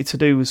they wanted to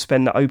do was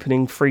spend the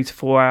opening 3 to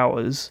 4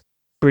 hours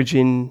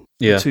bridging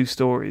the two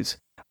stories,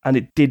 and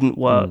it didn't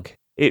work.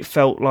 It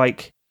felt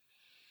like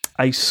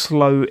a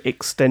slow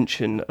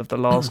extension of the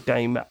last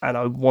game, and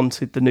I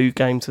wanted the new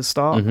game to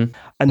start. And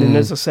then,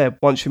 as I said,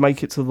 once you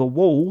make it to the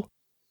wall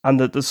and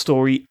that the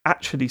story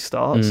actually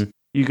starts,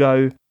 you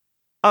go,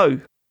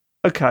 oh,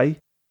 okay,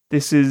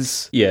 this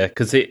is... Yeah,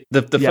 because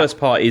the first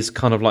part is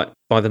kind of like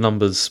by the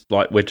numbers,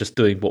 like we're just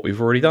doing what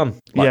we've already done.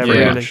 Like,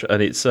 pretty much.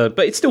 And it's but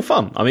it's still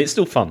fun. I mean, it's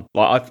still fun.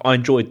 Like I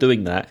enjoyed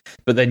doing that.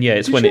 But then,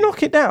 it's Did you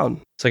knock it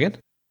down? Say again?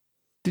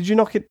 Did you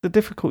knock the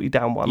difficulty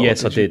down one?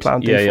 Yes, I did.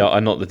 Yeah, I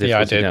knocked the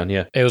difficulty down,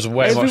 It was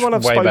Everyone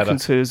I've spoken better.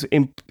 to has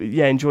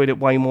enjoyed it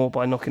way more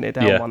by knocking it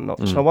down one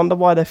notch. I wonder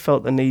why they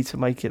felt the need to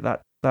make it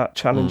that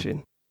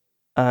challenging.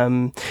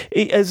 As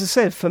I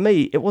said, for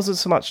me, it wasn't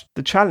so much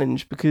the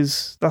challenge,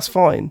 because that's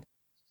fine.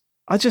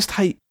 I just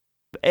hate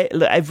it.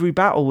 Every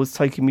battle was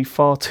taking me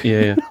far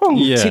too long.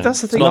 Yeah. See,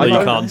 that's the thing. It's not that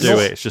you can't do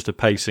it, it's just a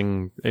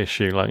pacing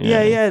issue. Like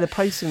the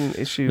pacing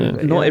issue.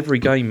 Not every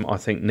game, I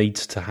think,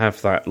 needs to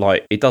have that.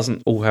 Like, it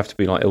doesn't all have to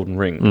be like Elden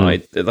Ring.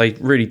 Like, they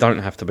really don't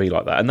have to be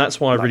like that. And that's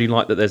why I really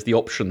like that there's the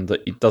option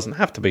that it doesn't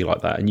have to be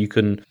like that, and you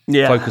can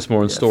focus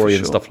more on story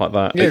and stuff like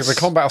that. Yeah, the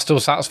combat is still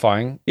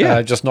satisfying.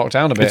 Just knocked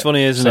down a bit. It's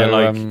funny, isn't it?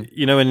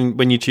 Like,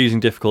 when you're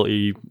choosing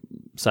difficulty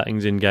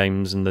settings in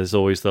games, and there's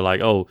always the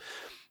like,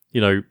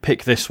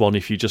 pick this one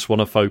if you just want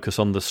to focus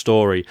on the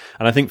story.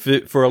 And I think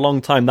for a long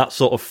time that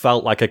sort of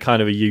felt like a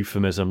kind of a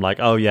euphemism, like,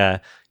 oh yeah,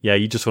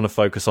 you just want to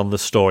focus on the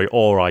story.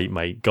 All right,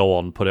 mate, go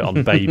on, put it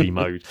on baby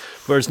mode.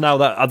 Whereas now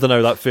that, I don't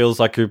know, that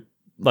feels like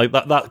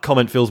that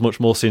comment feels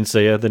much more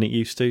sincere than it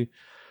used to.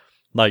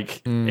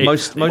 Like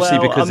mostly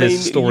because there's a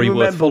story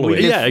worth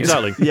following.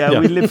 Exactly.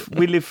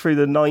 We lived through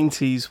the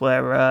 90s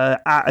where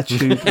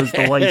attitude was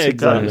the way to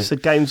go. So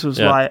games was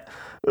like,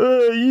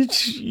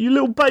 you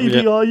little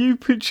baby, are you?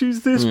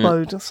 Choose this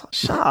mode. It's like,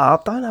 shut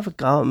up! Don't have a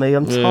go at me.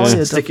 I'm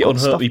tired. Stick it on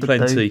Hurt Me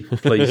Plenty,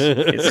 please. Do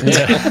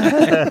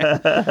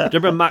you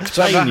remember Max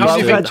Payne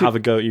used to have a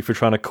go at you for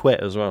trying to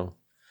quit as well?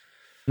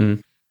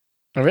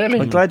 Really?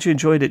 I'm glad you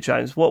enjoyed it,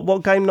 James.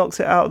 What game knocks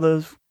it out of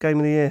the game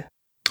of the year?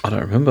 I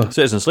don't remember.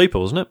 Citizen Sleeper,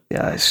 wasn't it?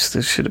 Yeah, it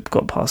should have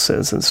got past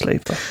Citizen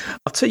Sleeper.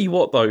 I'll tell you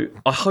what, though.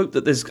 I hope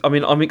that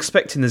I'm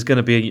expecting there's going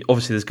to be...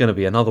 Obviously, there's going to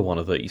be another one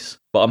of these.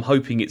 But I'm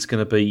hoping it's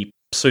going to be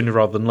sooner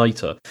rather than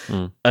later.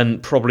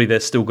 And probably they're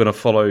still going to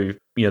follow,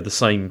 the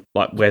same,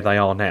 like, where they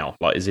are now.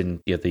 Like, as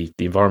in, the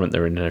environment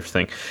they're in and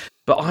everything.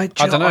 But I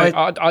don't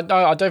know.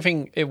 I don't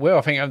think it will.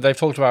 I think they've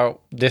talked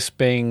about this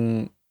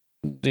being...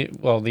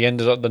 the end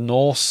of the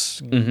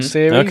Norse series.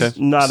 Okay.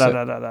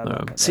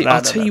 No. See,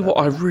 I'll tell you what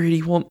I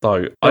really want,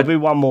 though. There'll be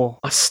one more.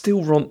 I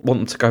still want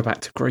them to go back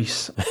to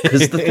Greece.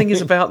 Because the thing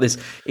is about this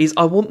is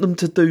I want them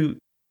to do,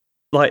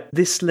 like,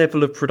 this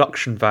level of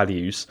production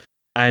values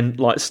and,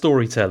 like,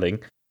 storytelling,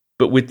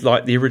 but with,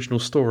 like, the original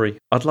story.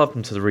 I'd love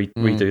them to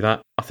redo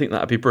that. I think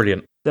that'd be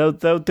brilliant. They'll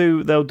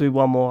do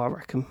one more, I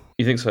reckon.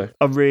 You think so?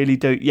 I really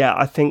do. Yeah,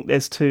 I think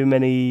there's too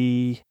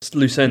many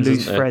loose ends,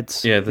 loose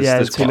threads. Yeah,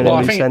 there's too quite many a lot.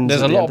 I loose think ends.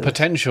 there's at a the lot end of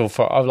potential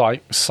for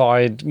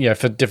side,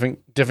 for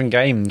different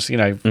games,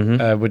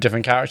 with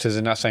different characters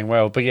in that same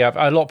world. But yeah,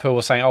 a lot of people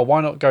were saying, "Oh,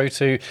 why not go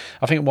to?"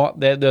 I think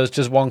there's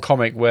just one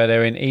comic where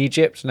they're in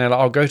Egypt, and they're like,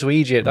 "I'll go to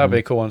Egypt. That'd be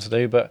a cool one to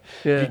do." But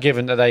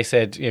given that they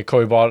said,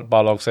 Cory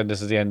Barlog said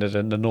this is the end of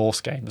the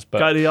Norse games, but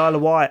Go to the Isle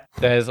of Wight.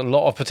 there's a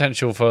lot of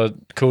potential for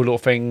cool little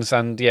things,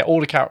 and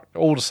all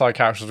the side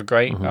characters are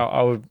great.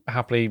 I would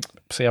happily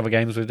see other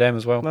games with them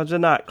as well. Imagine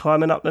that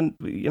climbing up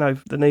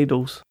the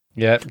needles.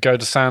 Yeah, go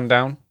to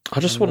Sandown. I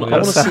just want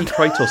to see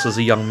Kratos as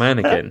a young man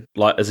again,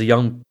 like as a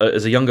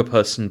younger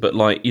person, but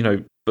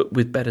but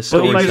with better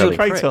But he made storytelling.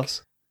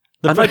 Kratos.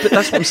 I know, but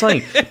that's what I'm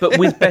saying. But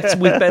with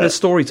better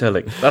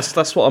storytelling,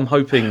 that's what I'm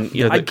hoping.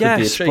 That I could be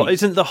guess, achieved. but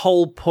isn't the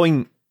whole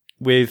point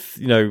with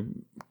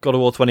God of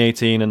War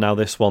 2018 and now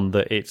this one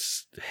that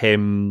it's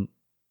him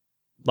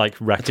like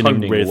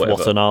reckoning Atoning or with whatever.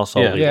 what an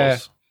arsehole he Yeah.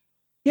 was?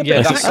 Yeah,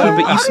 Yeah, but that's- but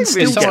you I can didn't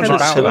still really tell much a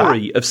about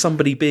story of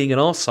somebody being an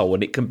arsehole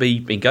and it can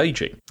be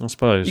engaging. I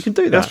suppose. You can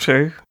do that. That's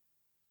true.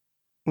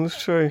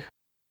 That's true.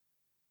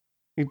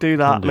 You do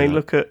that. Can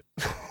do that.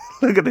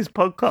 Look at this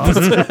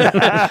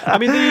podcast. I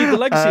mean, the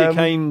Legacy of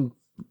Kain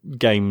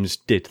games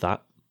did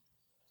that.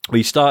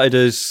 We started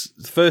as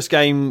the first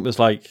game was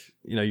like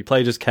you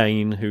played as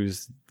Kain,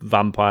 who's a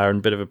vampire and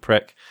a bit of a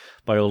prick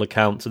by all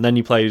accounts, and then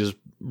you played as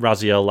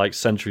Raziel like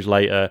centuries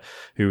later,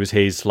 who was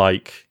his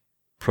like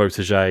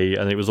protege,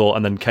 and it was all,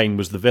 and then Kain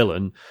was the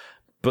villain.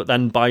 But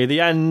then by the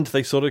end,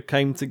 they sort of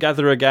came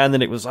together again,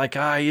 and it was like,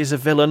 he is a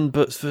villain,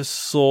 but for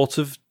sort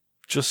of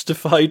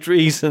justified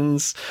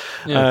reasons.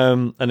 Yeah.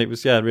 And it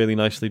was really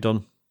nicely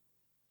done.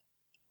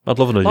 I'd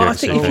love another. I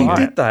think if you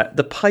did that,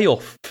 the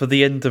payoff for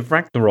the end of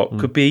Ragnarok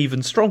could be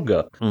even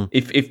stronger.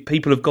 If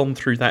people have gone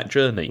through that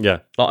journey,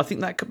 I think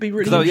that could be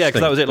really interesting.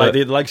 Because that was it. Like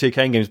the Legacy of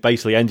Kain games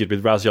basically ended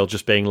with Raziel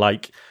just being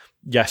like,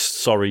 "Yes,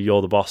 sorry,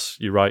 you're the boss.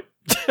 You're right."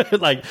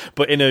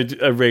 But in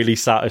a really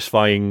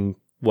satisfying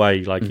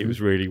way. Like it was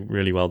really,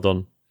 really well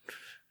done.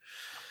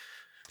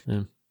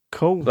 Yeah.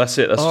 Cool. That's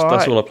it. That's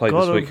all I played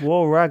God this week. of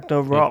War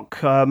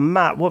Ragnarok.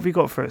 Matt, what have you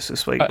got for us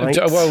this week, mate?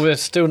 Well,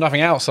 there's still nothing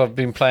else. I've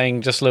been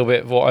playing just a little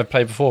bit of what I've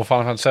played before,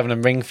 Final Fantasy VII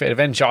and Ring Fit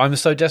Adventure. I'm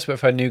so desperate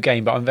for a new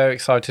game, but I'm very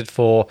excited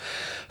for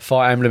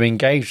Fire Emblem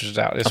Engage, which is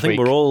out this week. I think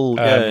we're all...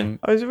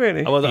 Oh, is it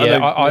really? Not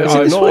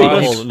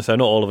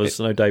all of us.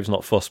 I know Dave's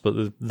not fussed, but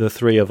the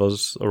three of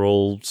us are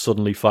all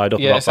suddenly fired up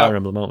about Fire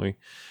Emblem, aren't we?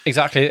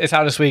 Exactly. It's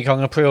out this week. I'm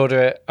going to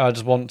pre-order it. I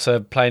just want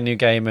to play a new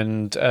game,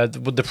 and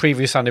the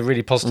preview sounded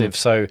really positive,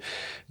 so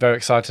very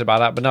excited about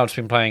that. But now I've just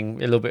been playing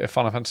a little bit of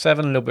Final Fantasy VII,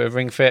 a little bit of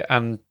Ring Fit,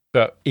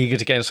 but eager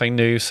to get into something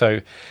new, so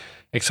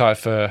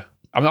excited for...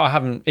 I'm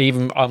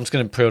just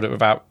going to pre-order it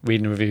without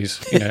reading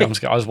reviews. I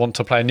just want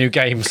to play a new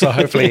game, so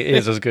hopefully it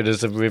is as good as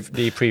the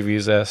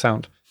previews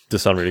sound.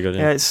 Does sound really good,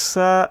 yeah. Yeah, it's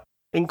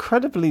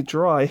incredibly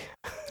dry.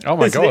 Oh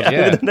my God,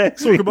 yeah.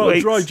 Talk about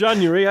a dry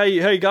January.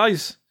 Hey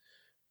guys.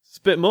 It's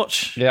a bit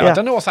much. Yeah, I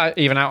don't know what's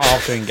even out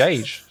after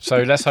Engage.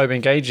 So let's hope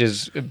Engage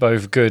is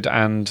both good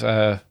and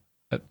a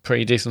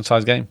pretty decent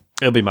sized game.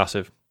 It'll be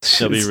massive.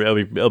 It'll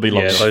be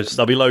lots.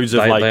 There'll be loads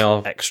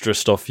of extra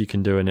stuff you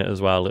can do in it as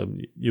well.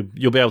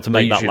 You'll be able to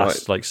make that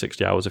last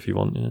 60 hours if you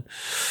want.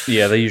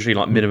 Yeah, they're usually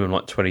minimum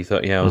 20,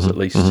 30 hours at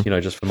least.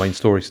 Just for main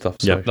story stuff.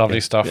 So,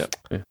 lovely stuff.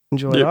 Yeah.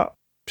 Enjoy that.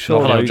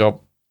 Sure, no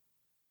job.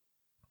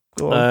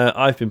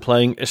 I've been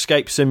playing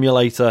Escape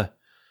Simulator.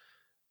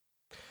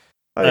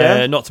 Oh,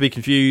 yeah? Not to be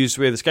confused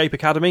with Escape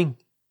Academy,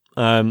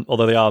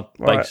 although they are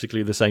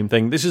basically the same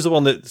thing. This is the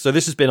one this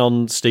has been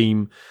on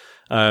Steam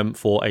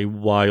for a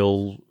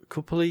while,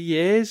 couple of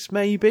years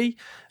maybe,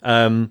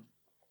 and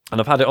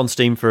I've had it on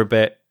Steam for a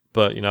bit,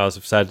 but as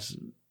I've said,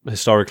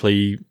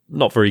 historically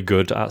not very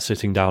good at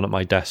sitting down at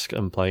my desk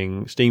and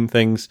playing Steam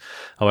things.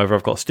 However,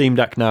 I've got Steam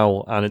Deck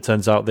now, and it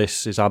turns out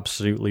this is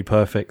absolutely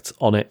perfect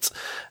on it.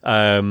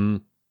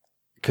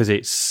 Because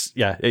it's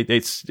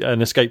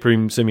an escape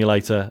room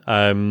simulator,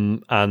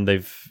 and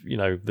they've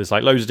there's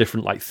loads of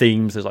different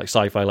themes. There's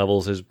sci-fi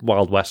levels, there's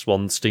Wild West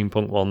ones,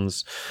 steampunk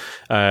ones,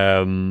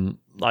 bunch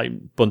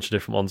of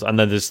different ones, and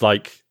then there's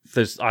I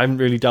haven't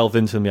really delved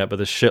into them yet, but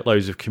there's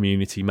shitloads of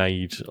community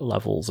made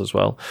levels as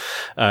well.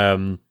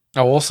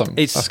 Awesome!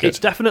 It's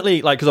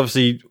definitely because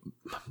obviously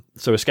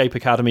So Escape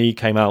Academy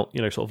came out,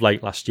 sort of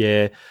late last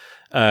year.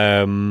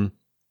 So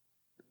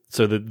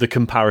the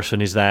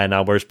comparison is there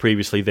now, whereas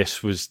previously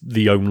this was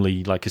the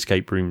only like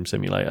escape room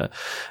simulator.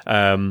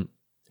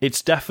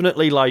 It's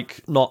definitely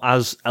like not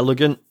as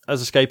elegant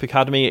as Escape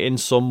Academy in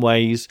some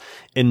ways,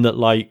 in that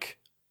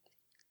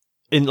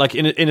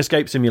in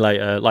Escape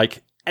Simulator,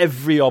 like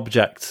every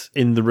object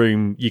in the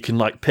room you can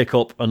like pick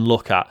up and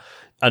look at,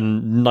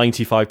 and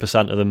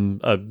 95% of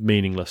them are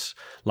meaningless.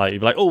 Like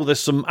you're like, oh,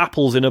 there's some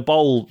apples in a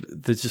bowl.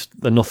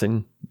 They're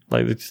nothing.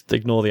 Like they just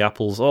ignore the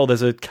apples. Oh,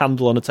 there's a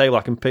candle on a table.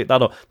 I can pick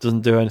that up.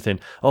 Doesn't do anything.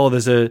 Oh,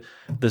 there's a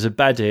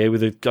bed here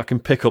I can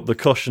pick up the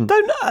cushion.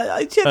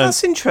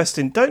 That's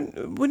interesting.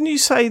 Wouldn't you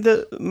say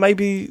that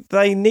maybe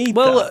they need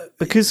that?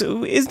 Because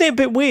isn't it a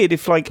bit weird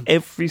if like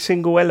every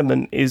single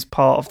element is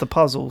part of the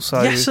puzzle?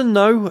 So yes and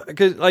no.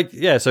 Cause,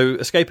 so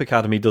Escape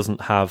Academy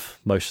doesn't have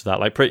most of that.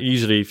 Like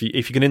usually, if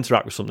you can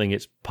interact with something,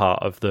 it's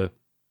part of the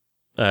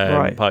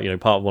part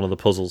of one of the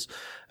puzzles.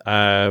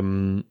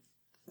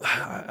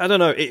 I don't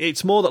know.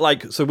 It's more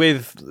that so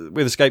with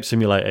Escape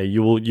Simulator,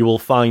 you will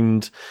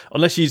find,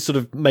 unless you're sort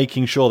of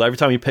making sure that every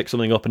time you pick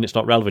something up and it's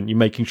not relevant, you're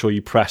making sure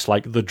you press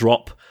like the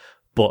drop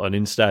button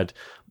instead.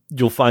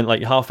 You'll find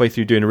like halfway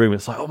through doing a room,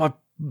 it's like, oh, my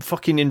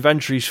fucking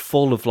inventory's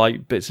full of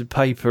like bits of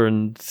paper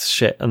and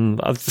shit, and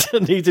I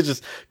need to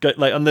just go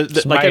like, and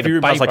like every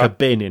room has like a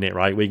bin in it,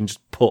 right, where you can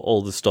just put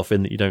all the stuff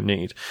in that you don't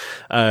need.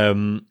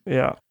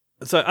 Yeah.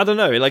 So I don't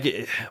know,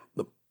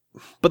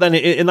 but then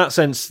in that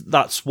sense,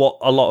 that's what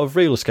a lot of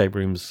real escape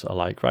rooms are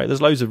like, right?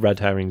 There's loads of red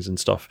herrings and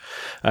stuff.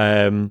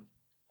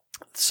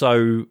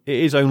 So it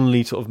is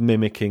only sort of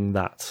mimicking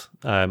that,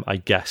 I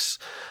guess.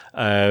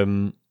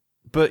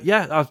 But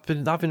yeah, I've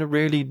been having a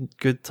really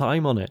good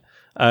time on it.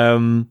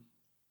 I've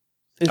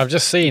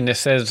just seen it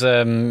says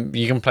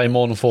you can play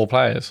more than 4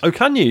 players. Oh,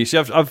 can you? See,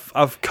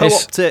 I've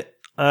co-opted it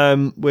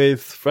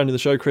with friend of the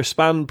show Chris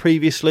Spann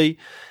previously.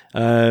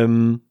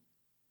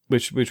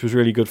 Which was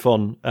really good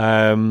fun.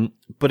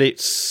 But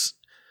it's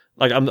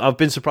like I've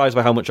been surprised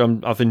by how much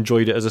I've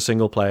enjoyed it as a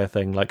single player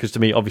thing. Like, because to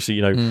me,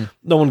 obviously,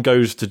 no one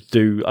goes to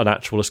do an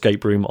actual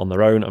escape room on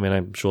their own. I mean,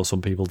 I'm sure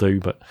some people do,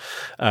 but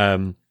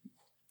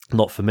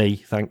not for me,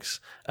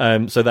 thanks.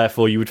 So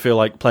therefore, you would feel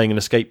like playing an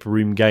escape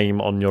room game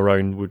on your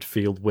own would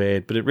feel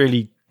weird, but it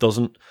really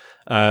doesn't.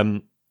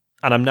 And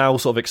I'm now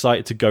sort of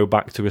excited to go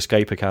back to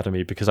Escape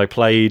Academy because I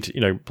played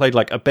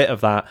like a bit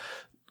of that.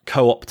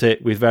 Co-opt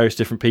it with various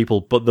different people,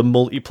 but the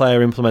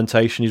multiplayer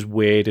implementation is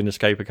weird in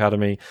Escape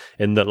Academy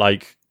in that,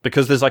 like,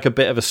 because there's like a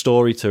bit of a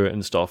story to it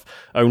and stuff,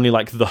 only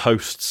like the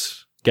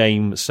host's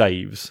game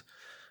saves,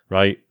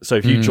 right? So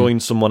if you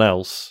join someone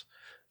else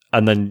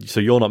and then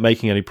so you're not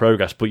making any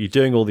progress, but you're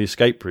doing all the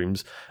escape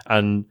rooms,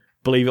 and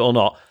believe it or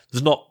not,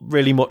 there's not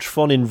really much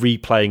fun in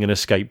replaying an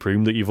escape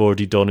room that you've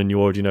already done and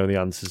you already know the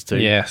answers to.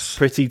 Yes.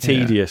 Pretty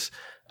tedious.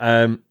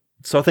 Yeah.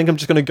 So I think I'm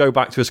just going to go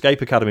back to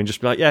Escape Academy and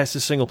just be like, yeah, it's a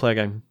single player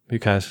game. Who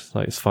cares?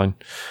 Like, it's fine.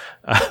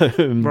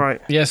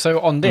 Right. Yeah, so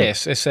on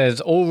this, it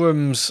says all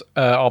rooms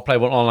are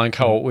playable online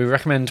co-op. We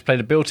recommend to play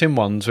the built-in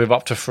ones with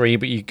up to 3,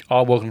 but you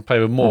are welcome to play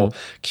with more.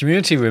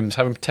 Community rooms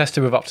have been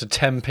tested with up to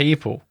 10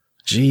 people.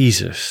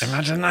 Jesus.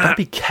 Imagine that. That'd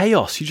be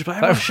chaos. You just be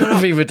like, that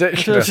would be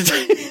ridiculous.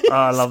 Oh,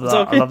 I love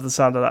that. I love the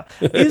sound of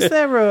that.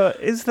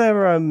 Is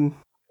there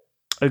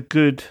a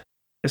good...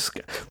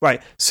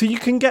 Right, so you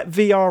can get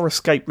VR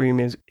escape room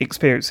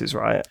experiences,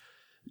 right?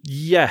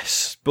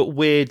 Yes, but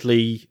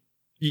weirdly,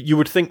 you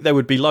would think there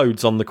would be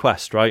loads on the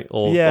Quest, right,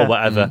 or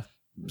whatever.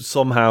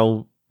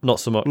 Somehow, not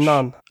so much.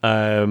 None.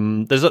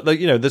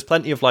 There's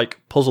plenty of like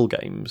puzzle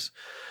games,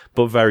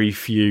 but very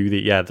few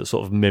that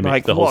sort of mimic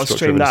like the whole what a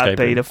structure stream of an that'd escape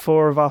be. room. The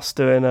 4 of us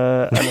doing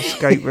an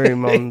escape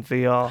room on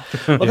VR.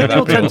 Well, they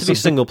all tend to be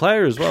single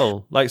player as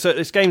well. Like, so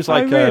it's games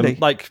like really?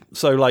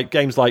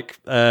 Games like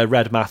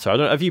Red Matter. I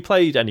don't know. Have you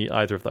played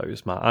either of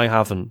those, Matt? I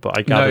haven't, but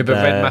I gathered No,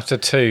 but Red Matter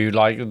 2,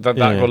 like that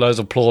got loads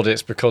of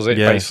plaudits because it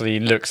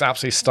basically looks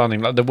absolutely stunning.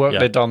 Like the work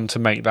they've done to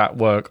make that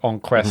work on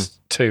Quest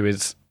 2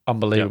 is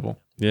unbelievable.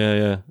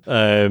 Yeah.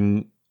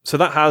 So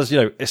that has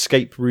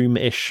escape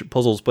room-ish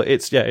puzzles, but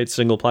it's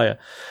single player.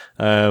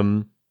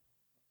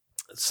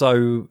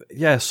 So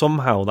yeah,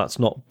 somehow that's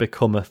not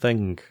become a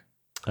thing.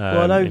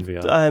 Well, I know in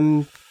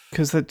VR.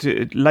 Because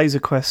the Laser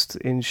Quest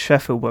in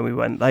Sheffield when we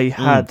went, they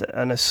had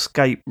an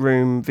escape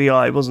room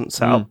VR. It wasn't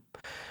set up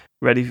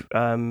ready.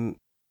 I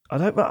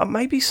don't.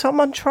 Maybe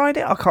someone tried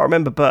it. I can't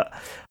remember, but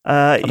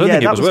I don't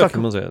think it was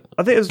working, was it?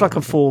 I think it was like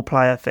a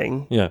 4-player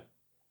thing. Yeah.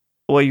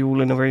 Or you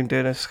all in a room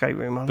doing an escape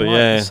room.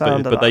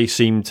 But they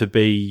seem to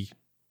be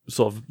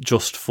sort of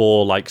just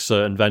for like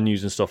certain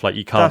venues and stuff. Like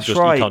you can't just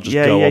go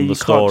on the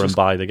store and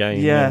buy the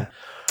game. Yeah,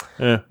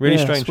 really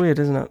strange. It's weird,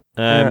 isn't it?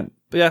 But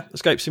yeah,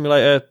 Escape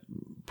Simulator,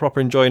 proper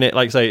enjoying it.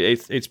 Like I say,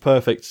 it's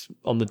perfect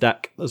on the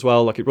deck as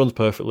well. Like it runs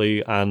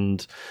perfectly,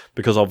 and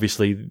because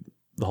obviously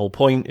the whole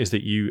point is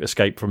that you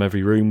escape from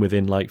every room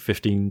within like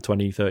 15,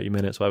 20, 30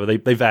 minutes, whatever.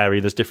 They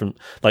vary. There's different,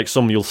 like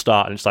some you'll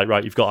start and it's like,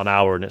 right, you've got an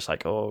hour and it's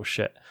like, oh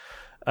shit.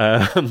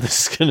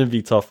 This is going to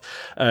be tough.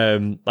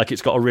 Like,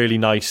 it's got a really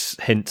nice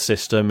hint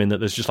system in that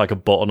there's just like a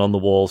button on the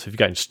wall. So if you're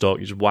getting stuck,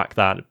 you just whack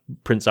that, it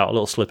prints out a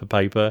little slip of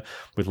paper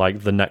with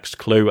like the next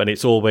clue. And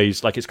it's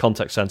always like, it's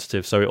context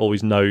sensitive. So it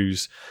always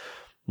knows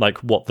like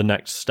what the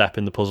next step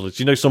in the puzzle is.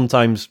 You know,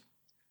 sometimes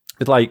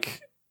with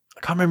like,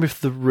 I can't remember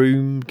if the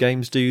Room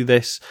games do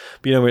this,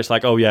 but you know, where it's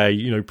like, oh yeah,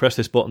 you know, press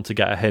this button to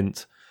get a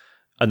hint.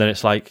 And then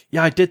it's like,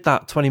 yeah, I did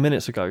that 20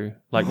 minutes ago.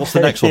 Like, what's the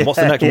next one? What's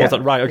the next one? What's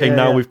that? Right, okay,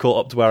 now we've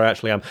caught up to where I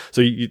actually am.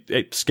 So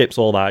it skips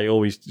all that. It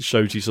always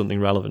shows you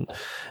something relevant.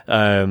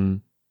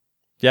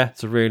 Yeah,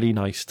 it's a really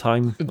nice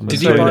time.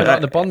 Did you buy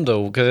like the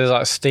bundle? Because there's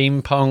like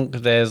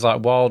steampunk, there's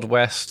like Wild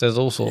West, there's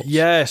all sorts.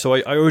 Yeah, so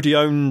I already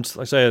owned,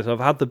 like I say, I've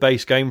had the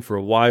base game for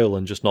a while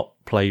and just not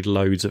played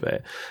loads of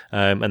it.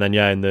 And then,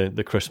 yeah, in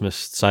the Christmas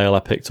sale, I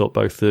picked up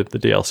both the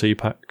DLC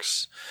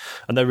packs.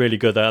 And they're really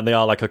good. And they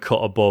are like a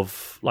cut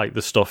above like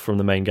the stuff from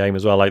the main game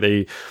as well. Like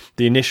the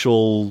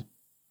initial,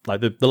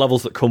 like the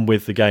levels that come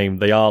with the game,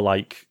 they are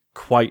like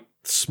quite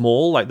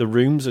small. Like the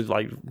rooms are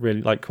like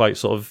really like quite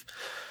sort of,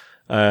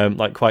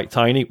 like quite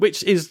tiny,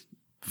 which is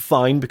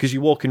fine because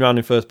you're walking around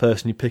in first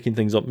person, you're picking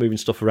things up, moving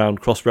stuff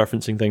around,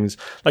 cross-referencing things.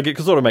 Like it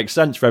sort of makes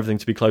sense for everything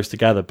to be close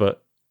together,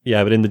 but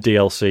yeah, but in the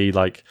DLC,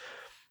 like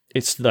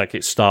it's like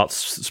it starts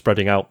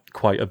spreading out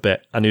quite a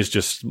bit and is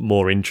just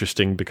more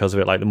interesting because of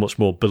it, like the much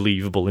more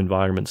believable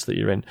environments that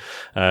you're in.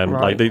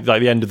 Like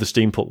the end of the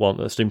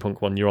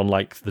steampunk one, you're on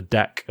like the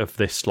deck of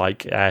this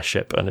like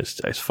airship, and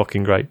it's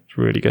fucking great. It's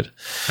really good.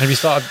 Have you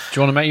started?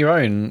 Do you want to make your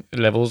own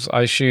levels?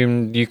 I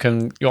assume you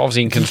can. You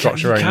obviously can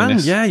construct your own. In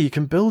this. Yeah, you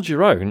can build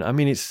your own. I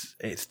mean, it's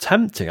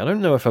tempting. I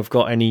don't know if I've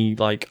got any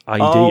like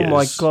ideas. Oh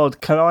my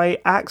god, can I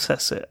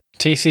access it?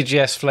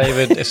 TCGS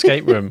flavoured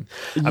escape room.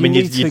 I mean,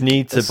 you'd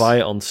need to buy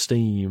it on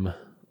Steam.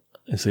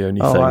 Is the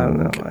only thing. I don't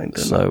know.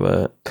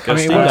 So, I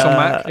mean, it works on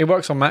Mac. It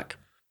works on Mac.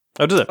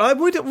 Oh, does it?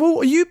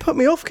 Well, you put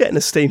me off getting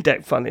a Steam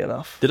Deck. Funny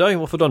enough. Did I?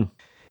 What have I done?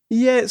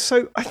 Yeah.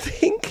 So I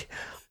think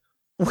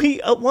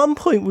at one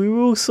point we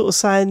were all sort of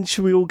saying,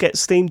 should we all get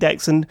Steam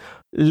Decks and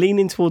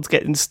leaning towards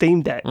getting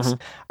Steam Decks?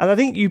 Mm-hmm. And I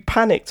think you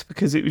panicked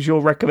because it was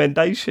your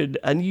recommendation,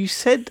 and you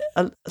said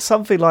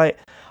something like,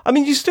 "I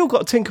mean, you still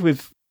got to tinker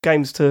with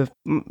games to,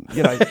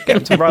 you know, get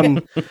them to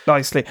run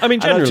nicely." I mean,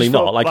 generally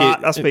not.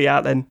 That's me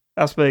out then.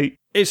 That's me.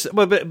 It's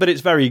but it's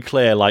very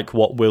clear like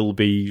what will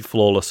be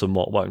flawless and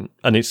what won't,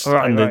 and it's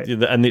right.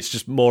 And it's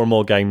just more and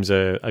more games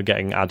are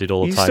getting added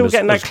all the time. You're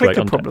still getting that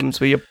clicker problems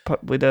with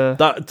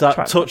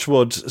that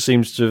Touchwood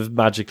seems to have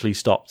magically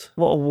stopped.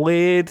 What a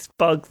weird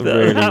bug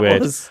that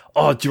weird. Was.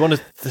 Oh, do you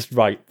want to?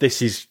 Right,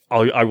 this is.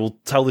 I will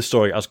tell this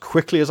story as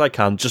quickly as I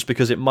can, just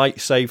because it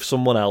might save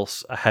someone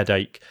else a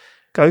headache.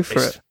 Go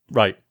for it.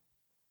 Right.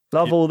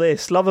 Love all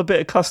this. Love a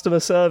bit of customer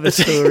service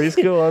stories.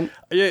 Go on.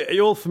 Are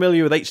you all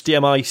familiar with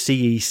HDMI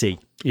CEC?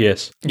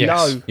 Yes.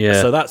 No.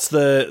 Yeah. So that's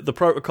the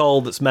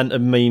protocol that's meant to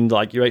mean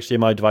like your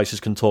HDMI devices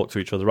can talk to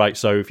each other, right?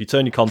 So if you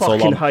turn your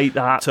console on, hate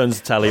that.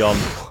 Turns the telly on.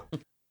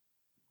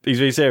 He's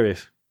really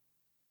serious.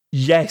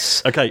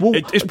 Yes. Okay. Well,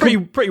 it's pretty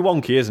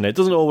wonky, isn't it? It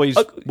doesn't always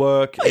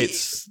work.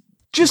 It's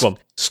just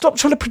stop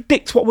trying to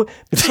predict what.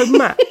 So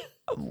Matt,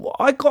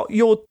 I got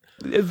your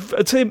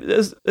a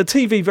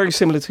TV very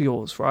similar to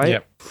yours, right?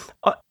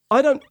 Yeah.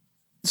 I don't.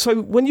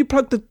 So when you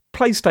plug the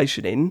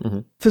PlayStation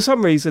in, for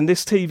some reason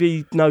this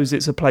TV knows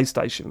it's a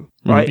PlayStation,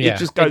 right? Yeah. It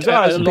just goes. A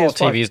lot of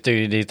TVs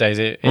do these days.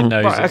 It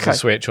knows it's a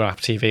Switch or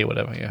Apple TV or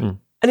whatever. Yeah.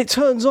 And it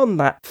turns on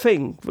that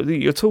thing that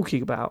you're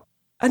talking about,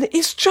 and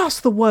it's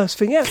just the worst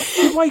thing ever.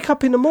 You wake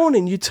up in the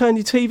morning, you turn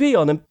your TV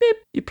on, and beep,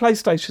 your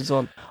PlayStation's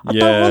on. I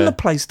don't want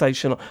the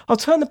PlayStation on. I'll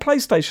turn the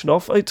PlayStation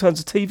off. It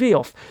turns the TV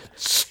off.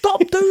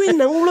 Stop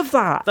doing all of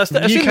that.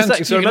 You can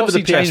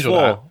obviously change all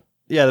that.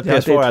 Yeah, the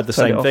PS4 had the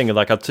same thing.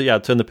 Like, I'd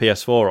turn the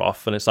PS4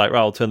 off, and it's like, right,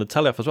 I'll turn the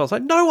telly off as well. It's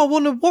like, no, I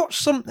want to watch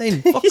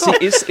something.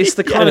 It's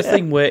the kind of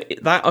thing where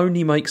that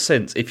only makes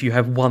sense if you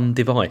have one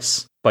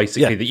device,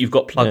 basically, that you've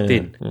got plugged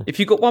in. Yeah. If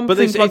you've got one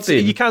thing plugged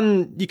in... You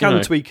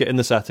can tweak it in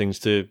the settings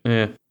to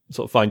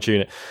sort of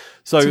fine-tune it.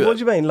 So what do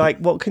you mean? Like,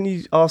 what can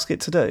you ask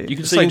it to do? You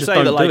can say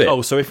that,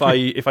 like, so if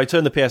I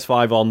turn the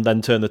PS5 on,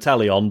 then turn the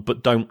telly on,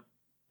 but don't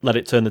let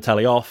it turn the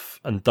telly off,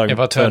 and don't. If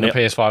I turn the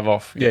PS5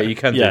 off, you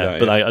can do that.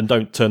 But I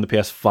don't turn the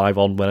PS5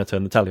 on when I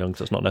turn the telly on,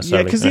 because it's not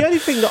necessarily. Yeah, because the only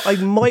thing that I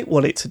might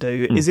want it to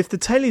do is if the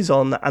telly's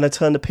on and I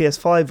turn the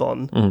PS5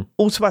 on,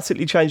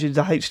 automatically change it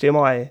to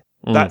HDMI.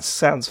 That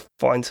sounds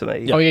fine to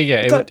me. Oh yeah,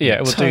 it will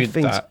do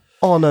that.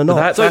 On and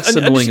off. That's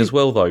annoying as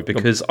well, though,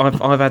 because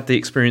I've had the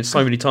experience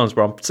so many times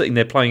where I'm sitting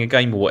there playing a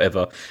game or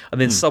whatever,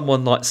 and then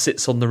someone like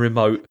sits on the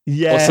remote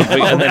or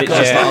something, and then it's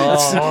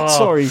just like,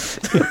 sorry.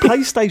 The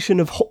PlayStation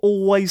have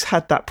always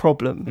had that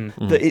problem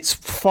that it's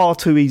far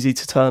too easy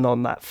to turn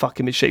on that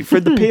fucking machine. For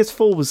the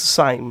PS4 was the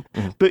same,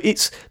 but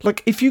it's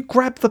like if you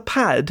grab the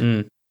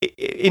pad.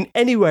 In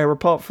anywhere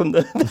apart from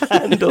the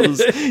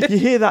handles, you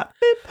hear that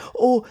beep,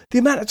 or the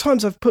amount of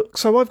times I've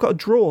got a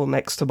drawer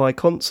next to my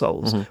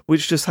consoles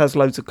which just has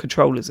loads of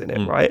controllers in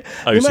it, right?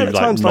 The amount of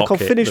times, like, I'll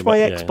finish my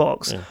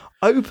Xbox,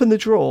 open the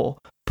drawer,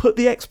 put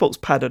the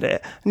Xbox pad on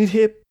it, and you'd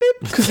hear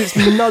because it's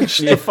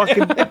nudged the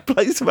fucking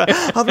place about.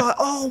 I'm like,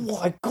 oh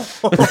my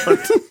god.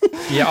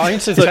 Yeah, I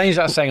need to change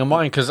that saying on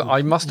mine because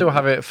I must still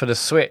have it for the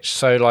Switch.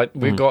 So like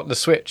we've got the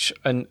Switch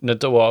and the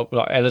door,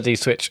 like LED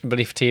Switch,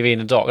 belief TV in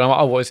the dock. And I'm like,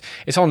 oh, well,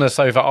 it's on the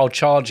sofa. I'll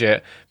charge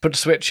it. Put the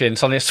Switch in.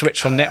 Suddenly,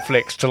 switch from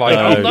Netflix to like.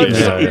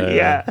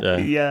 Yeah.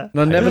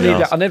 And I never need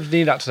that. I never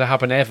need that to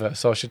happen ever.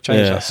 So I should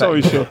change that.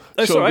 Sorry, sure.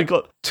 We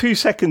got 2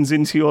 seconds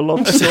into your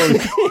long story.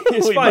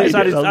 It's fine. It's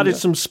added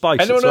some spice.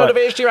 Anyone heard of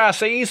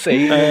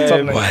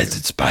HDR? Why is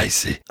it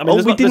spicy? I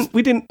mean,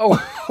 we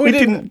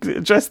didn't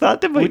address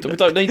that, did we? We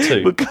don't need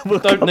to.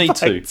 We'll don't need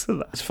to.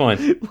 that. It's fine.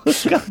 We'll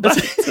come back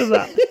to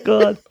that.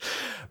 God.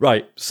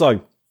 Right.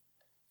 So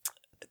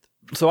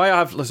I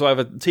have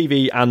a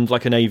TV and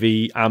like an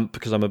AV amp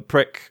because I'm a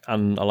prick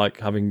and I like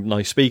having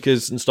nice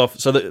speakers and stuff.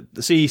 So the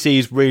CEC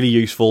is really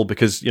useful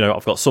because,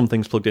 I've got some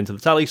things plugged into the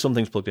telly, some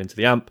things plugged into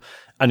the amp,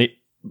 and it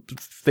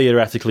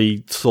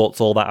theoretically sorts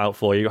all that out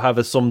for you.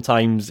 However,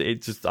 sometimes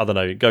it just, I don't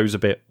know, it goes a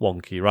bit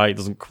wonky, right? It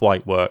doesn't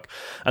quite work.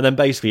 And then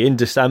basically in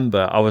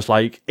December, I was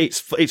like,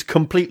 it's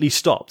completely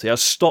stopped. It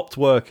has stopped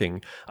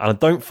working, and I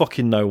don't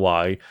fucking know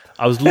why.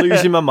 I was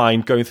losing my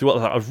mind going through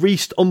I was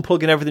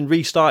unplugging everything,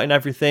 restarting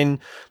everything,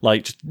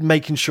 like just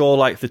making sure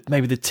like that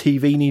maybe the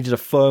TV needed a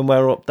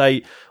firmware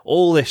update,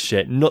 all this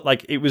shit. Not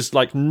like it was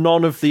like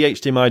none of the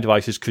HDMI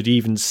devices could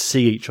even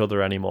see each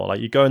other anymore.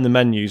 Like you go in the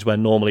menus where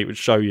normally it would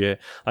show you,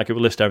 like it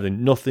would list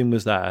everything. Nothing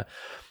was there.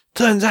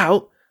 Turns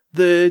out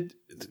the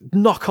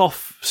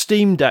knockoff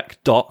Steam Deck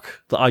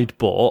dock that I'd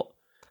bought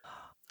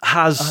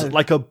has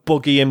like a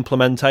buggy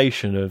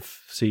implementation of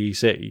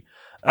CEC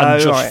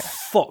and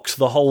fucks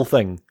the whole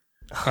thing.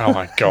 Oh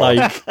my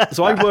god!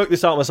 So I worked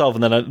this out myself,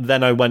 and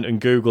then I went and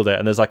Googled it,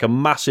 and there's like a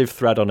massive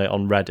thread on it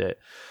on Reddit.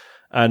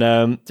 And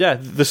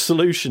the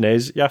solution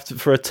is you have to,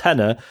 for a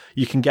tenner,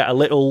 you can get a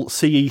little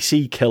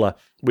CEC killer,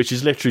 which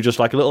is literally just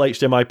like a little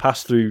HDMI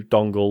pass-through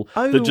dongle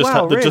that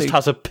just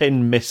has a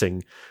pin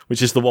missing,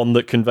 which is the one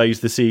that conveys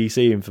the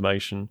CEC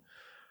information.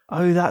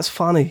 Oh, that's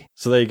funny.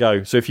 So there you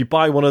go. So if you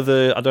buy one of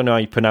the, I don't know how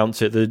you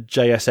pronounce it, the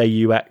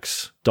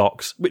JSAUX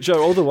docks, which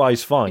are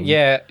otherwise fine.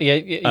 Yeah,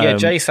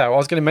 JSAU. I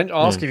was going to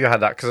ask if you had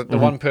that, because the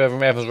one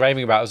everyone's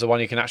raving about is the one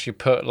you can actually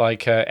put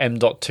like a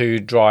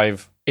M.2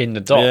 drive in the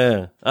dock.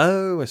 Yeah.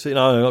 Oh, I see.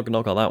 No, I've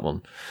not got that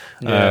one.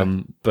 Yeah.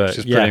 But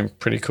which is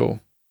pretty cool.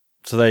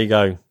 So there you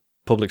go.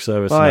 Public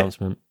service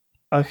announcement.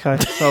 Okay.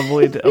 So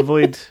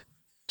avoid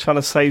trying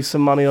to save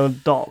some money on a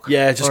dock.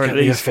 Yeah, just get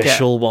the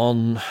official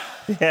one.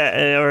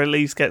 Yeah, or at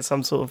least get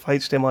some sort of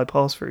HDMI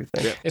pass-through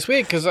thing. Yeah. It's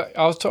weird because I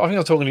was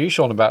talking to you,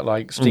 Sean, about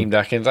like Steam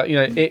Deck, and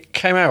it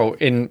came out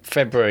in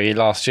February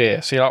last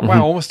year. So you're like,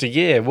 wow, almost a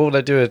year. Will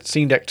they do a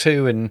Steam Deck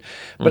 2?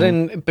 But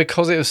then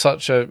because it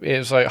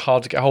was like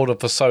hard to get hold of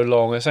for so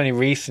long, it's only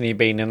recently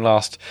been in the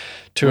last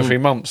 2 or 3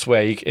 months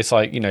where it's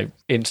like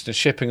instant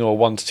shipping or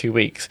 1 to 2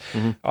 weeks.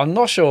 I'm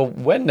not sure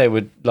when they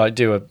would like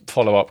do a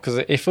follow-up because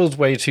it feels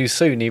way too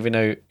soon, even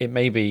though it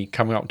may be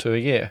coming up to a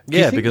year.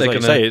 Yeah, because like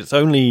you say, it's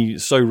only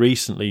so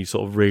recently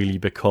sort of really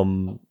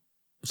become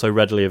so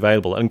readily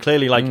available, and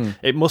clearly like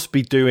it must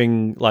be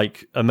doing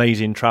like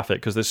amazing traffic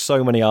because there's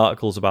so many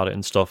articles about it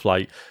and stuff,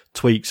 like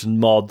tweaks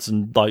and mods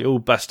and like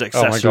best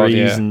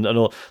accessories and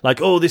all, like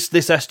this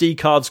SD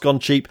card's gone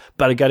cheap,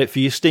 better get it for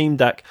your Steam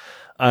Deck.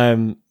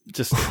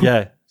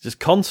 Just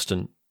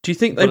constant. Do you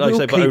think they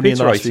will keep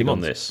iterating on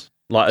this?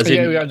 Like, as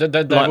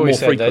they've more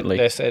frequently?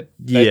 They said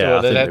they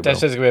said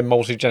it's going to be a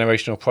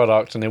multi-generational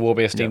product, and there will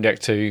be a Steam Deck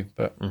 2.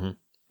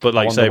 But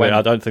like I say,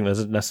 I don't think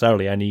there's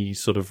necessarily any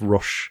sort of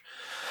rush.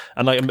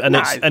 And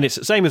it's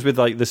the same as with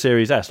like the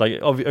Series S. Like,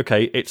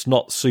 okay, it's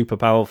not super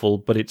powerful,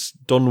 but it's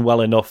done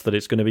well enough that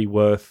it's going to be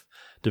worth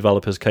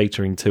developers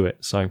catering to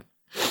it. So.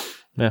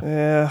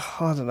 Yeah,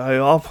 I don't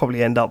know. I'll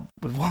probably end up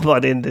with one by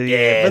the end of the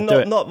year.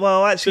 But not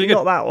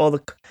that. Or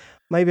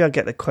maybe I'll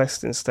get the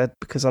Quest instead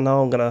because I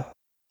know I'm gonna.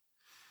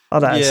 I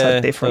don't know. It's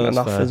so different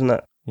enough, isn't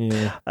it?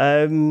 Yeah.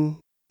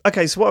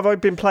 Okay, so what have I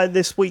been playing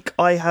this week?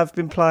 I have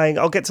been playing.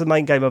 I'll get to the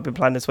main game I've been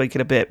playing this week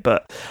in a bit,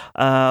 but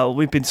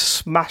we've been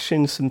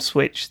smashing some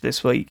Switch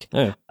this week.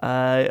 Yeah.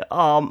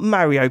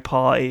 Mario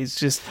Party is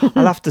just.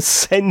 I'll have to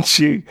send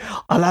you.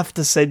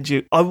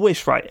 I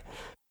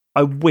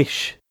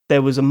wish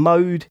there was a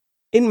mode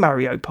in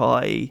Mario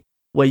Party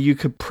where you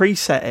could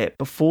preset it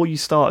before you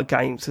start a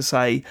game to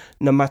say,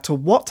 no matter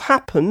what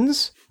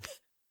happens,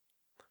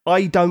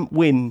 I don't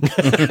win.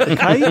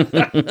 Okay?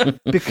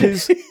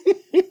 Because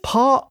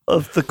part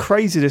of the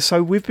craziness,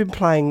 so we've been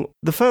playing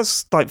the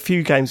first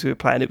few games we were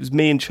playing, it was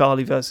me and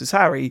Charlie versus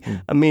Harry,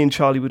 and me and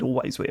Charlie would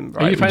always win,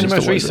 right? Are you playing the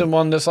most recent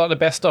one that's like the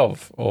best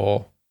of,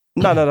 or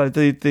no,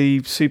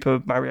 the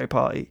Super Mario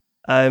Party.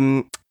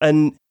 You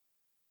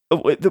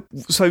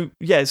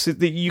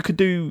could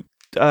do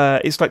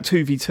it's like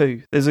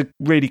 2v2. There's a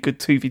really good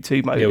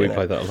 2v2 mode. Yeah, we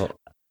play that a lot.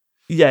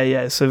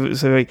 Yeah. So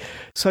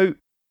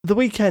the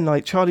weekend,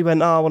 like Charlie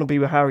went, I want to be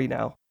with Harry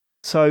now.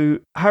 So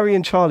Harry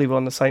and Charlie were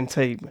on the same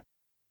team,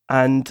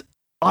 and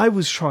I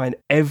was trying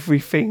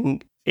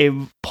everything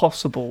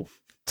impossible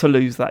to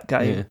lose that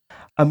game.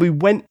 And we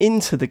went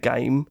into the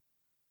game.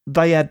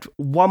 They had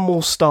one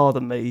more star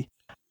than me,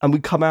 and we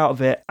come out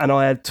of it, and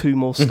I had 2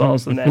 more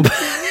stars than them.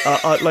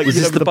 Like, Was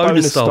this the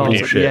bonus star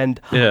stars at the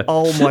end? Yeah.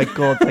 Oh my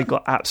god, they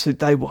got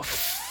they were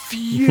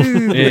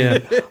fuming. Yeah.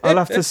 I'll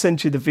have to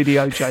send you the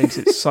video, James.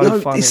 It's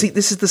so funny. You see,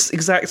 this is the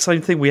exact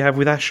same thing we have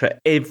with Asher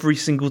every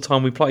single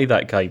time we play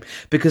that game,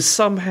 because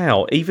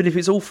somehow, even if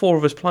it's all 4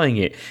 of us playing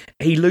it,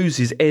 he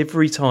loses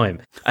every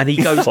time, and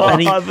he goes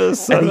and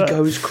he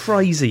goes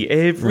crazy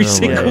every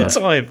single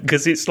time,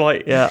 because it's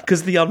like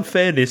because the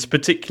unfairness,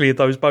 particularly of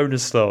those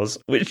bonus stars,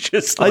 which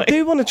just like... I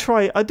do want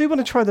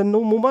to try the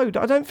normal mode.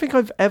 I don't think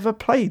I've ever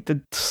played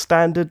the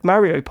standard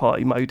Mario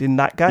Party mode in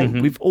that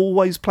game. We've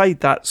always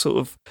played that sort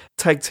of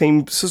tag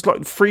team, so it's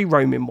like free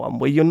roaming one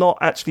where you're not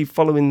actually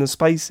following the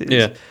spaces.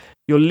 Yeah.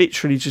 You're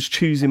literally just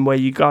choosing where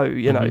you go,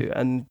 you know,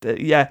 and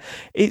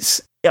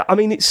it's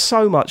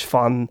so much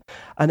fun.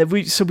 And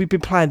we've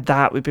been playing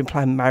that. We've been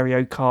playing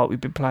Mario Kart.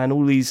 We've been playing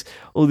all these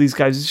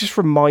games. It just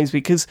reminds me,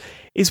 because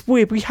it's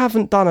weird. We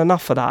haven't done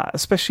enough of that,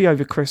 especially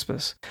over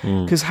Christmas.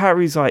 Because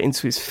Harry's like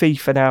into his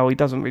FIFA now. He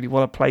doesn't really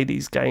want to play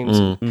these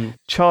games.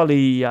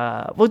 Charlie,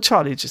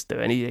 Charlie just do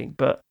anything.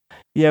 But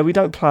yeah, we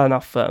don't play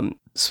enough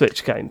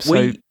Switch games.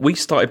 So we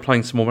started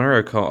playing some more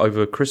Mario Kart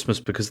over Christmas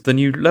because the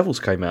new levels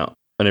came out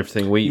and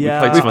everything. We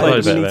played some of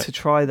those. We need to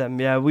try them.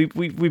 Yeah, we've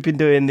been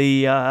doing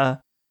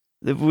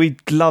we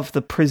love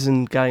the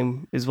prison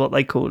game, is what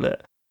they call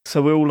it.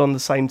 So we're all on the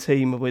same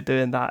team, and we're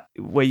doing that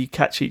where you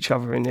catch each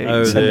other and send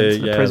them to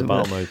the prison. The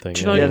battle mode thing.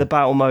 The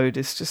battle mode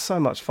is just so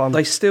much fun.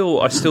 I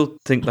still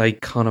think they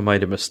kind of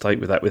made a mistake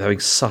with that, with having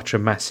such a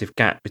massive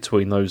gap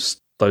between those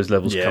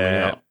levels coming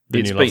out.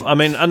 I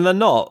mean, and they're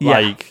not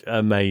like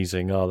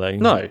amazing, are they?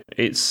 No,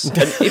 it's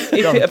if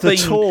it had the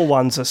tour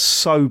ones are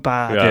so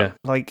bad. Yeah.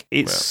 Like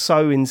it's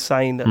so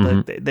insane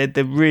that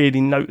they're really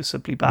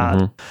noticeably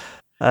bad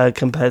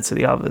compared to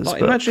the others.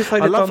 Like, imagine if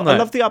they'd have done that. I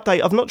love the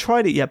update. I've not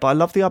tried it yet, but I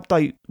love the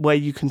update where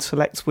you can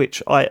select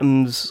which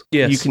items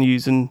you can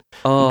use and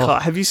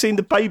cut. Have you seen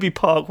the baby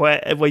park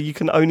where you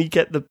can only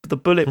get the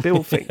bullet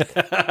bill thing?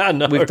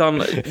 No. We've done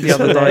the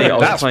other day. I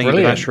was playing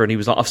with Asher, and he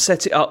was like, "I've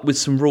set it up with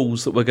some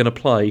rules that we're going to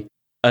play."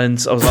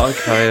 And I was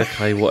like,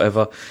 okay,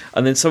 whatever.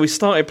 And then so we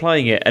started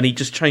playing it, and he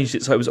just changed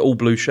it so it was all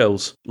blue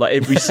shells. Like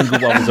every single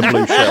one was a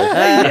blue shell.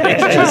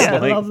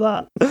 I love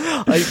that.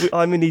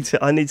 I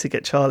need to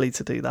get Charlie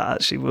to do that.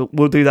 Actually,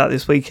 we'll do that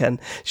this weekend.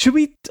 Should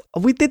we?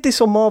 We did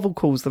this on Marvel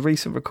Calls, the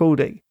recent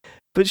recording.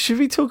 But should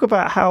we talk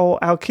about how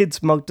our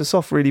kids mugged us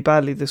off really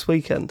badly this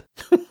weekend?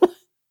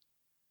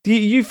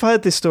 You've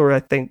heard this story, I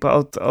think, but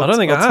I'll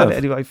tell it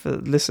anyway for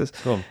the listeners.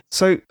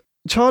 So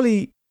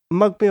Charlie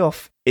mugged me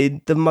off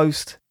in the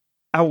most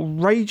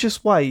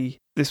outrageous way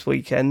this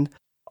weekend.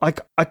 I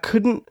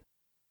couldn't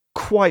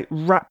quite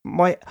wrap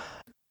my...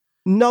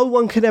 No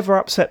one can ever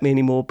upset me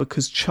anymore,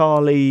 because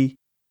Charlie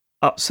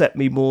upset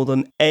me more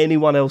than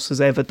anyone else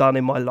has ever done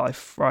in my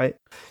life, right?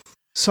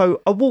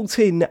 So I walked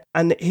in,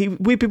 and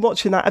we've been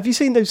watching that. Have you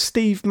seen those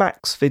Steve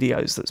Max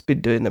videos that's been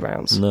doing the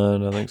rounds? No, I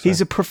don't think so.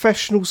 He's a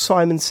professional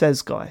Simon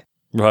Says guy.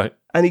 Right.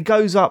 And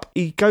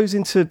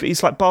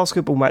it's like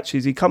basketball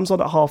matches. He comes on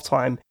at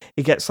halftime.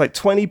 He gets like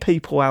 20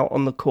 people out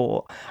on the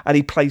court, and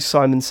he plays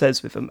Simon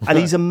Says with them. And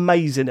he's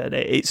amazing at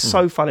it. It's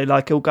so funny.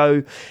 Like he'll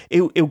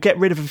get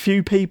rid of a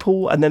few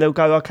people, and then he'll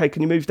go, okay,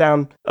 can you move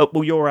down? Oh,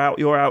 well, you're out.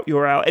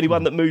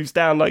 Anyone that moves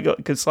down, like,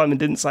 because Simon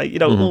didn't say,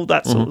 all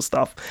that sort of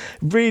stuff.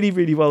 Really,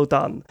 really well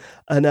done.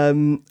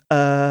 And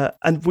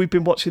we've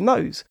been watching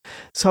those.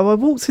 So I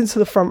walked into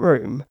the front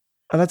room,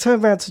 and I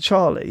turned around to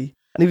Charlie.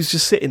 And he was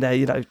just sitting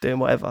there, doing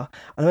whatever.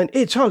 And I went,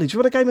 "Here, Charlie, do you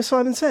want a game of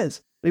Simon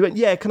Says?" And he went,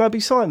 "Yeah, can I be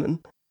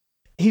Simon?"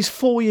 He's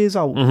 4 years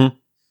old,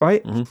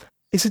 right?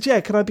 He said, "Yeah,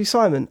 can I be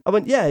Simon?" I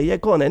went, yeah,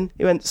 go on then.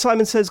 He went,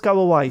 "Simon Says, go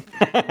away."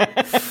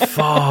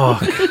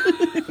 Fuck.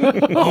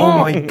 Oh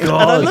my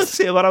God. And I looked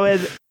at him and I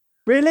went,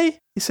 "Really?"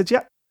 He said,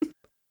 "Yeah."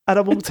 And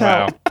I walked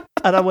out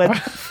and I went,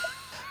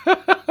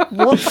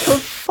 "What the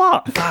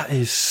fuck?" That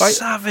is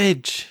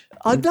savage.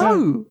 I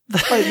know,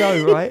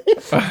 right?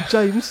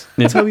 James,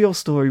 tell your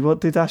story.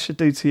 What did Asher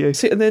do to you?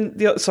 See, and then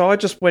so I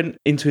just went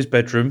into his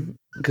bedroom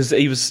because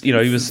he was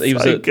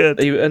good.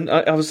 And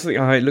I was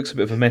thinking, it looks a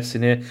bit of a mess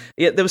in here.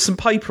 Yeah, there was some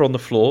paper on the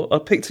floor. I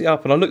picked it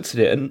up and I looked at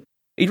it, and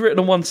he'd written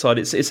on one side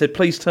it said,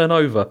 "Please turn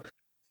over."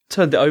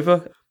 Turned it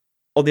over.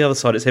 On the other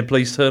side, it said,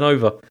 "Please turn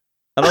over."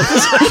 And I was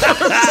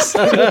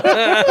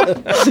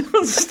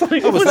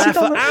there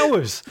for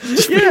hours.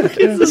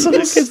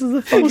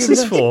 What's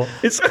this for?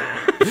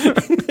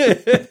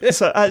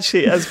 So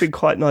actually, it has been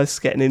quite nice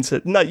getting into...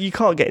 No, you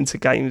can't get into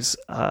games...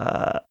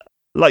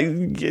 like,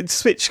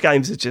 Switch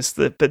games are just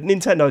but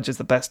Nintendo are just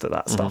the best at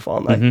that stuff,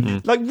 aren't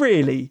they? Like,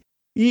 really,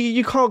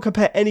 you can't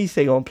compare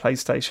anything on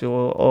PlayStation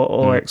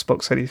or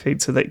Xbox anything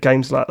to the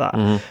games like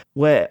that,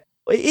 where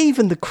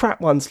even the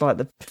crap ones like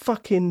the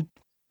fucking...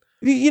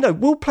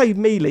 we'll play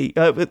Melee.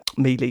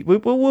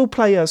 We'll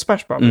play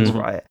Smash Brothers,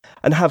 right,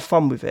 and have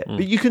fun with it.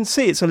 But you can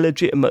see it's a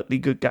legitimately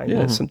good game.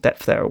 There's some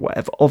depth there or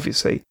whatever,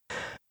 obviously.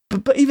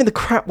 But even the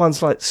crap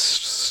ones like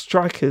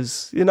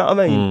Strikers, you know what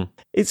I mean?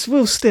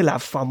 We'll still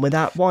have fun with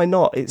that. Why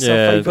not? It's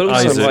our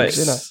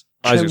favourite.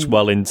 Isaac's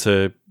well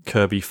into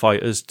Kirby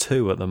Fighters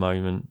 2 at the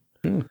moment.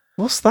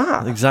 What's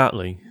that?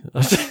 Exactly.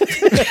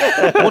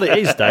 What it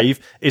is, Dave,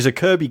 is a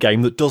Kirby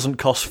game that doesn't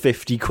cost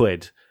 50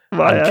 quid.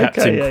 Right, And kept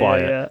okay, him yeah,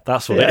 quiet. yeah.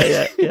 That's what it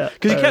is. Yeah,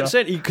 Because he kept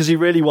saying, because he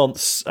really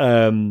wants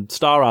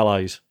Star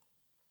Allies.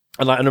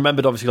 And I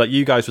remembered, obviously, like,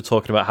 you guys were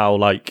talking about how,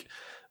 like,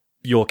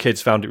 your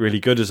kids found it really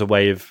good as a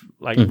way of,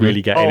 like,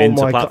 really getting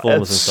into platformers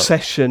and stuff.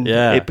 Obsession.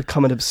 Yeah. It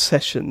become an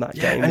obsession, that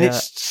game. And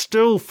it's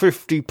still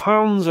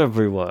 £50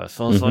 everywhere.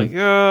 So I was like,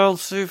 yeah, I'll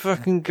see if I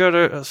can get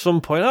it at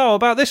some point. Oh,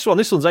 about this one.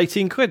 This one's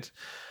 18 quid.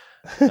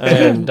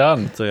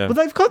 Done. So, yeah. Well,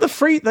 they've got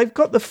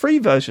the free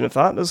version of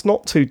that. That's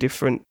not too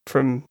different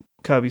from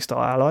Kirby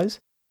Star Allies.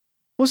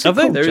 What's it I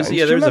think called, there is. James? Yeah, Do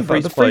you there is a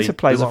remember? free to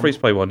play. There's one. a free to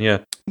play one. Yeah.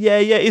 Yeah.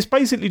 It's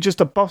basically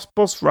just a boss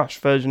rush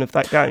version of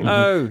that game.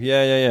 Oh,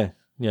 yeah.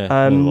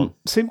 another one.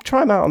 So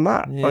try him out on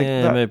that.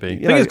 Yeah, maybe. you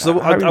Thing know, is,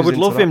 because Harry I was would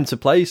into love that. him to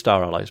play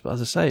Star Allies, but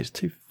as I say, it's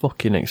too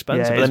fucking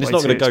expensive. Yeah, But then it's it's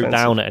not way going to too go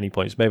expensive. down at any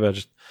point. So maybe I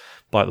just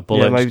bite the bullet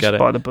Yeah, and maybe just get just it.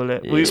 buy the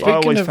bullet. Yeah. I Speaking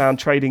always of- found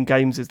trading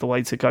games is the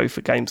way to go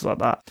for games like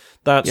that.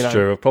 That's you know.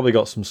 true. I've probably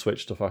got some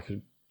Switch stuff I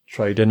could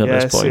trade in at Yeah,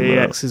 this point.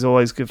 CEX is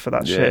always good for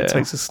that shit. Yeah. It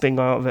takes a sting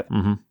out of it.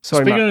 Mm-hmm.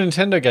 Sorry, Speaking Matt. of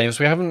Nintendo games,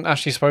 we haven't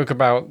actually spoke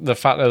about the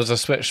fact there was a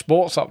Switch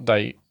Sports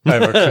update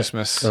over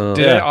Christmas.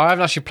 Yeah. I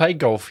haven't actually played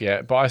golf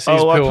yet, but I see.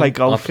 Oh, I people- play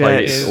golf. I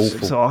played yeah, it. It's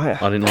awful.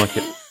 alright. I didn't like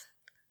it.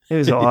 It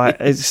was alright.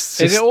 It's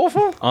Is just, it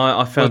awful?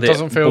 I found Well, it it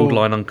doesn't feel-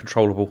 borderline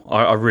uncontrollable.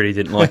 I really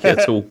didn't like it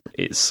at all.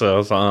 It's I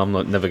was like, I'm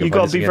not never going you've to play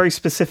got this to be again. very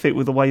specific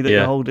with the way that Yeah.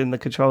 you're holding the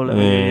controller.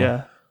 Yeah.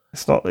 Yeah,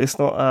 it's not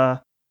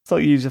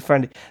user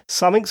friendly.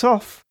 Something's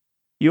off.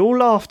 You all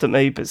laughed at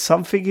me, but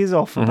something is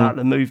off about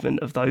the movement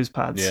of those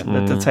pads Yeah.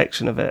 and the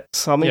detection of it.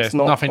 Something's Yeah, it's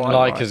not nothing quite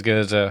like right. as good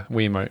as a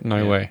Wiimote.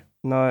 No way.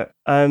 No.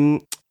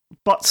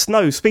 But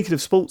no, speaking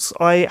of sports,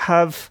 I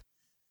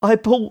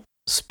bought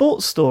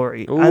Sports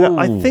Story. And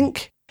I Ooh.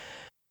 think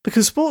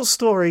because Sports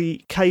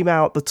Story came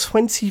out the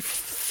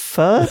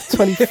 23rd,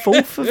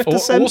 24th of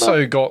December.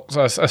 Also got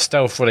a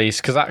stealth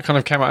release because that kind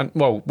of came out.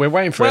 Well, we're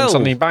waiting for it, and Well,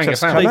 suddenly bang,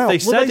 just it's come out. out. They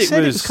Well, said it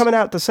it was coming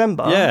out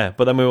December. Yeah,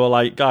 but then we were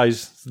like,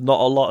 guys, not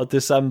a lot of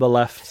December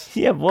left.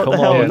 Yeah, what Come the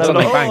hell? on. And they were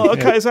Suddenly like, bang,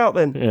 okay, yeah. it's out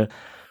then. Yeah.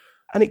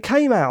 And it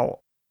came out,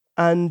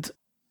 and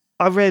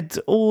I read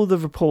all the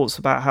reports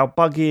about how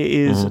buggy it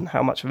is and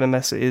how much of a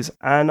mess it is,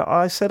 and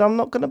I said I'm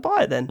not going to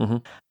buy it then.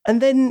 Mhm.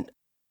 And then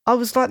I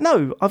was like,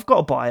 no, I've got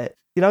to buy it.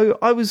 You know,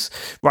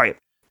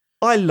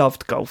 I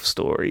loved Golf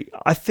Story.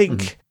 I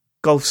think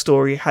Golf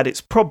Story had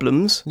its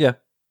problems. Yeah.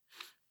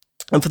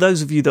 And for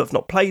those of you that have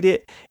not played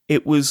it,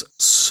 it was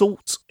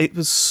sort of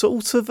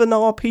an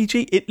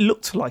RPG. It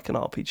looked like an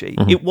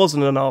RPG. It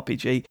wasn't an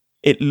RPG.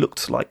 It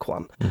looked like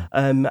one.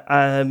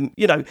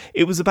 You know,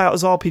 it was about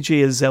as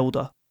RPG as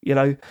Zelda. You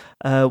know,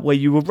 where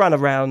you would run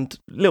around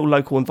little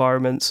local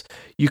environments.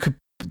 You could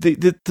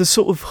the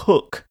sort of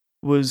hook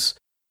was,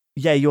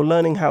 yeah, you're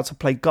learning how to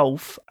play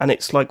golf, and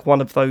it's like one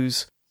of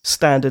those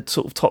standard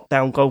sort of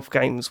top-down golf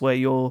games where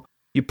you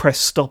press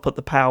stop at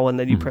the power and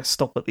then you press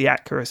stop at the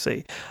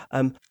accuracy.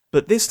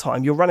 But this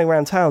time you're running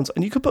around towns,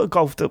 and you could put a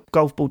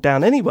golf ball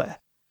down anywhere.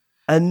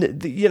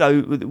 And, you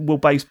know, we'll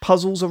base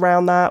puzzles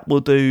around that. We'll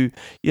do,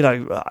 you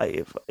know,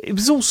 it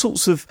was all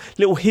sorts of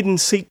little hidden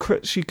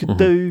secrets you could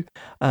do.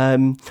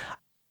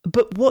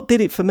 But what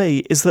did it for me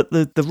is that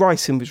the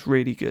writing was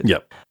really good.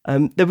 Yep.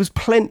 There was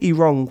plenty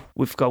wrong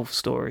with Golf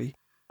Story.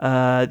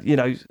 You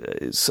know,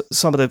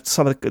 some of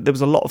the there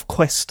was a lot of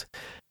quest.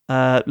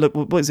 Look,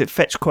 what is it?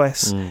 Fetch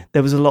quests.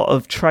 There was a lot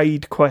of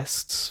trade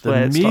quests The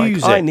where it's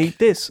music. like, I need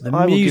this. The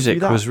I will give you music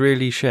that. was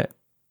really shit.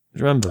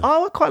 Remember?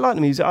 Oh, I quite like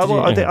the music.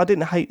 I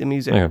didn't hate the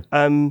music. Yeah.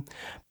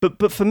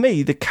 But for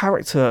me, the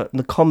character and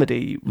the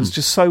comedy was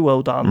just so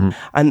well done,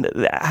 and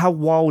how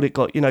wild it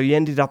got. You know, you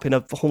ended up in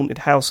a haunted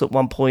house at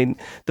one point.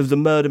 There was a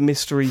murder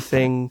mystery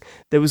thing.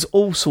 There was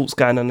all sorts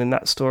going on in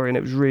that story, and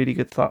it was really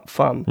good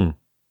fun.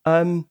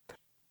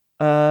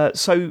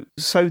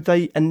 So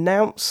they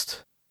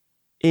announced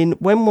in,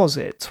 when was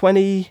it?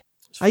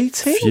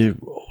 2018?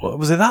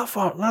 Was it that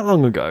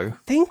long ago? I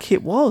think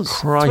it was.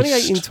 Christ.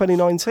 2018,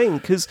 2019,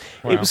 because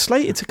it was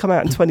slated to come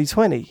out in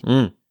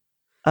 2020.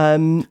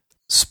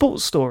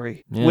 Sports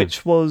Story, Yeah.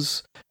 which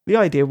was, the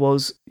idea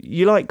was,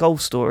 you like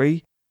Golf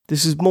Story,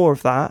 this is more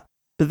of that,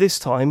 but this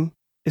time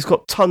it's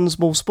got tons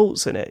more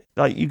sports in it.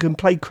 Like, you can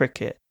play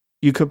cricket,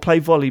 you can play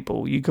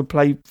volleyball, you can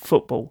play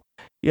football,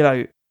 you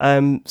know,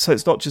 so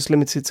it's not just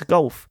limited to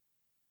golf.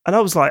 And I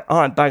was like,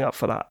 I'm bang up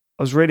for that.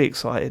 I was really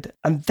excited.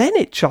 And then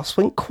it just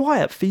went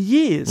quiet for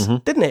years,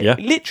 didn't it? Yeah.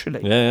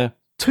 Literally. Yeah.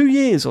 2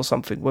 years or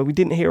something where we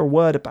didn't hear a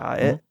word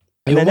about it.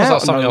 It then was out like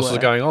of something else was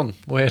nowhere- going on.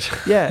 Weird.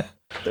 Yeah.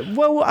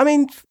 Well, I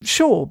mean,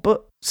 sure,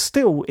 but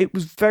still, it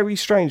was very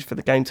strange for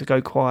the game to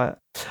go quiet.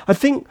 I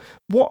think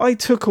what I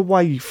took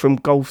away from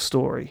Golf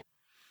Story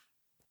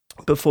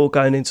before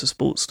going into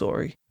Sports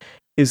Story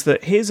is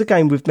that here's a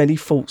game with many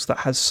faults that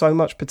has so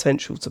much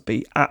potential to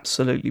be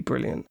absolutely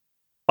brilliant.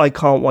 I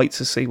can't wait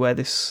to see where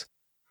this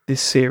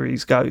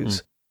series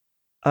goes.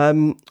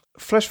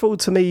 Flash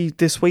forward to me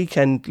this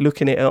weekend,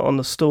 looking at it on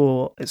the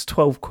store, it's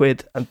 12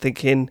 quid, and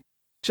thinking,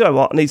 do you know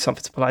what, I need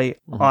something to play.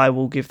 I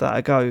will give that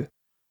a go.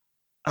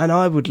 And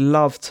I would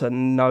love to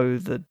know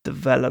the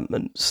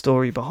development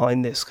story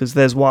behind this, because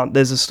there's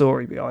a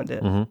story behind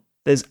it. Mm-hmm.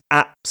 There's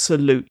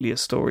absolutely a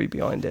story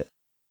behind it.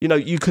 You know,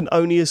 you can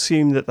only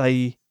assume that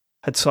they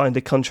had signed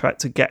a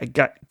contract to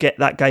get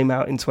that game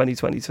out in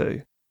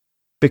 2022,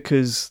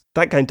 because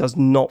that game does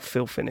not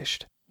feel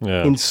finished.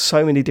 Yeah. In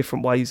so many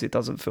different ways, it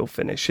doesn't feel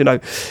finished. You know,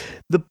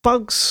 the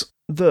bugs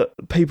that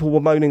people were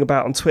moaning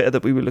about on Twitter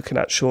that we were looking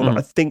at, Sean,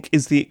 I think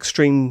is the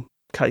extreme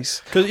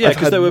case.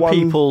 Because there were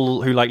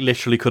people who like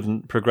literally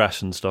couldn't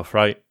progress and stuff,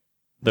 right?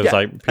 There was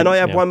and I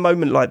had one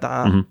moment like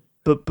that. Mm-hmm.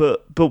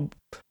 But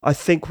I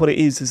think what it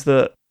is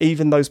that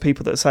even those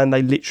people that are saying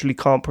they literally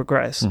can't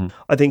progress,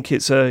 I think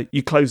it's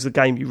you close the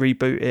game, you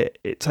reboot it,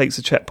 it takes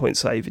a checkpoint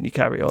save, and you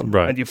carry on,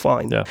 and you're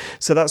fine. Yeah.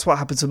 So that's what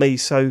happened to me.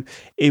 So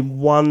in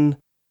one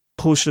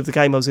portion of the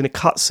game, I was in a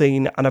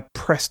cutscene and I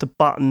pressed a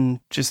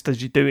button, just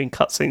as you do in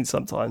cutscenes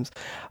sometimes,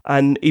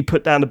 and he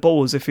put down the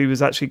ball as if he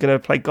was actually going to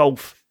play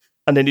golf.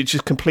 And then it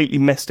just completely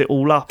messed it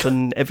all up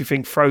and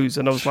everything froze.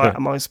 And I was like,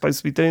 am I supposed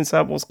to be doing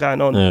something? What's going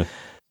on? Yeah.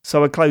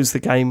 So I closed the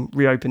game,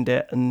 reopened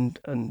it, and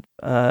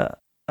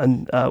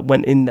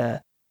went in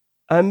there.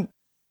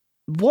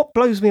 What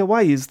blows me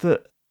away is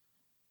that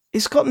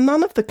it's got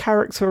none of the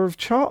character of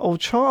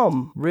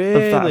charm of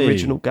that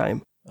original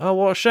game. Oh,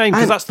 what a shame,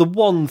 because that's the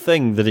one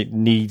thing that it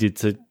needed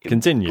to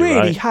continue, It really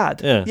right?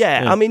 had.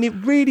 Yeah. I mean, it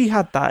really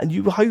had that, and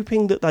you were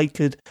hoping that they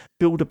could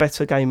build a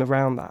better game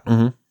around that.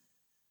 Mm-hmm.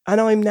 And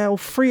I'm now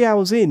 3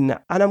 hours in,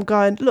 and I'm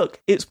going,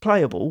 look, it's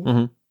playable.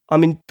 Mm-hmm. I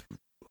mean,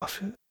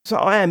 so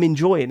I am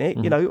enjoying it.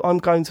 You know, I'm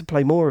going to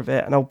play more of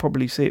it, and I'll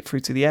probably see it through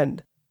to the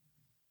end.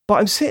 But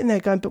I'm sitting there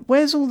going, but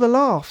where's all the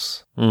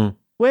laughs?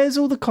 Where's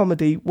all the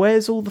comedy?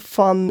 Where's all the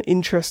fun,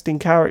 interesting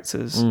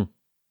characters?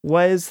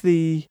 Where's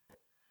the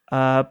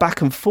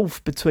back and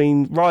forth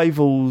between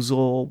rivals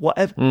or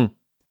whatever?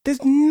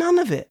 There's none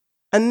of it.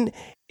 And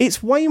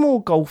it's way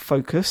more golf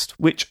focused,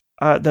 which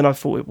than I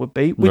thought it would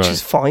be, which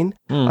is fine.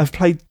 I've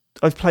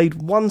played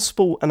one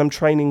sport and I'm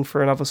training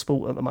for another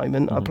sport at the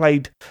moment. I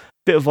played a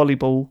bit of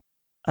volleyball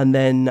and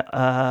then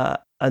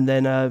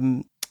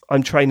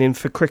I'm training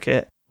for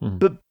cricket.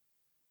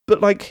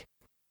 But like,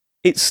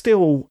 it's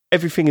still,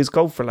 everything is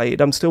golf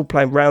related. I'm still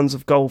playing rounds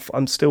of golf.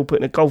 I'm still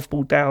putting a golf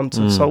ball down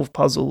to solve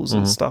puzzles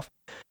and stuff.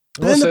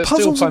 But Also, then the it's still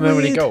puzzles primarily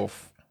are weird.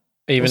 golf,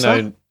 even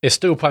though it's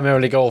still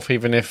primarily golf,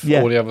 even if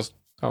all the others.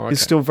 Oh, okay.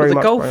 It's still very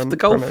much the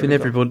golf in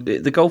everybody.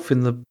 The golf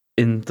in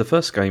the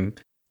first game,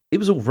 it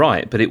was all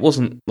right, but it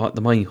wasn't like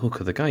the main hook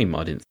of the game.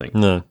 I didn't think.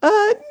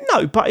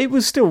 No, but it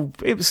was still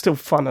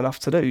fun enough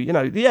to do. You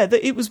know,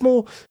 it was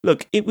more.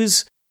 Look, it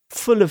was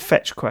full of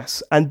fetch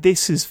quests, and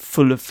this is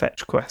full of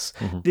fetch quests.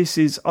 This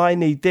is, I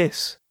need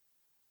this.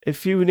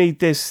 If you need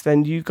this,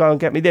 then you go and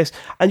get me this,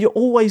 and you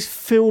always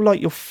feel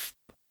like you're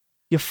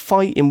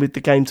fighting with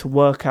the game to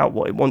work out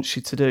what it wants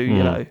you to do.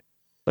 You know,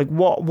 like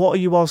what are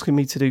you asking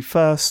me to do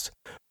first?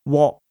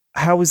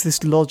 How is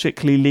this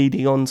logically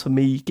leading on to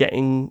me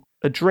getting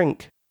a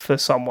drink for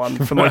someone,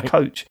 for my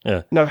coach? Yeah.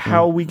 You know,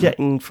 how are we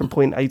getting from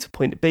point A to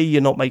point B?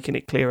 You're not making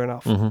it clear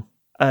enough.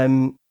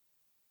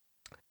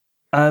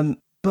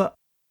 But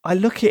I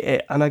look at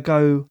it and I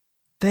go,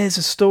 there's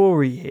a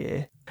story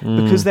here,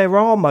 because there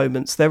are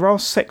moments, there are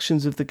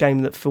sections of the game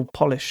that feel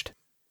polished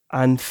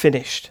and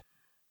finished.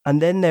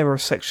 And then there are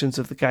sections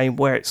of the game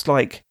where it's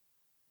like,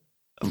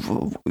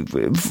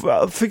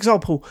 for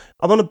example,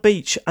 I'm on a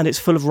beach and it's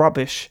full of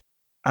rubbish,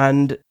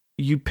 and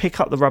you pick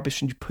up the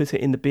rubbish and you put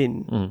it in the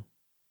bin.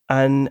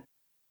 And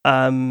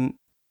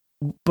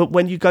but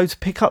when you go to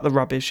pick up the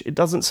rubbish, it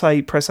doesn't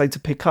say press A to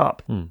pick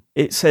up.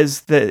 It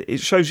says that it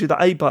shows you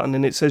the A button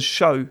and it says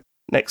show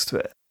next to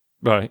it.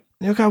 Right.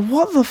 And you'll go,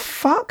 what the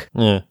fuck?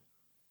 Yeah.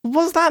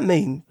 What does that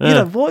mean? Yeah. You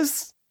know,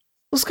 what's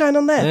going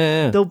on there?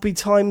 Yeah. There'll be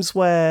times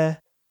where,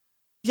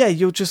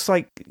 you're just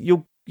like,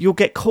 you'll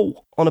get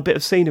caught on a bit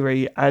of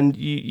scenery and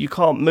you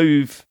can't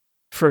move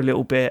for a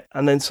little bit,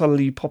 and then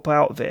suddenly you pop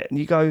out of it and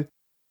you go,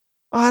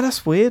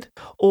 that's weird.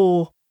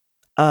 Or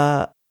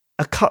a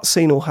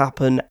cutscene will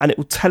happen and it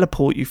will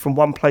teleport you from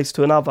one place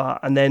to another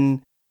and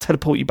then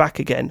teleport you back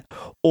again.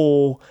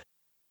 Or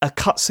a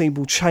cutscene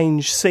will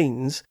change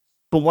scenes,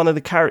 but one of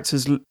the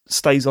characters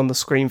stays on the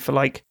screen for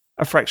like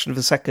a fraction of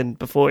a second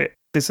before it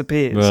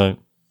disappears. Right.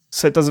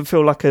 So it doesn't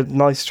feel like a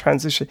nice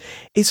transition.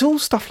 It's all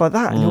stuff like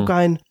that. And you're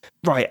going,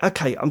 right,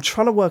 okay, I'm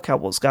trying to work out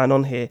what's going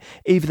on here.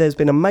 Either there's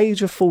been a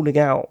major falling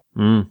out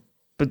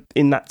but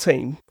in that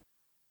team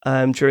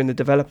during the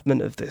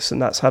development of this, and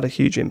that's had a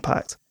huge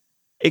impact.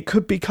 It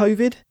could be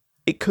COVID.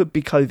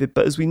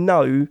 But as we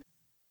know,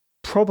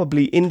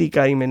 probably indie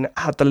gaming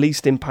had the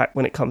least impact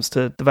when it comes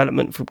to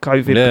development from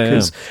COVID,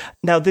 because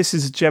now this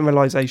is a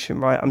generalization,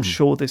 right? I'm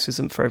sure this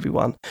isn't for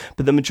everyone,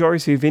 but the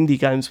majority of indie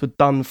games were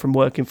done from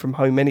working from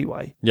home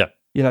anyway. Yeah.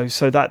 You know,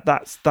 so that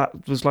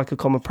was like a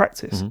common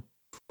practice.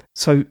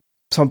 So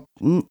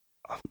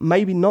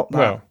maybe not that.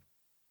 Well,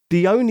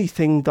 the only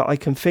thing that I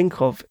can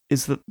think of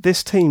is that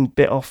this team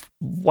bit off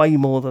way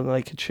more than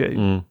they could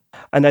chew.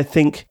 And I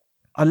think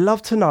I'd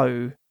love to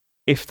know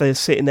if they're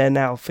sitting there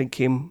now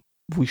thinking,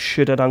 we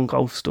should have done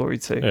Golf Story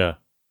 2. Yeah.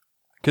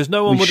 Because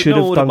no one would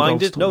have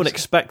minded. No one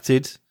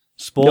expected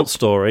sports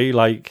story.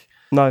 Like,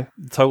 no,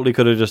 totally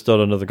could have just done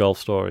another golf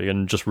story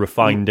and just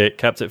refined it,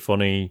 kept it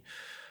funny.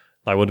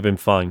 That would have been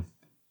fine.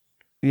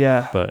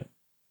 Yeah, but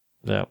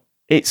yeah,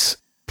 it's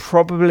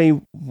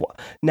probably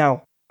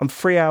now. I'm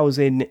 3 hours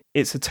in.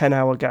 It's a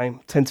 10-hour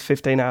game, 10 to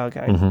 15-hour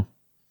game. Mm-hmm.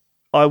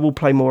 I will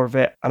play more of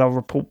it, and I'll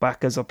report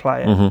back as I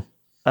play it.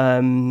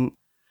 Mm-hmm.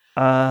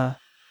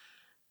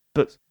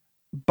 But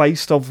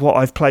based off what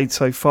I've played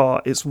so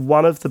far, it's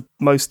one of the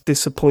most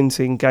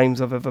disappointing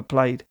games I've ever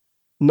played.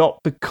 Not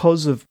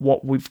because of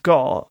what we've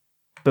got,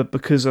 but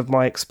because of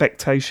my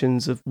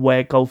expectations of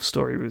where Golf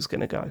Story was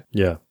going to go.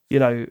 Yeah, you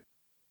know,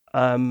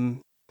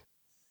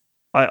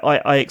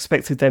 I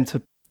expected them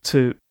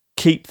to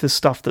keep the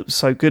stuff that was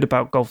so good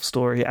about Golf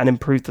Story and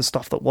improve the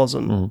stuff that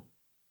wasn't. Mm.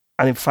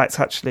 And in fact,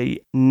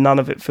 actually, none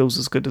of it feels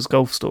as good as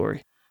Golf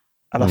Story.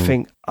 And I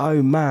think,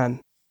 oh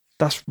man,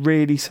 that's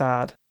really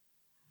sad.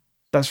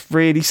 That's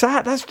really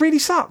sad. That really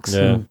sucks.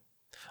 Yeah.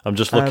 I'm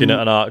just looking at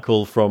an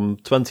article from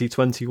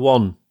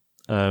 2021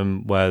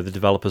 where the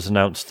developers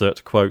announced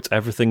that, quote,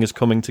 everything is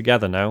coming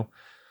together now.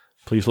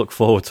 Please look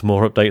forward to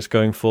more updates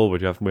going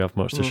forward. We have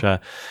much to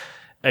share.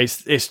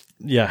 It's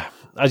yeah,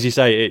 as you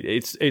say,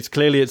 it's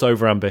clearly it's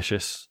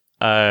overambitious.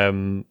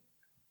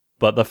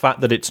 But the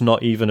fact that it's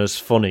not even as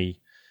funny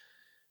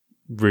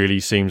really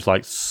seems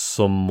like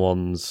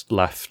someone's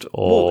left.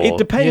 Or well, it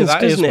depends,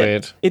 that doesn't is it?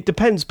 weird. It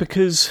depends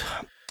because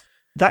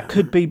that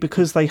could be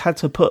because they had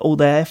to put all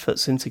their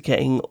efforts into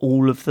getting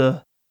all of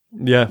the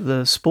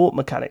sport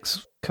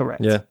mechanics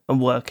correct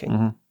and working.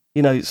 Mm-hmm.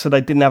 You know, so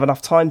they didn't have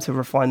enough time to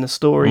refine the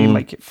story,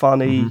 make it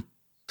funny,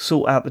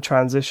 sort out the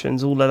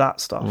transitions, all of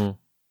that stuff.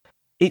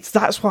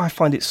 That's why I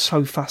find it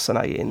so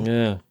fascinating.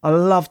 Yeah, I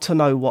love to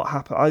know what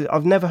happened.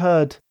 I've never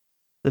heard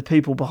the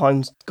people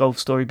behind Golf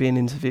Story being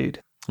interviewed.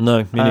 No,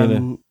 me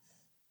neither.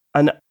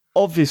 And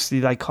obviously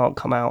they can't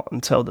come out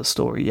and tell the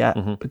story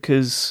yet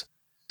because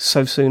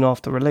so soon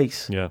after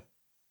release. Yeah,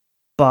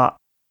 but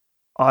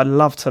I'd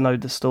love to know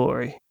the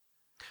story.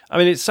 I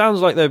mean, it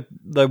sounds like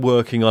they're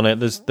working on it.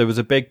 There was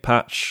a big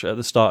patch at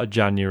the start of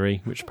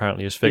January, which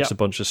apparently has fixed a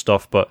bunch of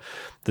stuff, but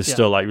there's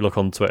still, like, you look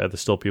on Twitter, there's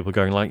still people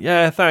going like,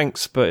 yeah,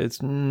 thanks, but it's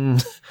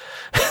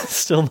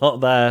still not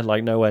there,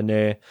 like nowhere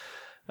near.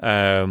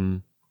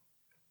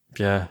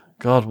 Yeah,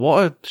 God,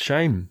 what a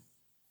shame.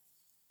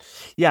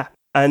 Yeah,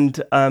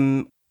 and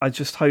I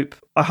hope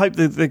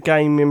that the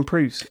game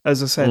improves.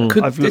 As I said,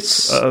 Could I've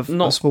looked at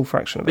a small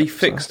fraction of it. Be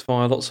fixed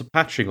via lots of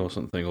patching or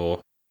something,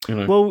 or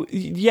Well,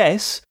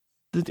 yes.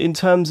 In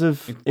terms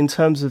of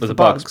the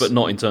bugs, but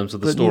not in terms of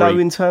the story. No,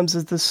 in terms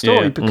of the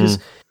story, because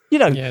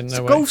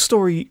the Golf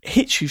Story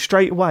hits you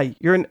straight away.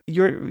 You're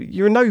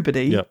a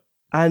nobody,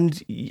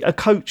 and a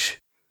coach.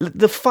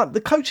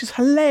 The coach is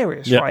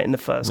hilarious, right, in the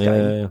first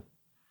game,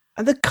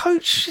 and the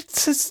coach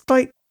says,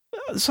 like,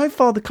 so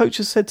far the coach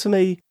has said to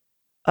me,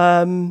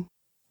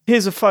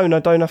 "Here's a phone. I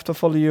don't have to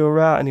follow you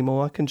around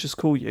anymore. I can just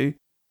call you,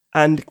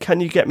 and can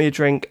you get me a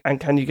drink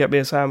and can you get me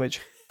a sandwich?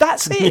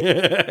 That's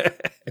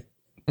it."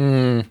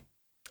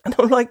 And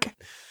I'm like,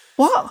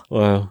 what?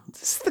 Wow.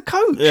 This is the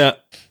coach. Yeah.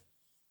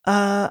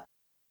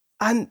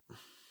 And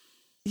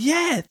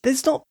yeah,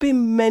 there's not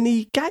been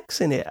many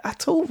gags in it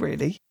at all,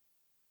 really.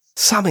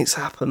 Something's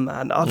happened,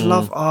 man. I'd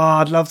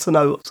love to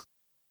know.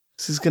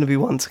 This is going to be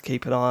one to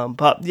keep an eye on.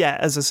 But yeah,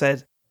 as I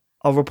said,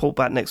 I'll report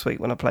back next week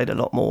when I played a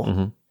lot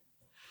more.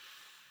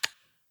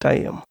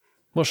 Damn.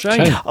 What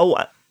shame.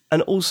 Oh,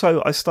 and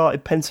also I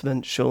started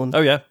Pentiment, Sean. Oh,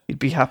 yeah. You'd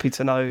be happy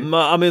to know. I mean,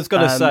 I was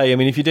going to say,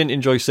 if you didn't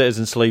enjoy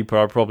Citizen Sleeper,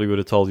 I probably would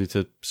have told you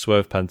to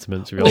swerve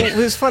Pentiment, to be honest.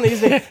 Well, it's funny,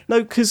 isn't it?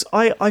 No, because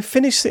I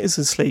finished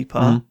Citizen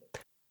Sleeper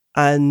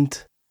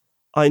and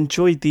I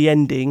enjoyed the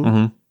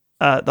ending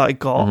that I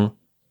got.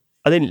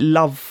 I didn't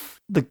love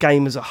the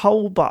game as a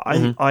whole, but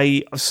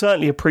I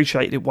certainly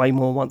appreciated it way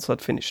more once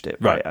I'd finished it.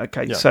 Right.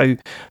 Okay. Yeah.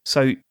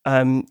 So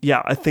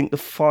I think the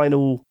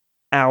final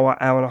hour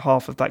and a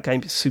half of that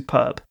game is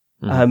superb.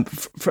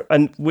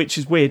 And which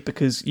is weird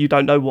because you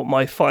don't know what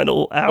my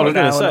final hour and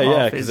a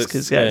half is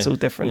because it's all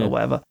different or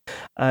whatever.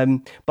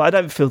 But I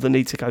don't feel the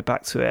need to go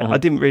back to it. I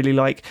didn't really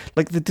like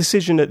the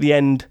decision at the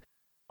end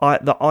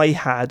that I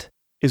had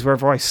is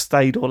whether I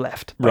stayed or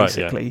left,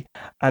 basically.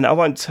 And I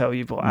won't tell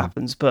you what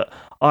happens, but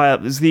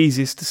it was the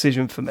easiest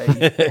decision for me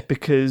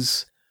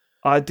because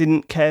I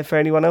didn't care for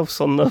anyone else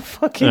on the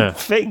fucking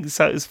thing,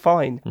 so it was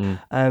fine.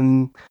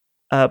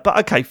 But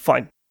okay,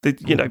 fine.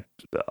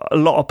 A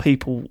lot of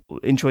people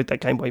enjoyed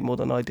that game way more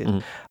than I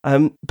did.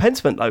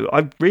 Pentiment, though,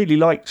 I really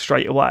liked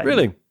straight away.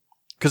 Really?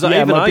 Because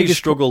I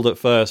struggled at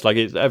first.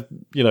 Like,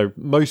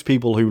 most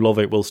people who love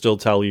it will still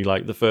tell you,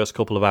 like, the first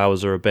couple of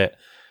hours are a bit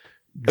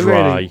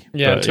dry. Really?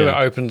 Yeah, until it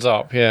opens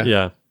up,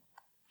 Yeah.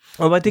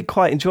 Well, I did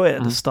quite enjoy it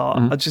at the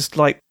start. I just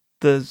liked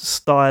the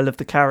style of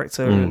the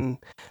character and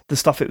the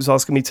stuff it was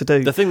asking me to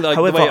do. The thing that,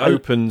 however, the way it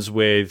opens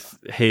with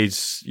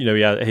his,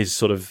 his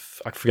sort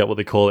of, I forget what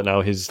they call it now,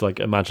 his like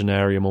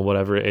Imaginarium or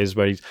whatever it is,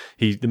 where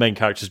the main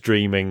character's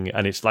dreaming,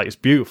 and it's like, it's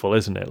beautiful,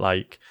 isn't it?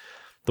 Like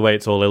the way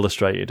it's all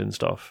illustrated and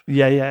stuff.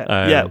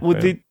 Yeah.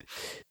 Well,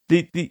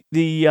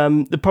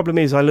 The problem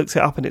is I looked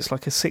it up and it's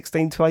like a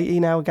 16 to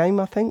 18 hour game,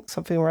 I think,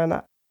 something around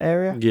that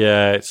area.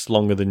 Yeah, it's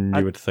longer than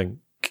you would think.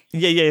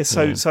 Yeah.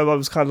 So I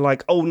was kind of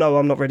like, oh no,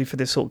 I'm not ready for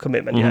this sort of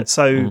commitment yet.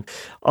 So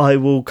I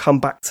will come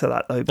back to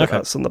that though. But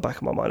that's on the back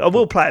of my mind. I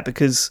will play it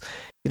because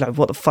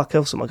what the fuck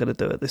else am I going to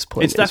do at this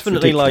point? It's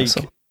definitely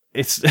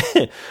it's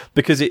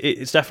because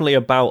it's definitely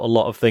about a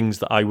lot of things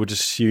that I would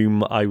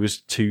assume I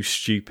was too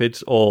stupid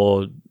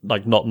or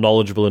like not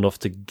knowledgeable enough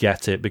to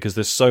get it, because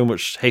there's so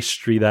much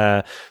history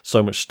there,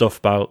 so much stuff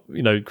about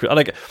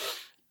like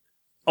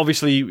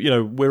obviously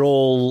we're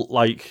all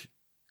like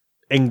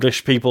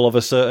English people of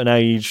a certain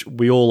age.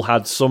 We all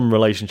had some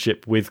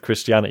relationship with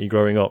Christianity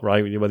growing up,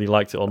 right? Whether you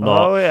liked it or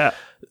not. Oh yeah.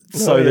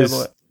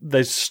 So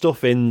there's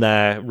stuff in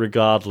there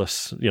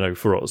regardless,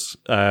 for us.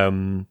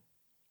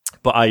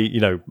 But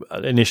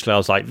initially I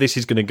was like, this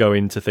is going to go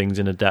into things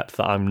in a depth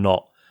that I'm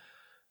not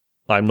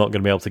going to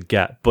be able to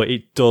get. But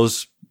it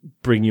does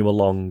bring you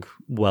along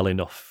well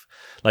enough.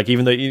 Like,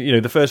 even though,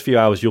 the first few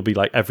hours, you'll be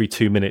like, every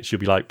 2 minutes, you'll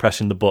be like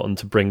pressing the button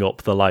to bring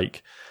up the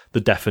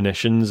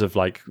definitions of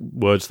like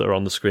words that are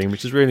on the screen,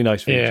 which is a really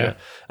nice feature.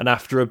 Yeah. And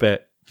after a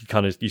bit,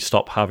 you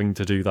stop having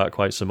to do that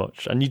quite so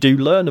much. And you do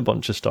learn a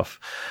bunch of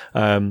stuff.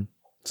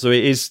 So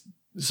it is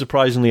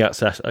surprisingly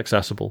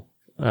accessible.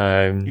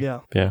 Yeah.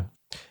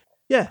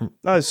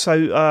 No,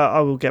 so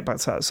I will get back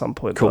to that at some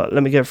point. Cool. But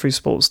let me get through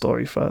Sports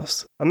Story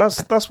first. And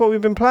that's what we've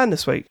been playing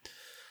this week.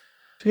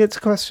 Should we get to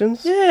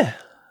questions? Yeah.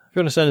 If you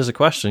want to send us a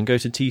question, go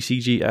to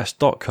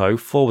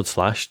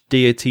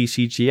tcgs.co/Dear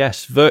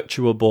TCGS.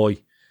 Virtua Boy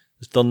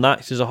has done that.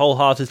 He says, I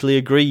wholeheartedly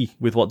agree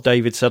with what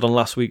David said on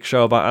last week's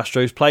show about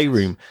Astro's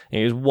Playroom.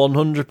 It is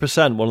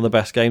 100% one of the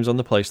best games on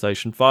the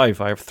PlayStation 5.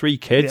 I have 3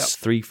 kids,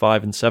 3,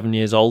 5 and 7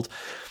 years old.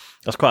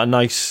 That's quite a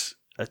nice...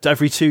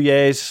 Every 2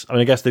 years, I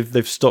mean, I guess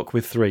they've stuck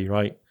with 3,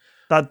 right?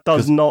 That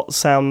does not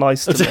sound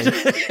nice to me.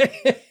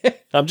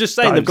 I'm just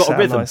saying they've got a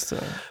rhythm. Nice 3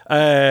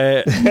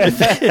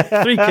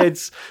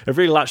 kids have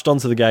really latched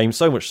onto the game,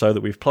 so much so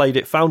that we've played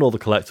it, found all the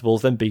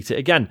collectibles, then beat it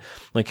again.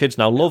 My kids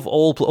now love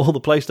all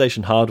the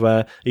PlayStation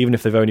hardware, even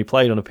if they've only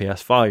played on a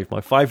PS5. My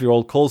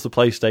 5-year-old calls the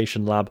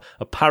PlayStation Lab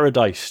a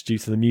paradise due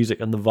to the music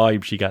and the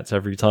vibe she gets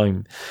every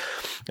time.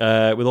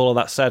 With all of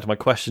that said, my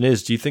question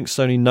is, do you think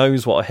Sony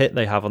knows what a hit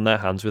they have on their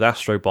hands with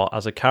Astrobot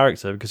as a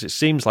character? Because it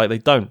seems like they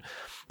don't.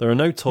 There are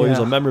no toys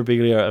or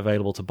memorabilia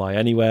available to buy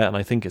anywhere, and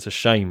I think it's a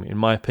shame. In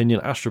my opinion,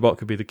 Astrobot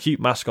could be the cute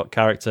mascot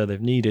character they've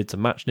needed to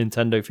match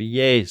Nintendo for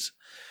years.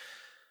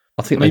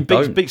 I think they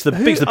don't. Beats the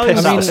piss out of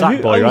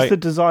Sackboy, who owns right? the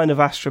design of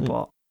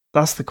Astrobot?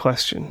 That's the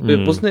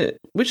question. Wasn't it?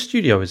 Which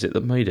studio is it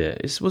that made it?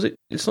 It's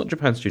not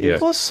Japan Studio.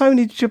 It was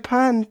Sony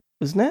Japan,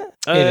 wasn't it?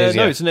 It is,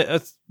 no, isn't it? I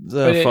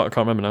can't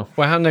remember now.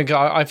 Well,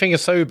 I think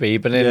it's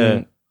Asobi, but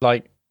then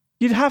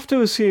you'd have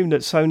to assume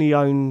that Sony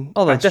own.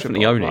 Oh, they Astrobot,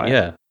 definitely own right? it.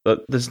 Yeah,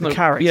 but there's no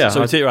character. Yeah,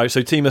 so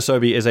Team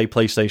Asobi is a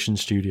PlayStation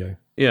studio.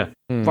 Yeah,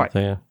 right. So,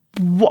 yeah.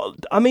 What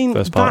I mean,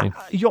 First party.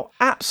 You're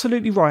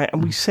absolutely right,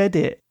 and we said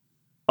it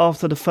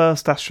after the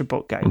first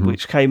Astrobot game,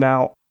 which came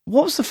out.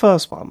 What was the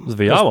first one? It was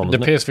the VR one, the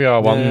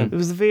PSVR one. It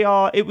was the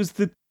VR. It was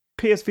the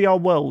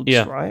PSVR Worlds,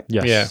 right?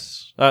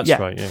 Yes. That's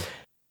right. Yeah.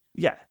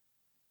 Yeah.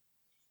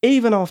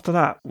 Even after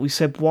that, we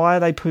said, why are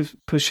they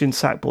pushing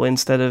Sackboy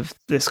instead of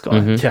this guy?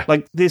 Yeah.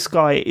 Like, this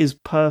guy is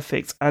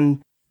perfect.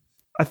 And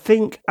I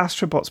think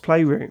Astrobot's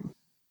Playroom,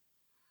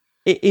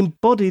 it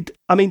embodied...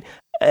 I mean,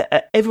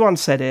 everyone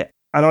said it,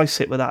 and I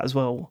sit with that as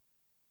well.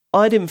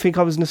 I didn't think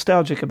I was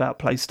nostalgic about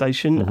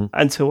PlayStation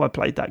until I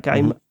played that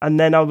game. And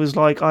then I was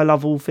like, I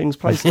love all things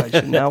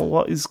PlayStation now.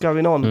 What is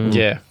going on?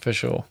 Yeah, for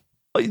sure.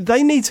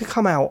 They need to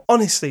come out,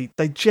 honestly,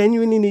 they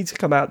genuinely need to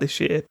come out this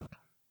year,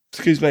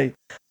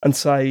 and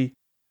say...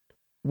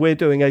 We're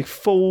doing a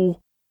full,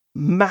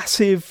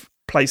 massive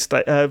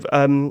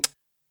PlayStation,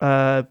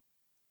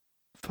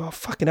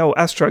 fucking hell,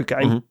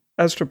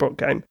 Astrobot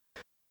game.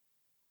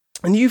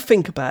 And you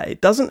think about it,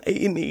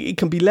 it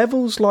can be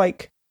levels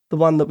like the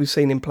one that we've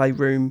seen in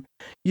Playroom.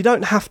 You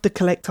don't have to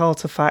collect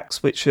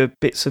artifacts, which are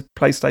bits of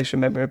PlayStation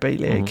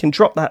memorabilia. You can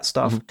drop that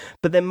stuff,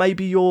 but then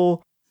maybe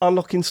you're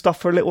unlocking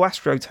stuff for a little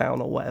Astro Town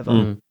or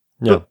whatever.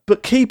 Yeah.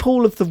 But keep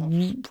all of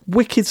the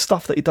wicked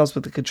stuff that he does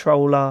with the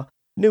controller,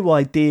 new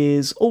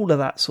ideas, all of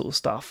that sort of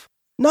stuff.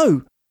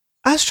 No,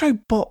 Astro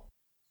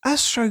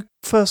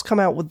first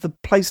come out with the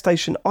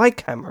PlayStation Eye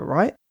camera,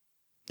 right?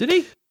 Did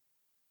he?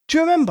 Do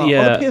you remember?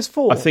 Yeah, on the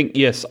PS4? I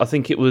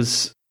think it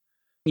was.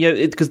 Yeah,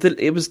 because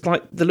it was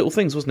like the little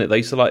things, wasn't it? They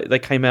used to they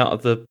came out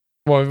of the.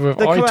 Well, with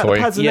they come out of the iToy.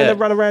 pads and then they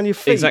run around your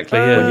feet. Exactly.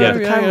 When you have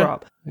the Yeah. camera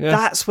up. Yeah.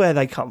 That's where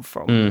they come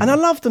from, and I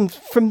love them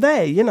from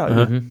there. You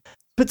know,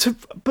 but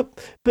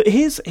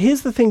here's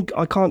the thing.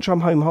 I can't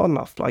drum home hard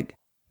enough. Like,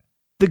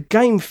 the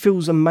game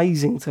feels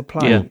amazing to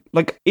play. Yeah.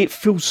 Like, it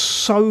feels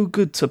so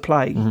good to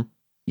play.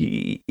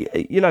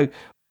 You know,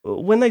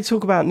 when they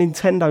talk about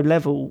Nintendo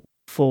level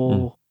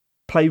for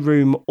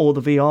Playroom or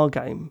the VR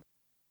game,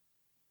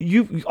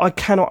 I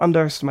cannot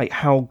underestimate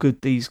how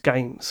good these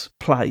games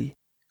play,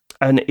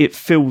 and it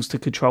feels to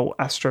control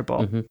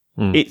Astrobot.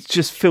 It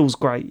just feels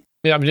great.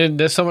 Yeah, I mean,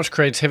 there's so much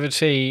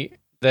creativity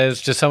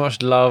there's just so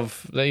much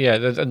love.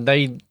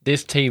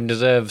 This team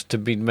deserves to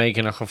be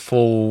making like a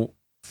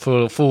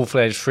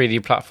full-fledged 3D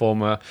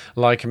platformer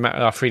like a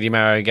 3D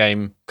Mario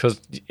game, because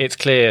it's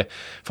clear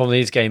from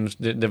these games,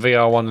 the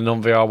VR one, the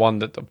non-VR one,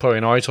 that probably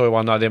an iToy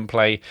one I didn't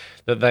play,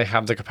 that they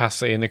have the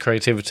capacity and the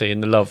creativity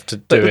and the love to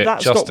do it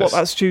that's justice. not what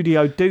that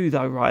studio do,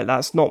 though, right?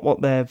 That's not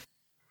what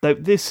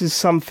this is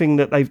something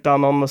that they've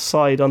done on the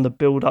side on the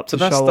build up to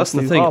show that's off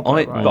the new thing.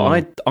 hardware,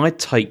 right? But I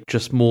take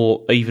just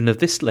more even of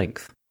this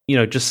length.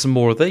 Just some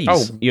more of these.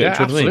 Oh, you know, yeah,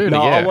 do you know what I mean? absolutely.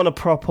 No, yeah. I want a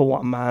proper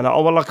one, man. I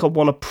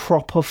want a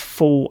proper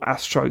full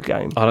Astro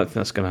game. I don't think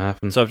that's going to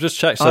happen. So I've just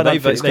checked. I So don't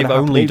think it's they've gonna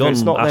happen only either. done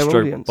It's not their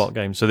audience. Astrobot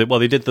games. So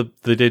they did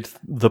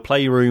the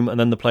Playroom, and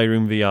then the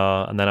Playroom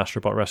VR, and then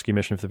Astrobot Rescue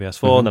Mission for the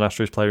PS4, and then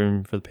Astro's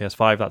Playroom for the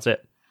PS5. That's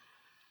it.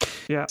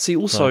 Yeah. See,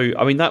 also,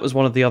 I mean, that was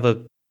one of the other,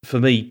 for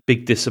me,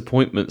 big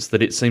disappointments,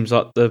 that it seems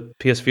like the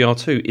PSVR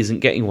 2 isn't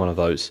getting one of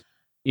those.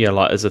 Yeah,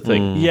 like as a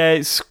thing. Yeah,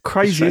 it's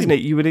crazy, isn't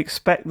it? You would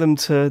expect them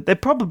to. They're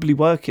probably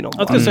working on I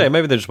was one. going to say,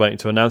 maybe they're just waiting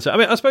to announce it. I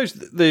mean, I suppose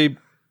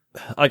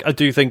I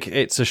do think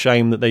it's a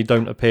shame that they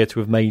don't appear to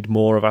have made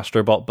more of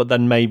Astrobot, but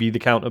then maybe the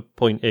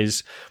counterpoint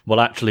is, well,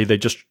 actually, they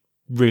just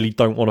really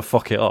don't want to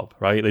fuck it up,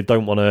 right? They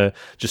don't want to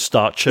just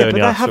start churning but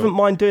they out haven't stuff.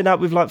 mind doing that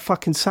with like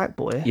fucking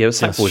Sackboy. Yeah, but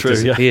Sackboy's true,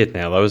 disappeared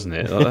now, though, isn't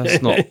it? Like,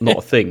 that's not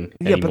a thing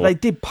Yeah, anymore. but they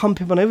did pump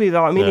him on everything.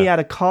 I mean, he had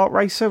a kart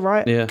racer,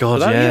 right? Yeah, God,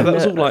 But yeah. that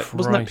was all like,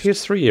 wasn't that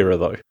Christ. PS3 era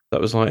though? That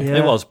was like, Yeah.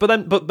 It was, but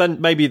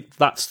then maybe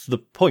that's the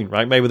point,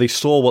 right? Maybe they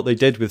saw what they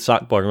did with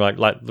Sackboy and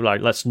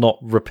like let's not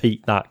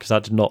repeat that because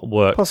that did not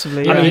work.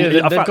 Possibly. I Yeah. mean, I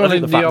they've think gone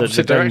in the the fact that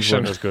opposite the games direction.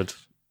 weren't as good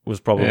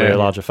was probably Yeah. a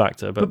larger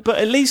factor. But But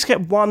at least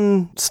get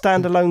one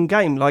standalone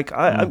game. Like,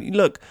 I mean,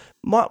 look,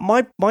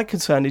 my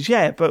concern is,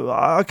 but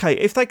okay,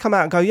 if they come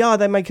out and go,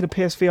 they're making a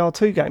PSVR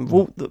 2 game,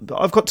 well,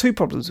 I've got two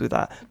problems with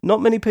that.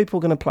 Not many people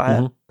are going to play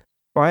it,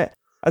 right?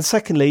 And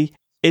secondly,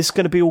 it's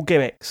going to be all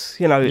gimmicks.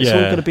 It's all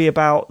going to be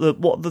about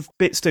what the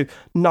bits do.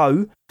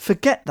 No,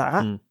 forget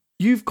that.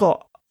 You've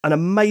got an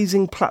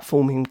amazing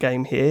platforming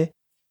game here.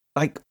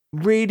 Like,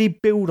 really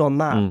build on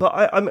that. But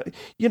I'm,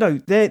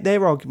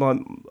 their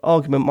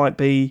argument might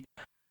be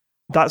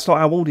that's not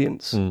our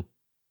audience. Do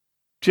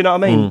you know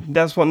what I mean?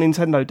 That's what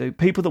Nintendo do.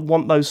 People that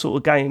want those sort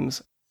of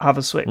games have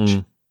a Switch.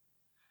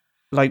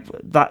 Like,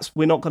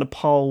 we're not going to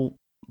pile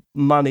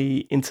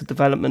money into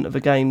development of a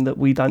game that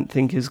we don't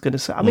think is going to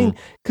sell. I mean,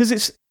 because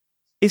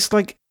it's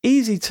like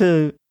easy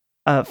to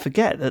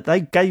forget that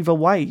they gave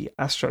away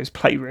Astro's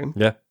Playroom.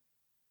 Yeah.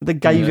 They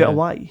gave it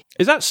away.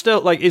 is that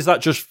still is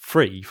that just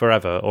free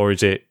forever, or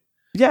is it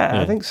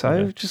Yeah, I think so.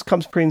 okay. It just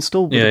comes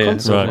pre-installed with Yeah, the yeah.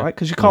 console, right?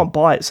 Because you can't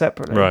buy it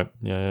separately. right?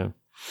 Yeah.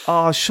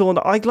 Oh, Sean,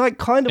 I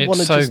kind of It's want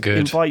to so just good.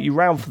 invite you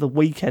round for the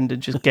weekend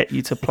and just get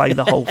you to play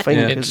the whole thing.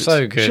 Yeah. 'cause It's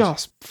so good.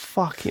 Just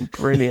fucking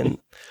brilliant.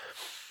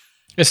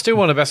 It's still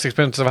one of the best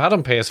experiences I've had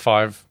on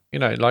PS5.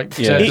 Like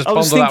Yeah. to just I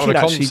was bundle that on a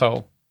thinking, actually,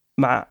 console.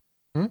 Matt,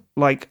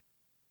 like,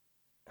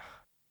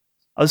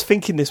 I was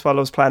thinking this while I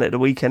was playing it the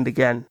weekend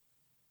again.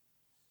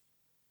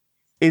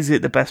 Is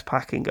it the best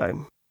packing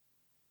game?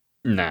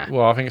 nah.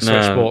 Well, I think Switch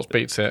No. Sports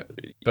beats it,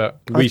 but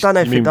I don't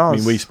know if you mean, it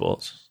does. You mean Wii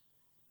Sports,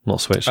 not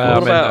Switch I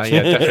Sports. mean,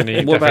 about-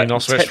 definitely What about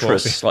not Switch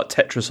Sports. Tetris? Like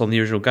Tetris on the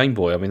original Game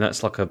Boy. I mean,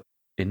 that's like a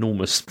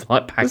enormous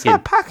like packing. Was that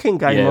a packing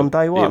game on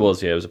day one? It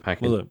was. Yeah, it was a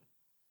packing. Was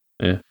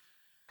it?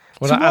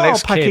 Was So that what are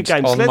Alex packing Kidd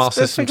games? on Let's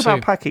Master think System 2?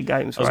 about packing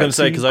games. I was going to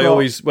say, because I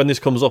always, when this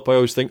comes up, I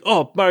always think,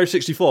 Mario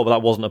 64, but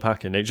that wasn't a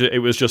packing. It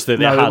was just that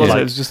No, it it had wasn't. like,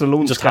 It was just a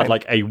launch just game. had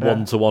like a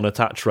 1-to-1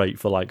 attach rate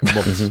for like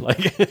months,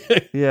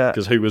 like Yeah.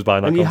 because who was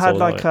buying that? And you had console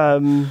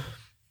like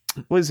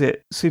what is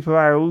it, Super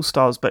Mario All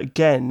Stars? But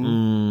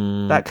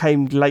again, that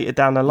came later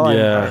down the line.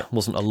 yeah, right?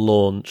 wasn't a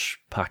launch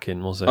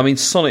packing, was it? I mean,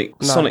 Sonic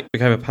No. Sonic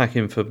became a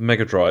packing for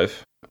Mega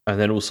Drive, and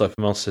then also for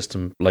Master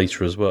System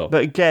later as well.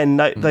 But again,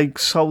 they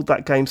sold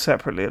that game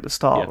separately at the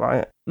start, Yeah.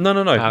 right? No.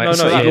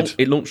 Alex Kidd.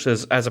 It launched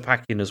as a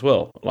packing as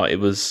well. Like it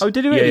was. Oh,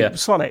 did it really? Yeah,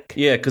 Sonic.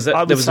 yeah. Because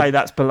I would say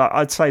that's below.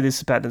 I'd say this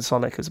is better than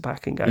Sonic as a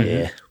packing game.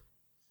 Yeah.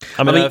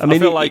 I mean, I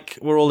mean, feel like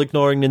we're all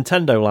ignoring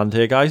Nintendo land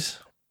here, guys.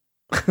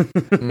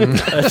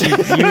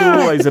 You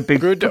were always a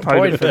big Good proponent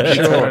point, for for Nintendo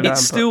sure. Land,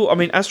 It's still. I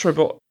mean,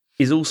 Astrobot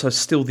is also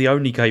still the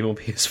only game on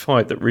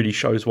PS5 that really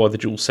shows why the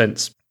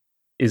DualSense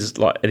is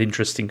like an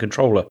interesting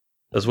controller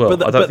as well.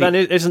 But then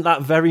isn't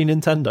that very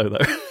Nintendo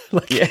though?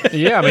 Like,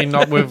 Yeah, I mean,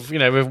 not with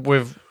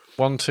with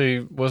 1,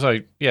 2 was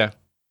I? Yeah,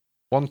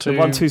 1, 2. The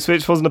 1-2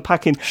 Switch wasn't a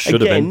packing. Should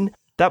have Again,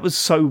 that was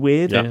so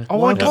weird. Yeah. Oh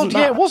Why my god! wasn't Yeah,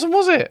 that? it wasn't.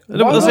 Was it? No,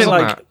 but Why was it wasn't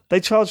like- that? They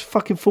charged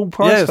fucking full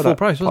price Yeah, for full that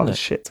price, pile wasn't of it?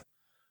 shit.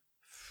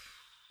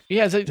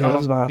 Yeah, that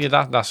was mad.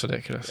 that's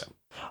ridiculous.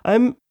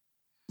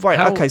 Right,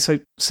 How- okay, so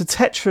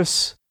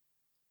Tetris.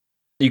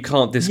 you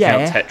can't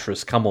discount Yeah.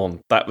 Tetris. Come on,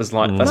 that was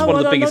like Mm. that's one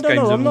of the biggest games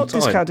I'm of all not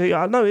time. discounting.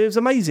 I know it was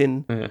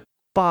amazing, Yeah.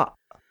 but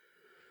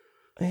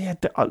yeah,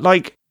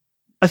 like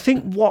I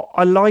think what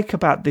I like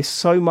about this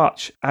so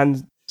much,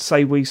 and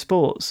say Wii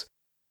Sports,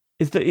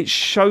 is that it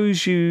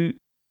shows you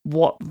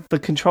what the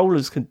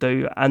controllers can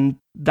do, and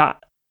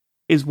that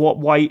is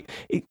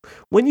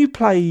when you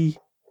play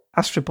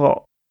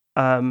Astrobot,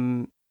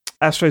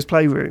 Astro's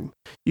Playroom,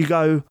 you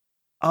go,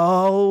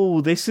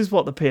 oh, this is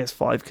what the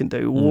PS5 can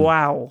do.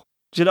 Wow.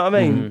 Do you know what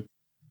I mean?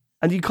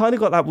 And you kind of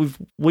got that with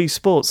Wii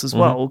Sports as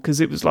well, because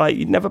it was like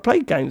you'd never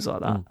played games like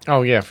that.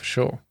 Oh, yeah, for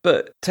sure.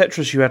 But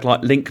Tetris, you had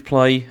like Link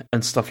Play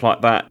and stuff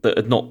like that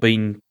had not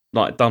been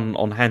like done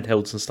on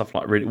handhelds and stuff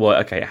like really. Well,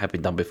 okay, it had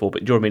been done before,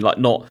 but do you know what I mean? Like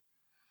not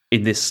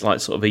in this like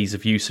sort of ease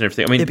of use and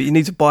everything. I mean, Yeah, but you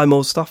need to buy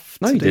more stuff.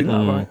 No, to you do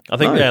didn't. that, right? I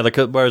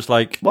think, whereas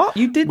like... What?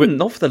 you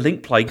didn't off the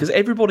Link Play because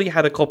everybody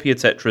had a copy of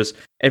Tetris.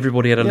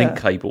 Everybody had a link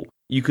cable.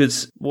 You could.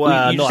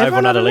 Well, you not just-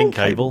 everyone had a link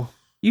cable.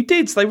 You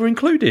did. So they were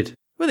included.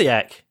 Where the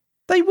heck?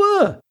 They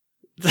were.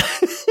 I'm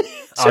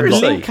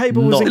Seriously. Link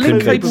cable was not included.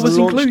 Link cable with was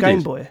the launch included.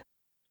 Game Boy.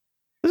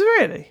 Was it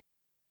really?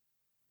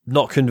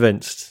 Not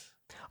convinced.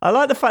 I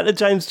like the fact that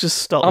James just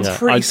stopped. I'm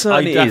pretty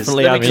certain it is.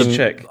 Let me just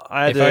check.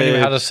 I had If only we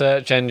had a a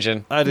search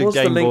engine.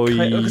 Game Boy.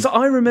 Because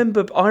I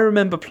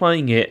remember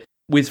playing it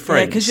with Yeah,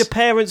 friends. because your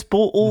parents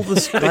bought all the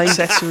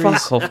accessories.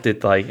 Fuck off, did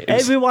they? It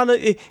was-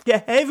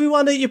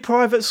 Everyone at your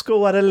private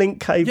school had a link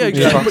cable. Yeah,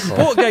 James. exactly. But you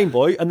bought a Game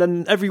Boy, and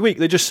then every week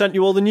they just sent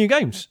you all the new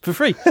games for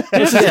free.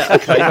 yeah,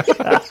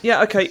 okay.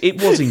 Yeah, okay, it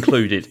was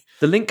included.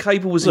 The link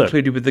cable was Look.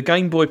 included with the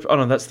Game Boy. Oh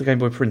no, that's the Game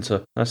Boy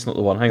printer. That's not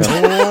the one. Hang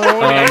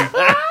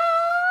on.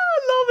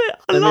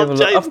 I Let me love have a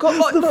look. James. I've got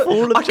like the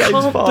fall of I James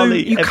can't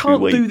Farley do. You every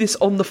can't week. do this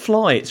on the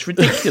fly. It's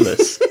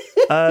ridiculous.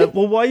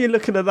 Well, while you're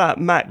looking at that,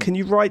 Matt, can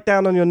you write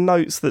down on your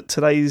notes that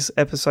today's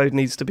episode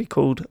needs to be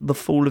called "The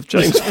Fall of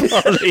James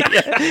Farley"?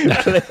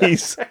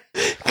 Please,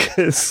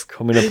 because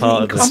Coming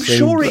apart at the I'm seams.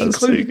 sure it That's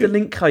too included the good.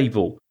 link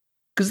cable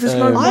because there's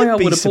no way I I'd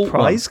be would have bought one.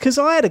 surprised because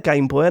I had a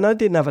Game Boy and I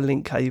didn't have a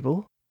link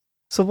cable.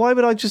 So why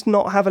would I just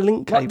not have a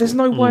link cable? Like, there's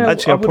no way.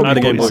 Actually, I I'll would I had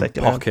a probably Game bought Boy it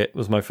second-hand. Pocket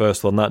was my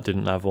first one. That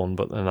didn't have one,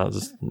 but then that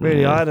was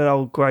Really, I had an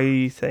old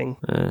grey thing.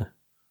 Yeah.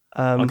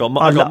 I I got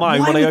mine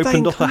when I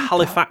opened up a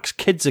Halifax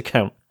Kids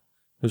account.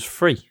 It was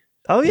free.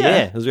 Oh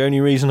yeah, That was the only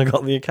reason I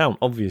got the account.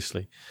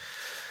 Obviously,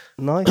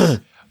 nice.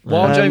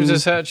 While James Um,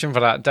 is searching for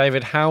that,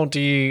 David, how do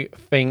you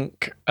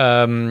think...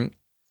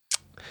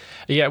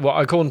 yeah, well,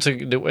 according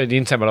to the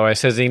internet, by the way, it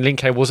says the link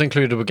cable was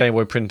included with Game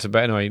Boy printer,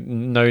 but anyway,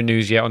 no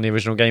news yet on the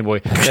original Game Boy.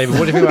 David,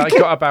 what do you think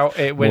about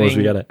it More as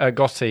we winning get it.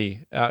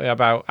 Gotti,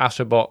 about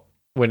Astrobot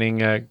winning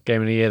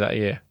Game of the Year that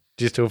year?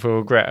 Do you still feel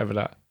regret over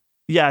that?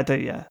 Yeah, I do.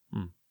 Yeah,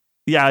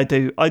 yeah, I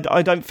do. I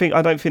don't think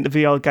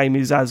the VR game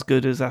is as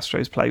good as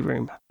Astro's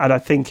Playroom, and I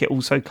think it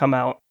also come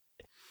out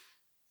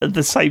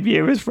the same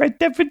year as Red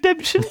Dead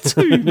Redemption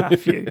 2,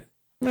 Matthew.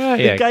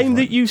 The game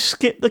that you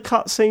skip the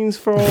cutscenes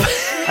for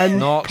and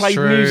Not played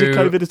true. music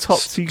over the top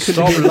so you couldn't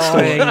Stop hear the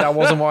story. lying. That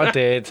wasn't what I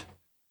did.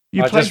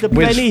 You I played just the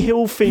wish- Benny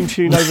Hill theme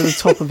tune over the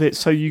top of it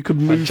so you could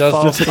move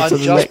faster I to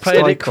the just next played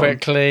it icon.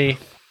 quickly.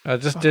 I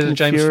just did a Fucking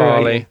James infuriating.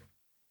 Farley.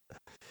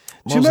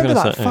 Do you What was I remember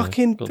gonna that say?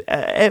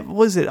 fucking,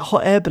 was it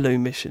Hot Air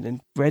Balloon mission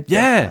in Red Dead?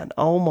 Yeah. Man?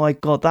 Oh my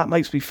God, that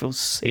makes me feel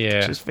sick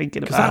Yeah. just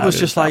thinking about because that was how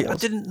just good like that I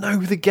was. didn't know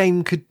the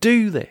game could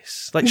do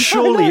this. Like, No,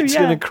 surely it's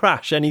yeah. going to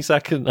crash any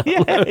second.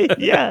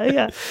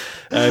 Yeah.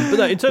 But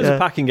no, in terms Yeah. of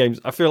packing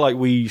games, I feel like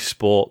Wii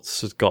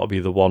Sports has got to be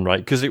the one, right?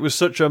 Because it was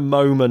such a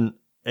moment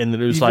in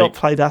that it was You've like not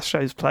played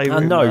Astro's Playroom. I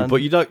know, man.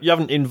 but you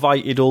haven't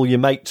invited all your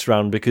mates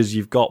round because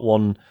you've got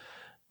one,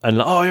 and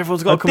like, oh,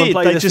 everyone's got to come and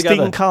play they this just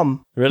together. didn't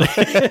come. Really?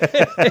 Do you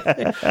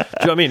know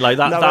what I mean? Like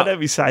that. No, I that don't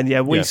be saying,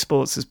 Wii Yeah.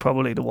 Sports is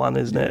probably the one,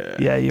 isn't it?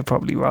 Yeah, you're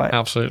probably right.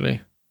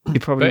 Absolutely. You're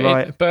probably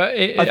right.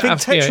 I I think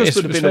Tetris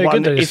would have been the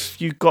one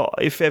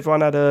if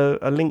everyone had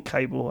a link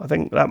cable. I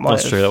think that might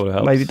That's true, that would have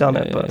helped. maybe done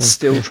Yeah, it. yeah, But yeah.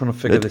 Still trying to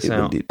figure this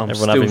out. I'm everyone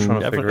still having, trying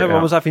to figure it everyone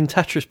out. was having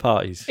Tetris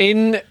parties.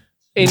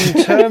 In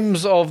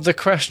terms of the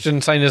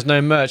question saying there's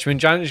no merch, I mean,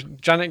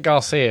 Janet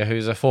Garcia,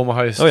 who's a former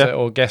host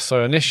or guest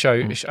on this show,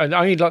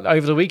 only like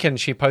over the weekend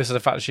she posted the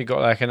fact that she got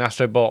like an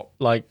Astrobot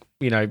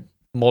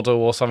model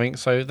or something.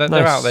 So they're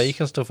Nice. out there. You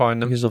can still find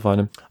You them. can still find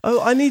them.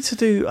 oh, I need to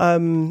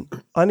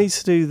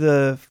do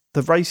the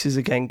races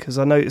again because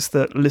I noticed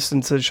that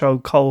listening to the show,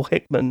 Cole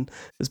Hickman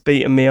has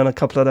beaten me on a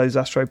couple of those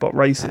Astrobot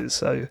races.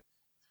 So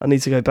I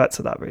need to go back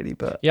to that really.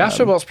 But Yeah,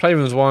 Astrobot's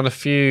Playroom was one of a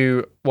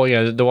few.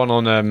 Well, the one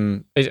on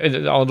the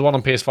one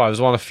on PS5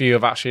 was one of a few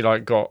I've actually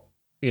like got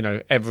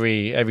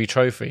every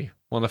trophy.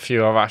 One of the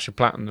few I've actually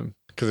platinum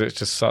because it's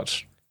just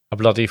such a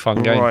bloody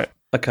fun game. right.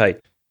 Okay,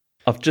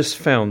 I've just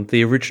found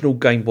the original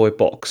Game Boy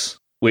box,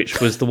 which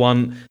was the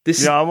one.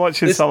 This Yeah, I'm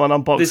watching someone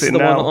unbox This it is the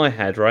now. one I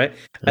had, right?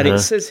 And it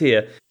says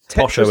here,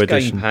 Posho Tetris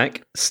edition. Game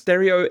Pack,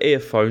 stereo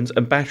earphones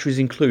and batteries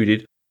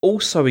included.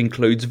 Also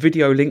includes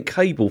video link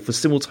cable for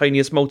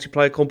simultaneous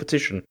multiplayer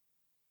competition.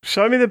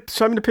 Show me the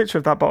picture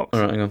of that box.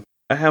 All right, hang on.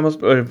 How much?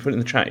 Put it in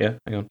the chat, yeah.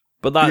 Hang on.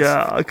 But that's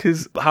Yeah,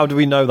 because how do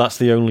we know that's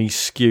the only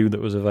SKU that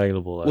was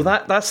available? Then?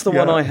 Well, that's the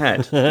one I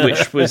had,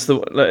 which was the.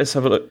 Let's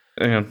have a look.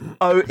 Hang on.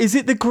 oh, is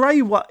it the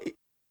grey one?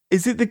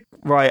 Is it the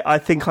right? I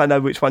think I know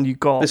which one you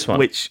got. This one.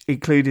 Which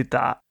included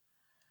that.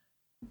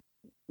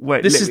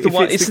 Wait, This is the if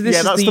one- it's this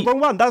is that's the- the wrong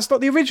one. That's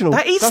not the original.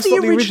 That is That's the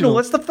not original.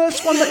 That's the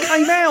first one that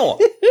came out.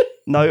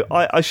 No,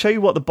 I show you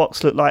what the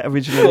box looked like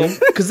originally.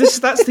 Because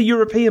that's the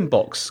European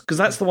box. Because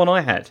that's the one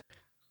I had.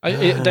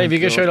 Dave, you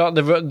can show like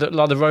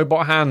the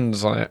robot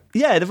hands on it.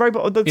 Yeah, the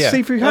robot, the Yeah.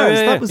 see-through Oh, hands.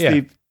 yeah, that was yeah.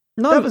 the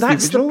No, That was the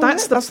that's the original,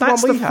 that's the that's the one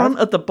that's the we had. front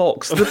of the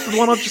box. The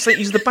one I've just sent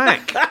you is the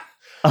back.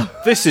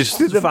 This is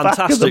the back of the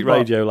fantastic box.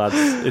 radio, lads.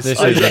 This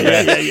Oh, is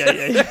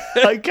yeah.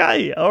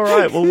 Okay, all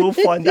right. Well, we'll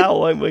find out,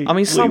 won't we? I mean,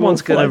 We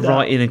someone's will going to find out.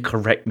 write in and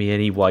correct me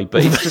anyway,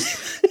 but it's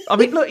just. I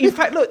mean, look. In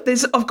fact, look.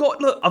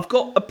 I've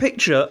got a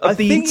picture of I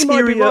the think you might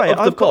be interior right. of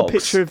the I've got box. a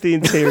picture of the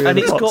interior And of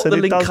the it's box, got the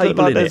and link it does look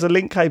cable like in there's it. a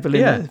link cable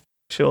in Yeah. there,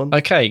 Sean.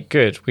 Okay,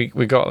 good. We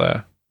got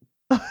there.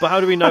 But how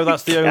do we know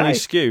that's the only Okay.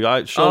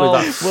 SKU? Surely Oh,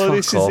 that's... Well, fuck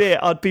this off. is it.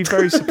 I'd be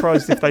very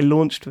surprised if they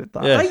launched with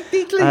that. Yeah. I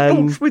did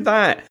launch with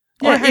that.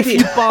 I Yeah, had if it.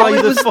 you buy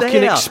I the was fucking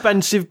there.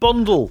 expensive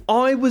bundle.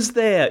 I was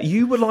there.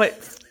 You were like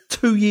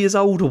 2 years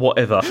old or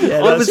whatever. Yeah,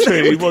 I was that's true.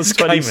 there He when was this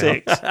came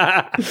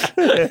out.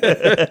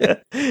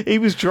 26. He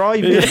was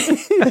driving.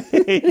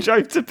 He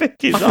drove to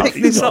pick his I up. picked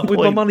He's this got up a with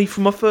my point. money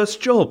from my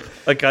first job.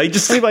 Okay,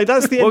 just Anyway,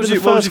 that's the end What of was the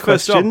your- what was first your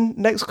first job? question.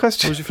 Next What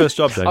question. was your first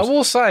job, James? I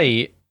will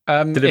say,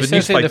 Deliver it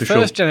says here the newspaper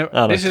first shop.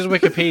 Oh, no. this is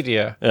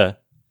Wikipedia. Yeah.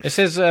 It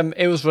says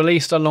it was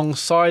released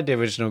alongside the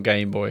original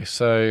Game Boy.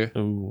 So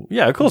Ooh.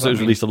 Yeah, of course it was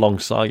released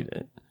alongside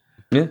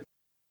it.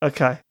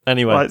 Okay.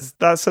 Anyway. Right,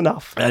 that's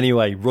enough.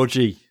 Anyway,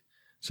 Rudgy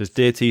says,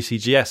 Dear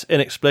TCGS,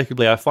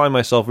 inexplicably I find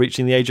myself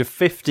reaching the age of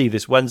 50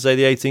 this Wednesday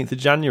the 18th of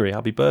January.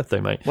 Happy birthday,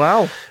 mate.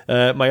 Wow.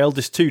 My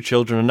eldest 2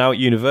 children are now at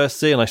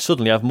university and I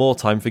suddenly have more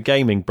time for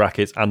gaming,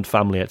 brackets, and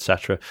family,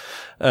 etc.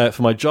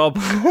 For my job,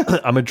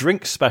 I'm a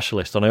drink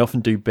specialist and I often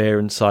do beer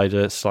and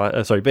cider,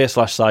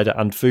 beer/cider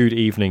and food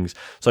evenings.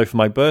 So for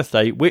my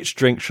birthday, which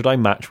drink should I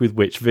match with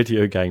which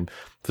video game?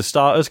 For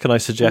starters, can I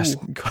suggest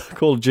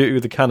Call of Duty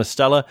with a can of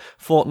Stella,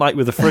 Fortnite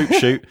with a fruit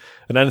shoot,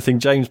 and anything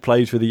James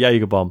plays with a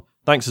Jaeger bomb?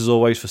 Thanks as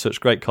always for such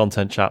great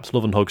content, chaps.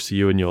 Love and hugs to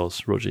you and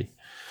yours, Rudgy.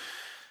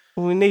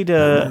 We need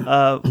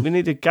a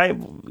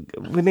game.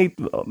 We need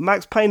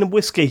Max Payne and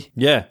whiskey.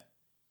 Yeah.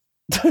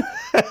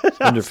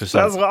 100%.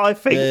 That's what I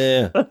think.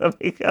 Yeah. I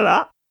think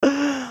of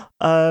that.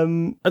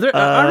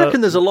 I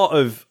reckon there's a lot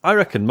of. I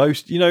reckon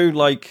most,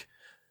 like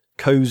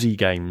cozy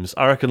games.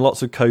 I reckon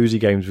lots of cozy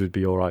games would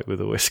be all right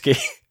with a whiskey.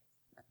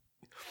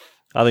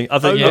 I think. yeah,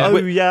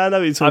 I know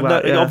what you're talking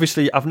about. Yeah.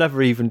 Obviously, I've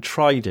never even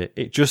tried it.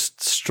 It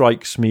just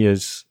strikes me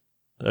as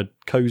a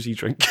cozy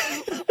drink.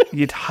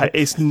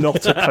 It's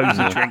not a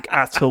cozy drink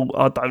at all.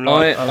 I don't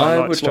like.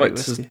 I would straight like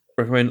whiskey. to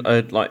recommend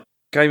a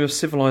Game of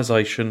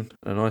Civilization,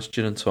 a nice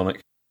gin and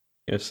tonic.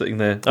 Sitting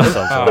there. That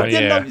sounds Oh, right.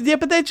 yeah. Yeah,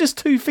 but they're just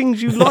two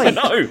things you like.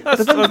 No, You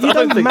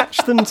don't match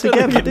them I don't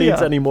together, think it do you?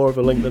 needs any more of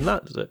a link than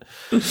that, does it?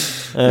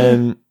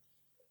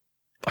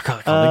 I can't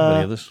think of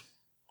any others.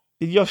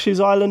 Yoshi's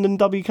Island and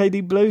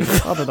WKD Blue.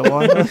 I don't know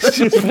why. It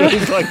just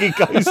feels like it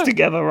goes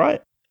together,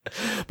 right?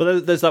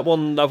 But there's that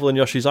one level in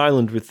Yoshi's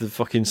Island with the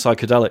fucking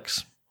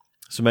psychedelics.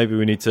 So maybe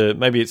we need to.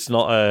 Maybe it's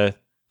not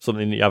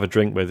something that you have a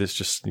drink with. It's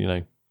just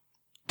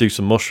do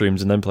some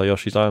mushrooms and then play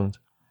Yoshi's Island.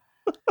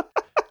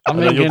 I'm And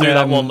then you'll do thinking,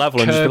 that one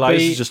level and just be like,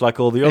 "This Kirby- is just like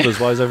all the others."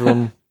 Why is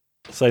everyone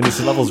saying this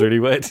level's really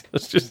weird?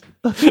 It's just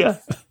Yeah.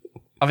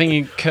 I'm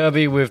thinking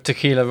Kirby with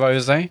tequila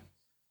rose. I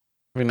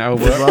think that would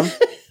Good work. one.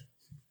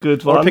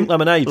 Good or one. a pink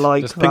lemonade.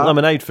 Like Just pink that.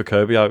 lemonade for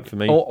Kirby out for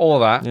me. Or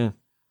that. Yeah.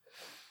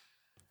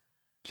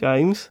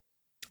 James,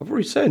 I've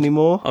already said. any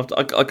more?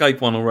 I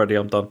gave one already.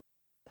 I'm done.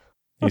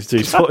 He's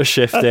put a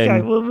shift Okay,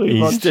 in. we'll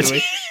move on, shall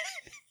we?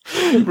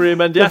 Maria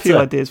A few Mendieta.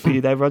 ideas for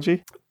you there, Roger.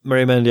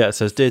 Maria Mendieta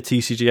says, Dear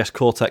TCGS,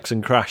 Cortex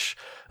and Crash,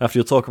 after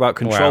your talk about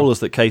controllers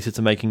that cater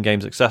to making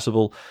games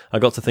accessible, I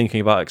got to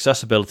thinking about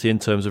accessibility in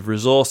terms of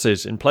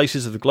resources. In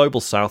places of the global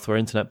south where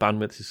internet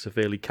bandwidth is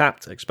severely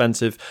capped,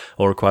 expensive,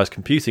 or requires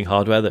computing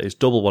hardware that is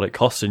double what it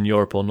costs in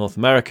Europe or North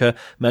America,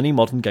 many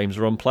modern games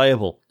are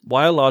unplayable.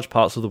 Why are large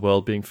parts of the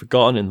world being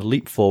forgotten in the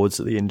leap forwards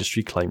that the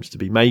industry claims to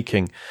be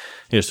making?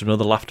 Here's to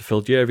another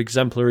laughter-filled year of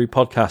exemplary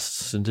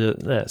podcasts.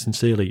 And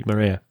sincerely,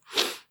 Maria.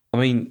 I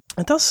mean,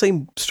 It does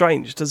seem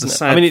strange, the doesn't it?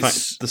 sad, I mean,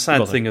 it's- the sad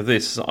go on then. thing of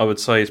this, I would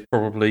say, is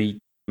probably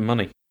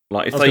money.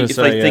 Like if I was they gonna if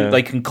say, they think yeah.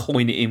 they can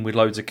coin it in with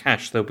loads of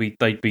cash,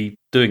 they'd be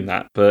doing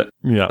that. But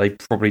Yeah. they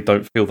probably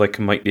don't feel they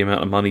can make the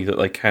amount of money that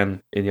they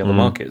can in the other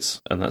markets,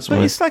 and that's But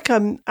why. it's like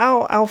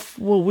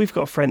well, we've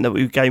got a friend that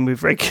we game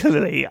with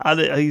regularly.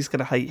 He's going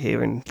to hate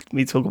hearing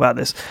me talk about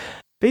this,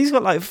 but he's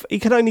got he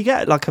can only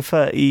get like a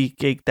 30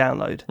 gig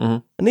download,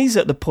 and he's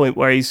at the point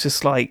where he's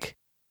just like,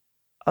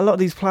 a lot of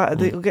these players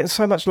they're getting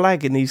so much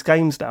lag in these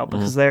games now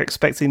because they're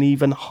expecting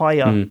even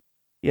higher,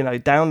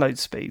 download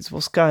speeds.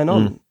 What's going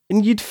on?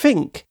 And you'd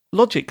think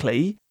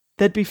logically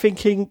they'd be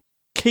thinking,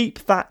 keep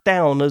that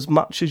down as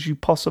much as you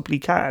possibly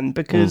can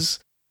because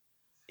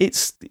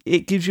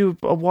it gives you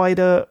a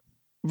wider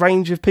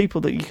range of people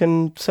that you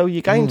can sell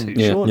your game to.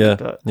 Surely, Yeah.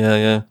 but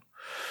Yeah.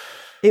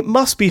 it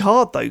must be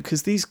hard though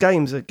because these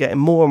games are getting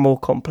more and more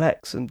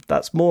complex, and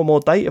that's more and more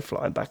data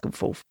flying back and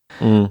forth.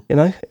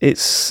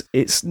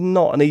 It's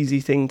not an easy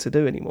thing to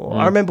do anymore.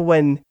 I remember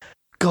when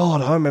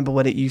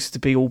it used to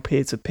be all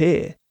peer to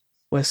peer,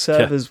 where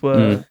servers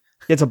were.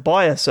 You had to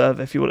buy a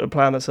server if you wanted to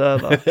play on a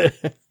server,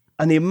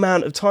 and the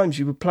amount of times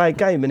you would play a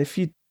game, and if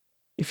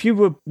you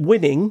were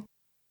winning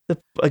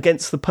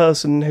against the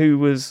person who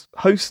was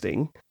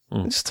hosting,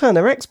 just turn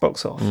their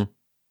Xbox off.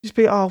 just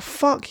be, oh,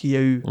 fuck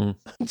you. Do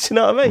you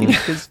know what I mean?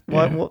 Because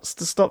what's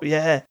to stop?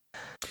 Yeah.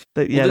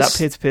 That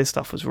peer-to-peer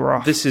stuff was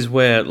rough. This is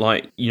where,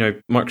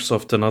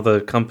 Microsoft and other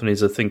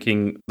companies are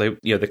thinking,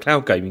 the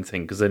cloud gaming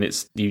thing, because then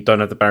you don't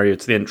have the barrier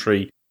to the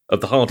entry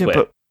of the hardware.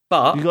 Yeah,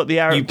 but you got the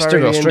you've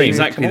still got stream.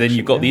 Exactly. Then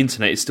you've got the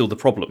internet. It's still the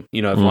problem.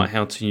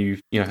 How do you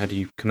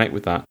connect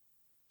with that?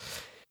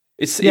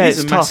 It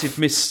is a tough. massive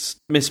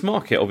miss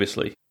market,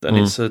 obviously, and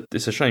it's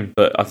a shame.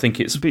 But I think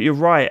it's. But you're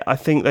right. I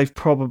think they've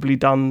probably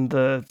done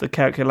the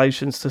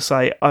calculations to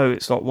say, oh,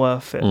 it's not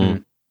worth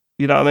it.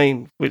 You know what I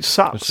mean? Which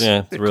sucks.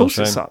 It's a real course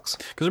shame. It sucks.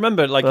 Because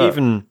remember, when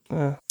the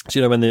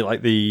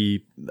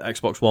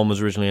Xbox One was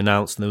originally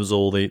announced, and there was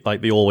all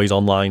the always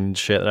online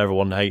shit that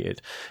everyone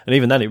hated, and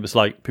even then it was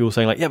like people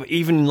saying but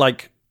even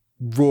like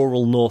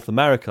rural North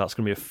America, that's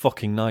going to be a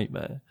fucking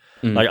nightmare.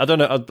 I don't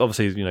know.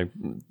 Obviously,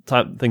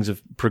 things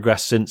have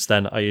progressed since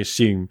then, I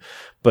assume,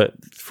 but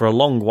for a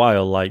long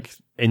while,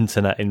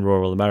 internet in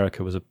rural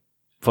America was a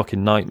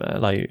fucking nightmare.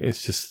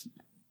 It's just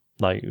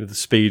the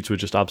speeds were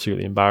just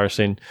absolutely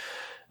embarrassing.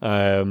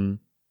 So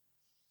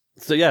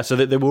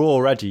they were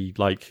already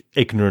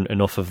ignorant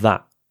enough of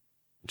that.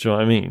 Do you know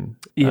what I mean?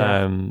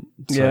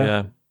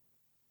 Yeah.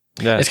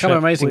 It's kind of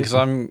amazing because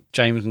I'm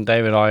James and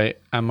David, I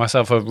and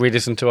myself have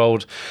re-listened to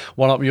old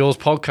One Up Yours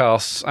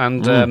podcasts,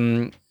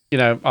 and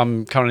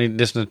I'm currently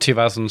listening to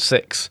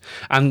 2006,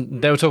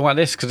 and they were talking about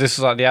this because this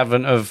is the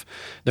advent of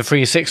the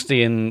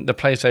 360 and the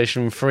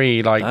PlayStation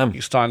 3,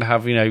 starting to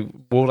have,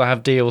 will I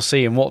have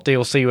DLC, and what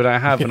DLC would I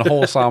have, and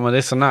horse armor,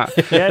 this and that.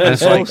 Yeah,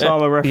 there's horse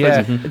armor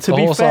reference. Yeah, to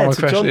be fair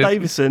to John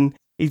Davison,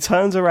 he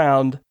turns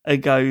around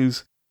and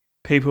goes,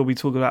 people will be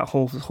talking about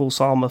horse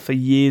armor for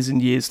years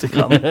and years to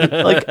come.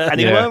 And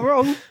he weren't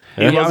wrong.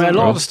 A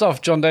lot of the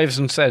stuff John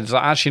Davison said is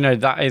actually, no,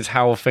 that is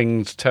how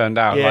things turned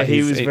out. Yeah,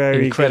 he was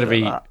very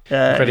incredibly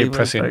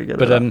prescient.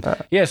 But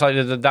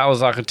that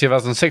was a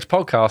 2006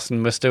 podcast,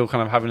 and we're still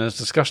kind of having this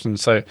discussion.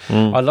 So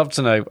I'd love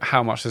to know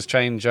how much has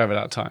changed over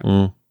that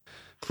time.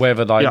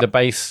 Whether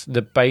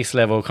the base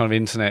level kind of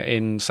internet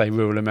in, say,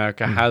 rural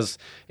America has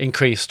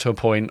increased to a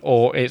point,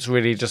 or it's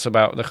really just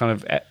about the kind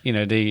of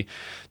the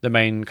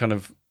main kind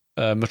of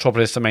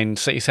metropolis, the main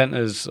city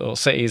centres or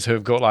cities who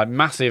have got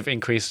massive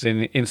increases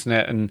in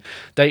internet and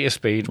data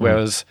speed,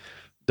 whereas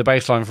the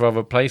baseline for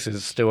other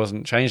places still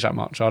hasn't changed that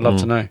much. I'd love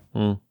to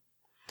know.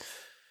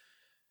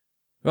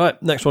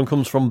 Right, next one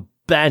comes from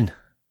Ben.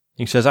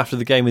 He says, after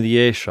the Game of the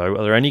Year show,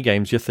 are there any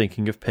games you're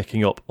thinking of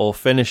picking up or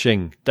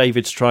finishing?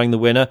 David's trying the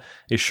winner.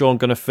 Is Sean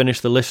going to finish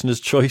the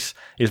listener's choice?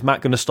 Is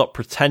Matt going to stop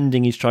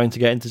pretending he's trying to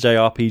get into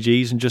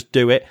JRPGs and just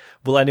do it?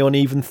 Will anyone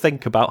even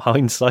think about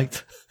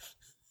hindsight?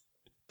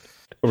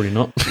 Probably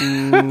not.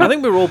 I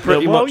think we're all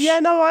pretty much... Well,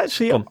 yeah, no,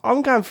 actually,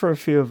 I'm going for a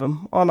few of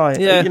them, aren't I?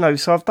 Yeah.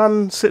 So I've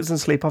done Citizen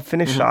Sleep, I've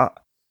finished that.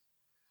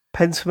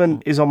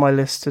 Pentiment is on my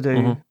list to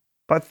do.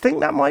 But I think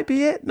that might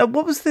be it. No,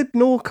 what was the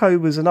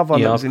Norco was another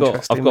one that was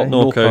interesting. I've got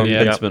Norco and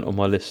Pentiment on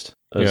my list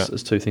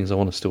as two things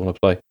I still want to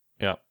play.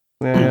 Yeah.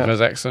 That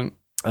was excellent.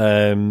 So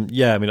I'm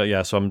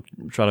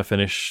trying to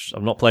finish.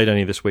 I've not played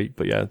any this week,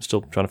 but I'm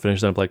still trying to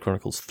finish. Then I played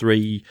Chronicles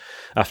 3.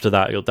 After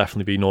that, it'll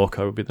definitely be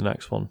Norco would be the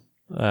next one.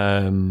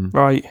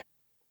 Right.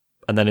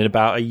 And then in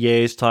about a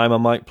year's time, I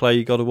might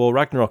play God of War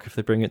Ragnarok if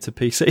they bring it to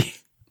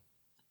PC.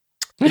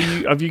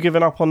 Have you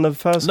given up on the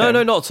first game?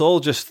 No, not at all.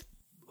 Just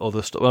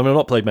other stuff. I've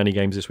not played many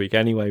games this week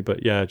anyway,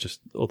 but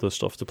just other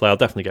stuff to play. I'll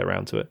definitely get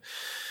around to it.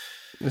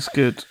 It's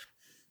good.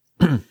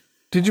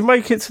 Did you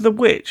make it to The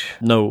Witch?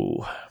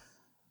 No.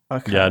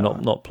 Okay. Yeah,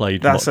 not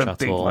played much at all.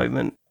 That's a big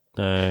moment.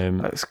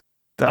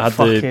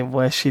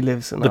 Where she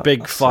lives and the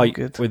big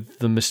fight with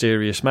the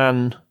mysterious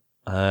man,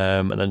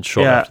 and then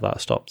shortly after that I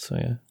stopped. So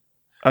yeah.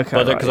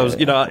 Okay. But because I was,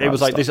 it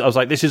was like this. I was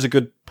like, this is a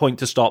good point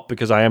to stop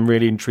because I am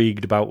really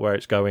intrigued about where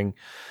it's going.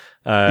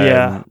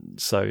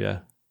 So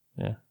yeah.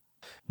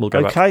 We'll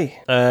go back.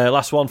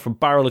 Last one from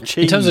Barrel of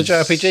Cheese. In terms of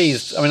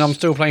JRPGs, I mean, I'm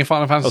still playing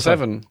Final Fantasy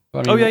VII. I mean,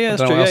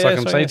 that's true. What else I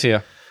can say to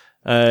you.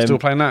 Still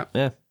playing that.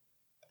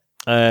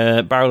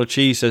 Yeah. Barrel of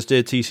Cheese says,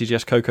 dear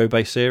TCGS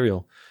cocoa-based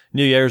cereal,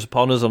 New Year is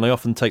upon us and I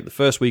often take the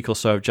first week or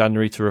so of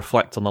January to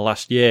reflect on the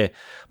last year.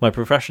 My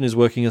profession is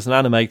working as an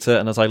animator,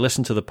 and as I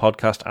listen to the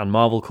podcast and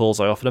Marvel calls,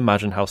 I often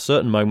imagine how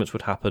certain moments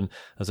would happen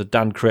as a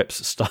Dan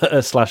Cripps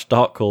 /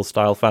 Dark Call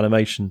style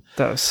fanimation.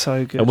 That was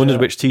so good. I wondered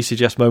which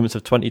TCGS moments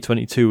of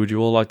 2022 would you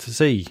all like to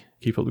see?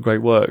 Keep up the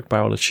great work,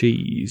 Barrel of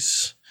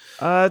Cheese.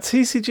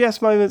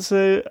 TCGS moments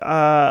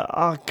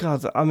oh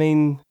God, I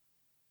mean,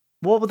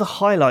 what were the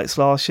highlights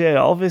last year?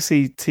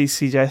 Obviously,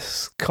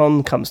 TCGS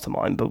Con comes to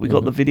mind, but we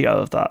got the video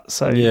of that.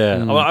 So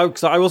yeah,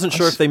 I wasn't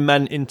sure if they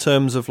meant in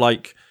terms of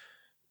like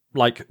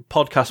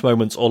podcast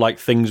moments or like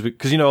things,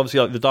 because obviously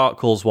like the Dark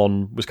Calls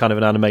one was kind of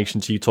an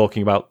animation to you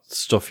talking about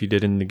stuff you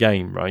did in the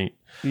game, right?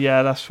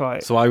 Yeah, that's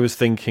right. So I was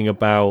thinking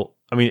about.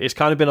 I mean, it's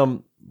kind of been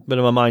on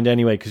my mind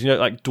anyway, because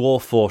like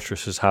Dwarf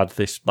Fortress has had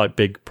this like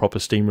big proper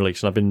Steam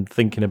release, and I've been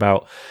thinking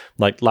about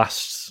like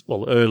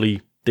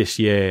early this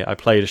year, I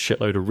played a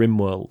shitload of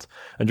RimWorld.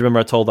 And do you remember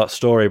I told that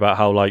story about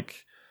how,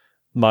 like,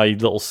 my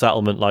little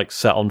settlement, like,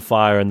 set on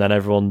fire and then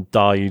everyone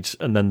died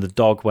and then the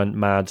dog went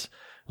mad?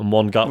 and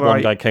one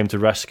guy came to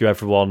rescue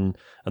everyone,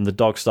 and the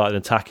dog started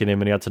attacking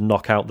him, and he had to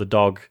knock out the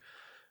dog.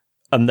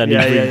 And then he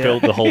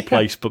rebuilt the whole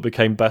place, but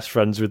became best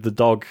friends with the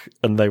dog,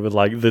 and they were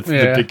like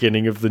the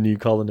beginning of the new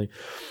colony.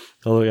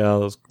 Oh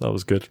yeah, that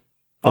was good.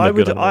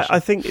 I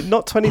think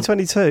not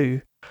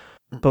 2022,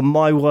 but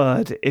my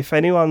word, if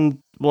anyone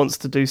wants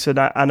to do some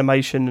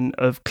animation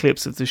of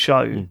clips of the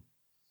show,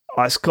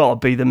 it's got to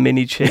be the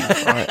Mini Chief.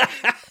 Right?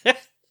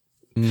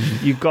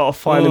 You've got to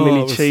find a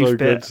Mini Chief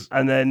bit,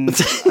 and then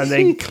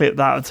clip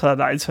that and turn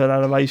that into an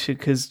animation,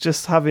 because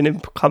just having him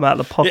come out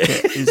of the pocket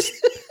is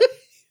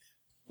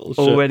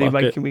already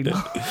making me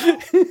laugh.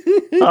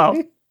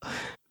 I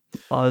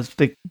was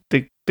big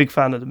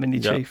fan of the Mini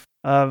Chief.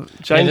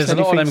 James, there's a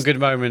lot of them good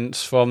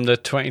moments from the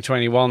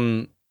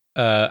 2021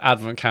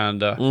 Advent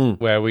calendar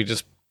where we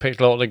just picked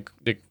a lot of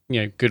the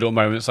good little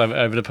moments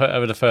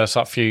over the first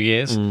few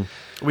years.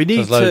 We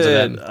need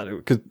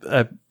to,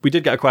 because we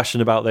did get a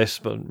question about this,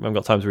 but I haven't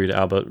got time to read it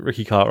out. But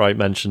Ricky Cartwright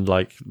mentioned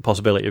like the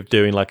possibility of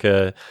doing like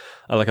a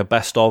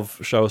best of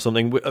show or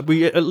something.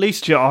 We at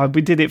least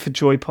we did it for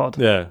Joypod.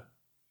 Yeah.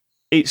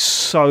 It's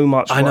so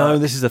much work. I know,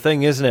 this is the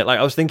thing, isn't it? Like,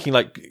 I was thinking,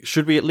 like,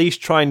 should we at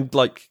least try and,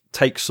 like,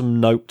 take some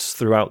notes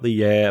throughout the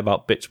year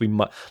about bits we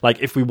might...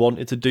 Like, if we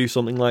wanted to do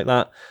something like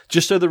that,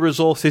 just so the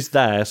resource is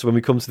there, so when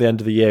we come to the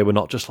end of the year, we're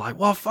not just like,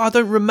 well, I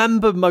don't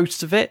remember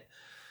most of it.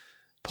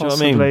 Possibly.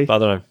 Do you know what I mean? But I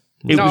don't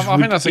know. I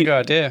think that's a good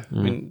idea. I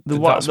mean,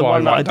 that's why I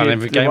write down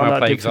every game I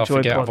play, because I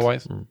forget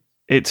otherwise.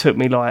 It took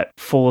me like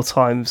 4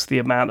 times the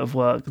amount of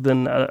work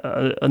than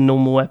a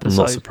normal episode.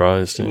 I'm not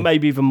surprised. Yeah.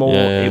 Maybe even more.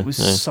 It was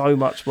so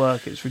much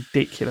work. It's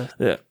ridiculous.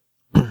 Yeah.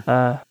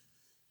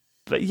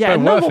 But yeah,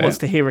 no one wants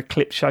to hear a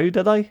clip show,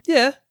 do they?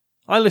 Yeah.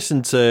 I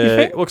listen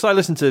to... Well, because I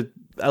listen to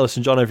Ellis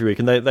and John every week,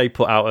 and they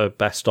put out a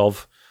best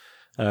of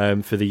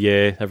for the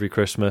year every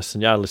Christmas.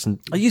 And yeah,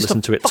 I used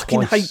to it fucking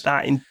twice. hate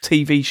that in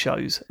TV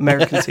shows,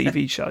 American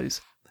TV shows.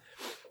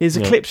 Here's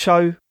a clip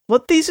show.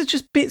 Well, these are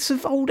just bits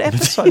of old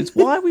episodes.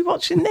 Why are we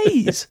watching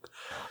these?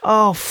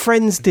 Oh,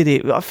 Friends did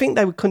it. I think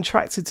they were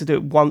contracted to do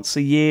it once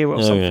a year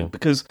or something,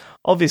 because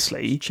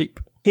obviously, cheap.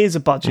 Here's a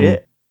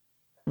budget.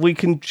 We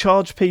can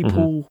charge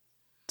people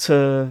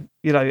to,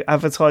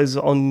 advertise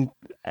on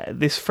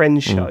this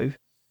Friends show,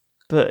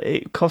 but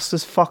it costs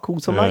us fuck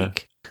all to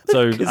make.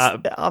 So,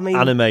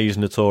 anime is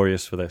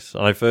notorious for this.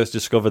 I first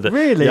discovered it.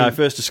 Really? Yeah, I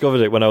first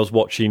discovered it when I was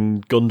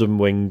watching Gundam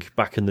Wing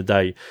back in the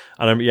day.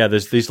 And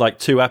there's these like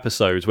 2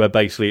 episodes where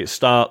basically it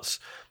starts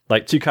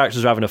like 2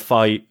 characters are having a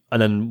fight,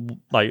 and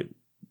then like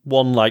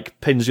one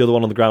like pins the other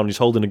one on the ground. And he's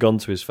holding a gun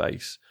to his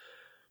face,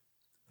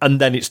 and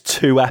then it's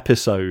 2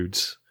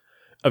 episodes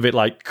of it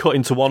like cut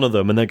into one of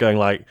them, and they're going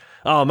like,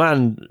 "Oh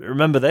man,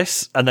 remember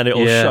this?" And then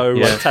it'll show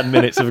like 10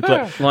 minutes of a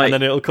clip, and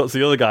then it'll cut to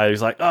the other guy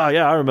who's like, "Oh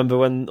yeah, I remember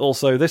when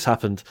also this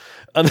happened."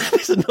 And then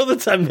it's another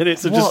 10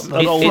 minutes of just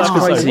an old episode.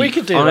 Crazy. We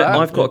could do that.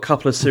 I've got a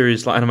couple of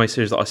series, like anime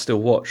series, that I still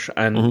watch,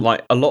 and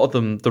like a lot of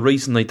them, the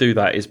reason they do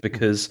that is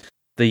because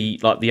the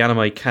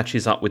anime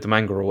catches up with the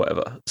manga or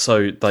whatever,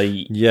 so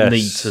they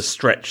need to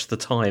stretch the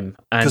time.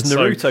 Because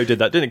Naruto did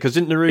that, didn't it? Because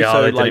didn't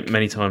Naruto they did it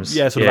many times?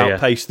 Yeah, sort of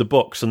outpaced the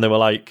books, and they were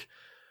like.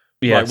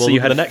 Yeah, right, well, so you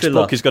had the next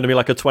book is going to be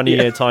like a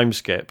 20-year time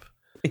skip.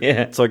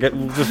 Yeah. So I get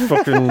just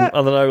fucking, I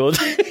don't know.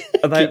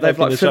 And they've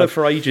like filler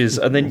for ages,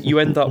 and then you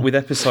end up with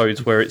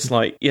episodes where it's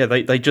like,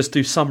 they just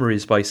do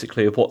summaries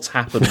basically of what's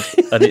happened,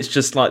 and it's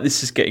just like,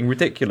 this is getting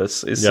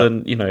ridiculous. It's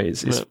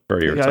it's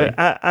very irritating.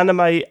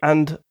 Anime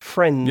and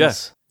Friends. Yeah.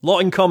 A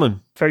lot in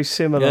common. Very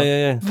similar.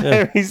 Yeah.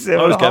 Very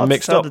similar. I was getting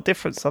mixed up. The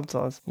difference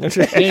sometimes.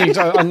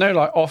 I know,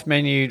 like off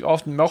menu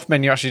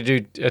actually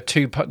do a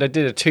 2-part. They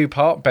did a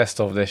 2-part best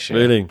of this year.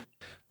 Really.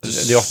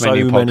 The off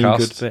menu so podcast. Many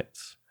good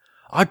bits.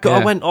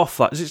 I went off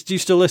that. Do you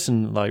still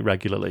listen like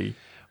regularly?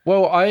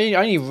 Well, I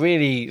only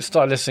really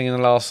started listening in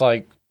the last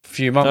like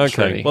few months.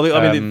 Okay. Really. Well,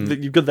 I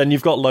mean,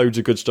 you've got loads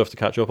of good stuff to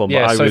catch up on.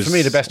 Yeah. But for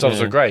me, the best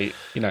ofs are great.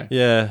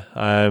 Yeah.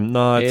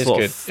 No, it's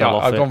good.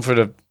 I've gone for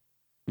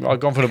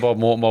the Bob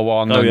Mortimer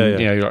one.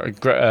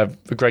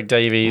 The Greg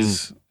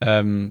Davies.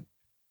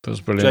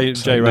 Was brilliant.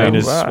 Jay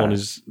Rayner's one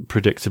is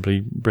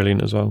predictably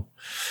brilliant as well.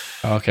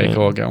 Okay,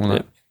 cool. I'll get on with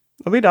that.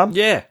 Are we done?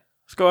 Yeah.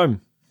 Let's go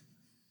home.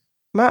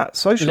 Matt,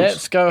 socials.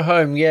 Let's go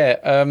home. Yeah,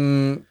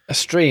 a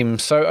stream.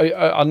 So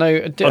I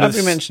know. Have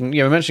we mentioned?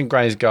 Yeah, we mentioned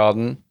Granny's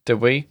Garden. Did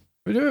we?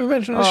 Did we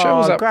mention the show?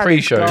 Was that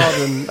Granny's pre-show?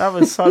 Garden. That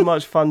was so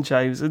much fun,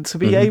 James. And to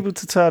be able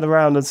to turn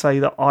around and say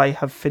that I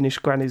have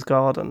finished Granny's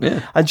Garden.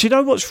 Yeah. And do you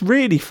know what's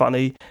really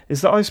funny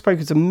is that I've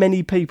spoken to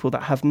many people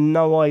that have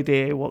no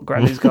idea what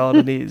Granny's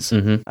Garden is,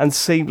 and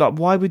seem like,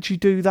 why would you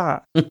do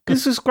that?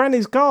 This is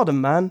Granny's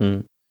Garden,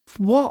 man.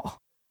 What?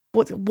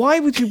 Why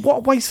would you? What a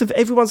waste of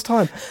everyone's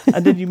time.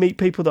 And then you meet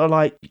people that are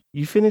like,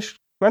 you finished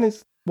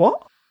Granny's?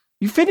 What?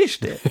 You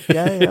finished it?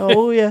 Yeah.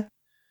 Oh, yeah.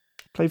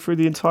 Played through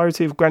the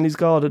entirety of Granny's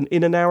Garden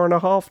in an hour and a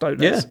half, no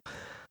less. Yeah.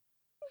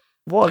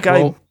 What a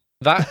game.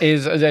 That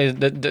is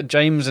the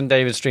James and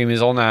David's stream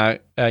is on our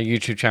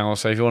YouTube channel.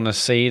 So if you want to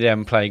see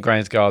them play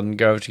Granny's Garden,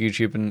 go over to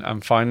YouTube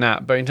and find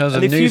that. But in terms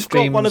of if new you've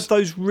streams, got one of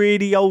those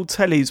really old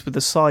tellies with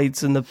the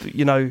sides and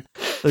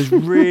those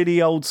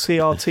really old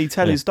CRT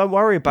tellies, don't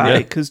worry about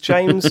it because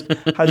James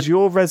has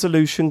your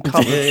resolution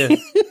covered.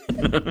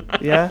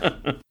 Yeah.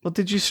 Well,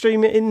 did you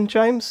stream it in,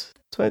 James?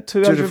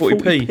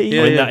 240p.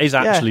 I mean, that is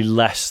actually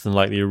less than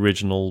like the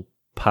original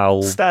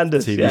PAL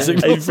standard. TV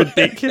It's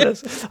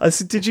ridiculous. I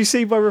said, did you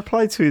see my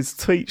reply to his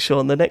tweet,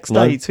 Sean? The next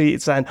day he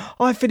tweeted saying,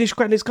 I finished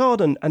Granny's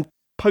Garden and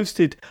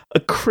posted a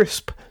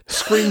crisp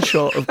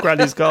screenshot of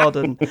Granny's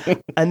Garden,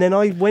 and then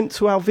I went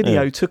to our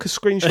video, took a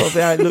screenshot of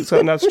how it looks like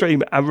on our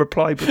stream and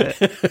replied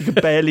with it. You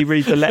could barely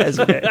read the letters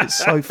of it. It's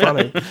so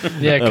funny.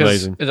 Yeah,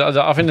 because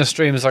I think the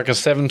stream is like a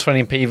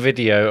 720p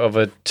video of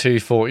a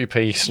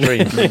 240p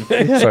stream.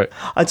 So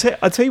I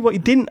tell you what he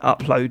didn't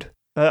upload.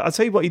 I'll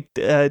tell you what he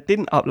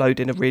didn't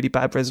upload in a really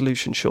bad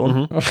resolution,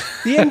 Sean.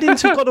 Mm-hmm. The ending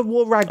to God of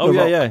War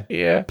Ragnarok.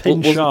 Yeah.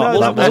 Pin sharp.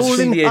 That was all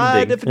in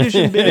high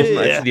definition. It wasn't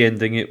actually the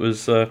ending. It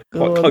was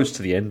quite close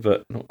to the end,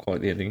 but not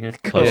quite the ending. Yeah.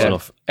 Close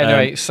enough.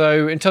 Anyway,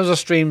 so in terms of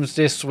streams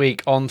this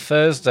week, on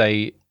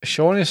Thursday,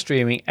 Sean is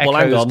streaming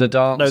Echoes the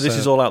Dancer. No, this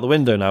is all out the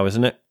window now,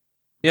 isn't it?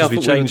 Yeah, we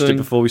changed it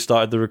before we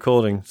started the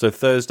recording. So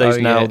Thursday's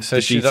now so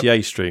the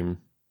GTA stream.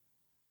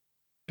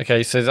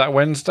 Okay, so is that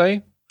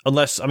Wednesday?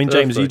 Unless, I mean,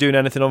 James, are you doing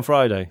anything on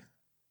Friday?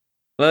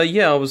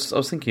 Yeah, I was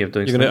thinking of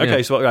doing something.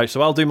 Okay,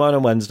 so I'll do mine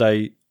on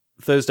Wednesday.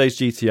 Thursday's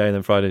GTA, and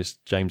then Friday's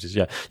James's.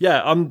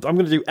 Yeah. I'm going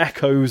to do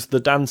Echoes the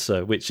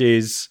Dancer, which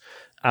is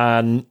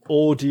an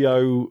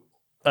audio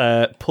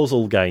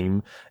puzzle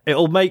game.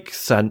 It'll make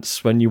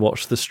sense when you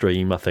watch the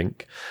stream, I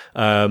think.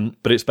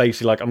 But it's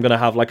basically like I'm going to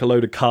have like a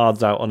load of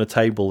cards out on a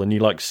table, and you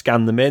like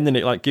scan them in, and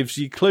it like gives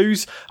you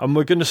clues, and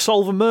we're going to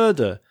solve a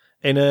murder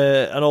in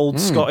an old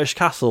Scottish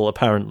castle.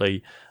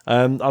 Apparently,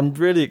 I'm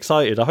really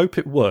excited. I hope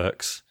it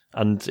works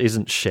and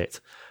isn't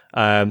shit.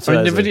 I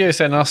mean, the video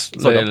sent us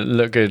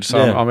look good, so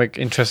I'm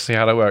interested to see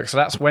how that works. So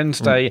that's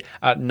Wednesday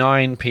at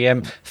 9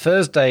 p.m.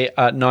 Thursday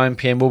at 9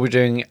 p.m. we'll be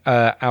doing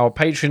our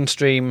Patreon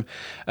stream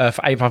for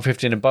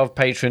 £8.50 and above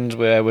patrons,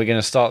 where we're going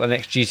to start the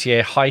next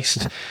GTA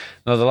heist.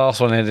 Now, the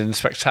last one ended in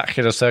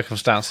spectacular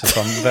circumstances,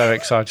 so I'm very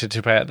excited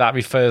to play it. That'll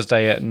be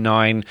Thursday at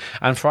 9.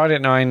 And Friday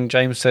at 9,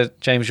 James,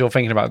 you're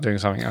thinking about doing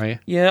something, are you?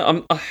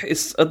 Yeah,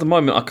 it's at the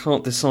moment I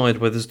can't decide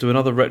whether to do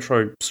another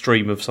retro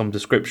stream of some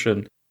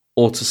description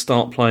or to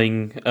start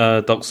playing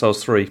Dark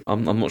Souls 3.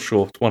 I'm not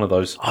sure. It's one of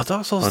those. Oh,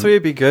 Dark Souls 3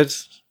 would be good.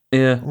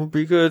 Yeah. It would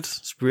be good.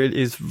 It's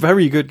a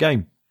very good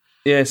game.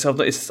 Yeah, so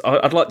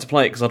I'd like to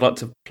play it because I'd like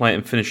to play it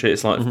and finish it.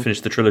 It's like finish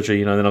the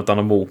trilogy, then I've done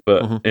them all.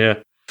 But yeah.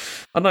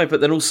 I know,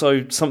 but then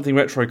also something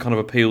retro kind of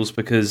appeals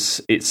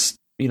because it's,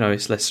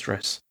 it's less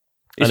stress.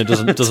 And it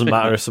doesn't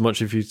matter so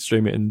much if you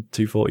stream it in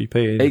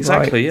 240p.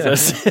 Exactly, yeah.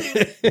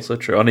 Also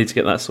true. I need to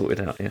get that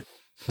sorted out, yeah.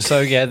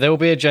 So yeah, there will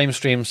be a James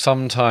stream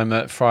sometime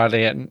at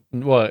Friday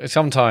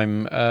some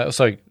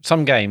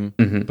game,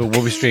 but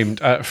will be streamed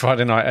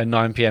Friday night at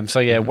 9 p.m.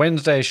 So yeah,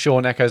 Wednesday is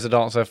Sean Echoes the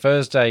Dancer,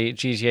 Thursday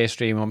GTA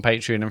stream on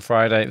Patreon, and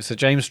Friday it's a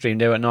James stream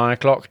there at 9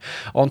 o'clock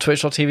on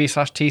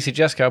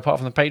twitch.tv/TCJessica,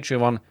 apart from the Patreon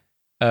one.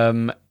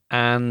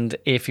 And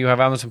if you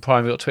have Amazon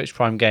Prime, you've got Twitch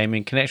Prime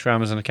Gaming, connect your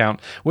Amazon account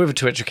with a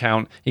Twitch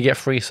account. You get a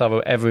free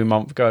sub every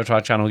month. Go to our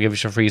channel, give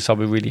us a free sub.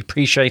 We really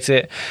appreciate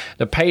it.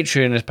 The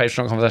Patreon is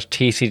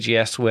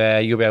patreon.com/TCGS,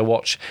 where you'll be able to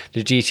watch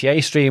the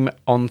GTA stream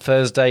on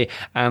Thursday,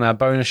 and our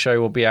bonus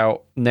show will be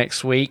out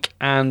next week.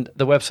 And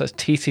the website's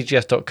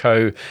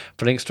tcgs.co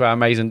for links to our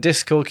amazing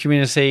Discord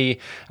community,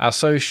 our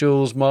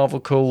socials,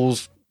 Marvel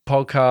calls,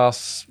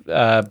 podcasts,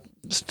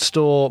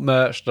 store,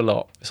 merch, the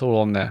lot. It's all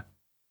on there.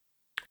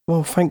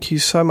 Well, thank you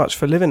so much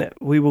for living it.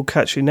 We will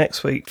catch you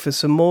next week for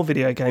some more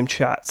video game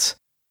chats.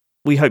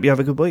 We hope you have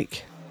a good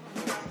week.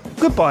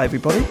 Goodbye,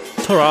 everybody.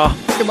 Ta-ra.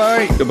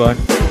 Goodbye.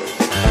 Goodbye.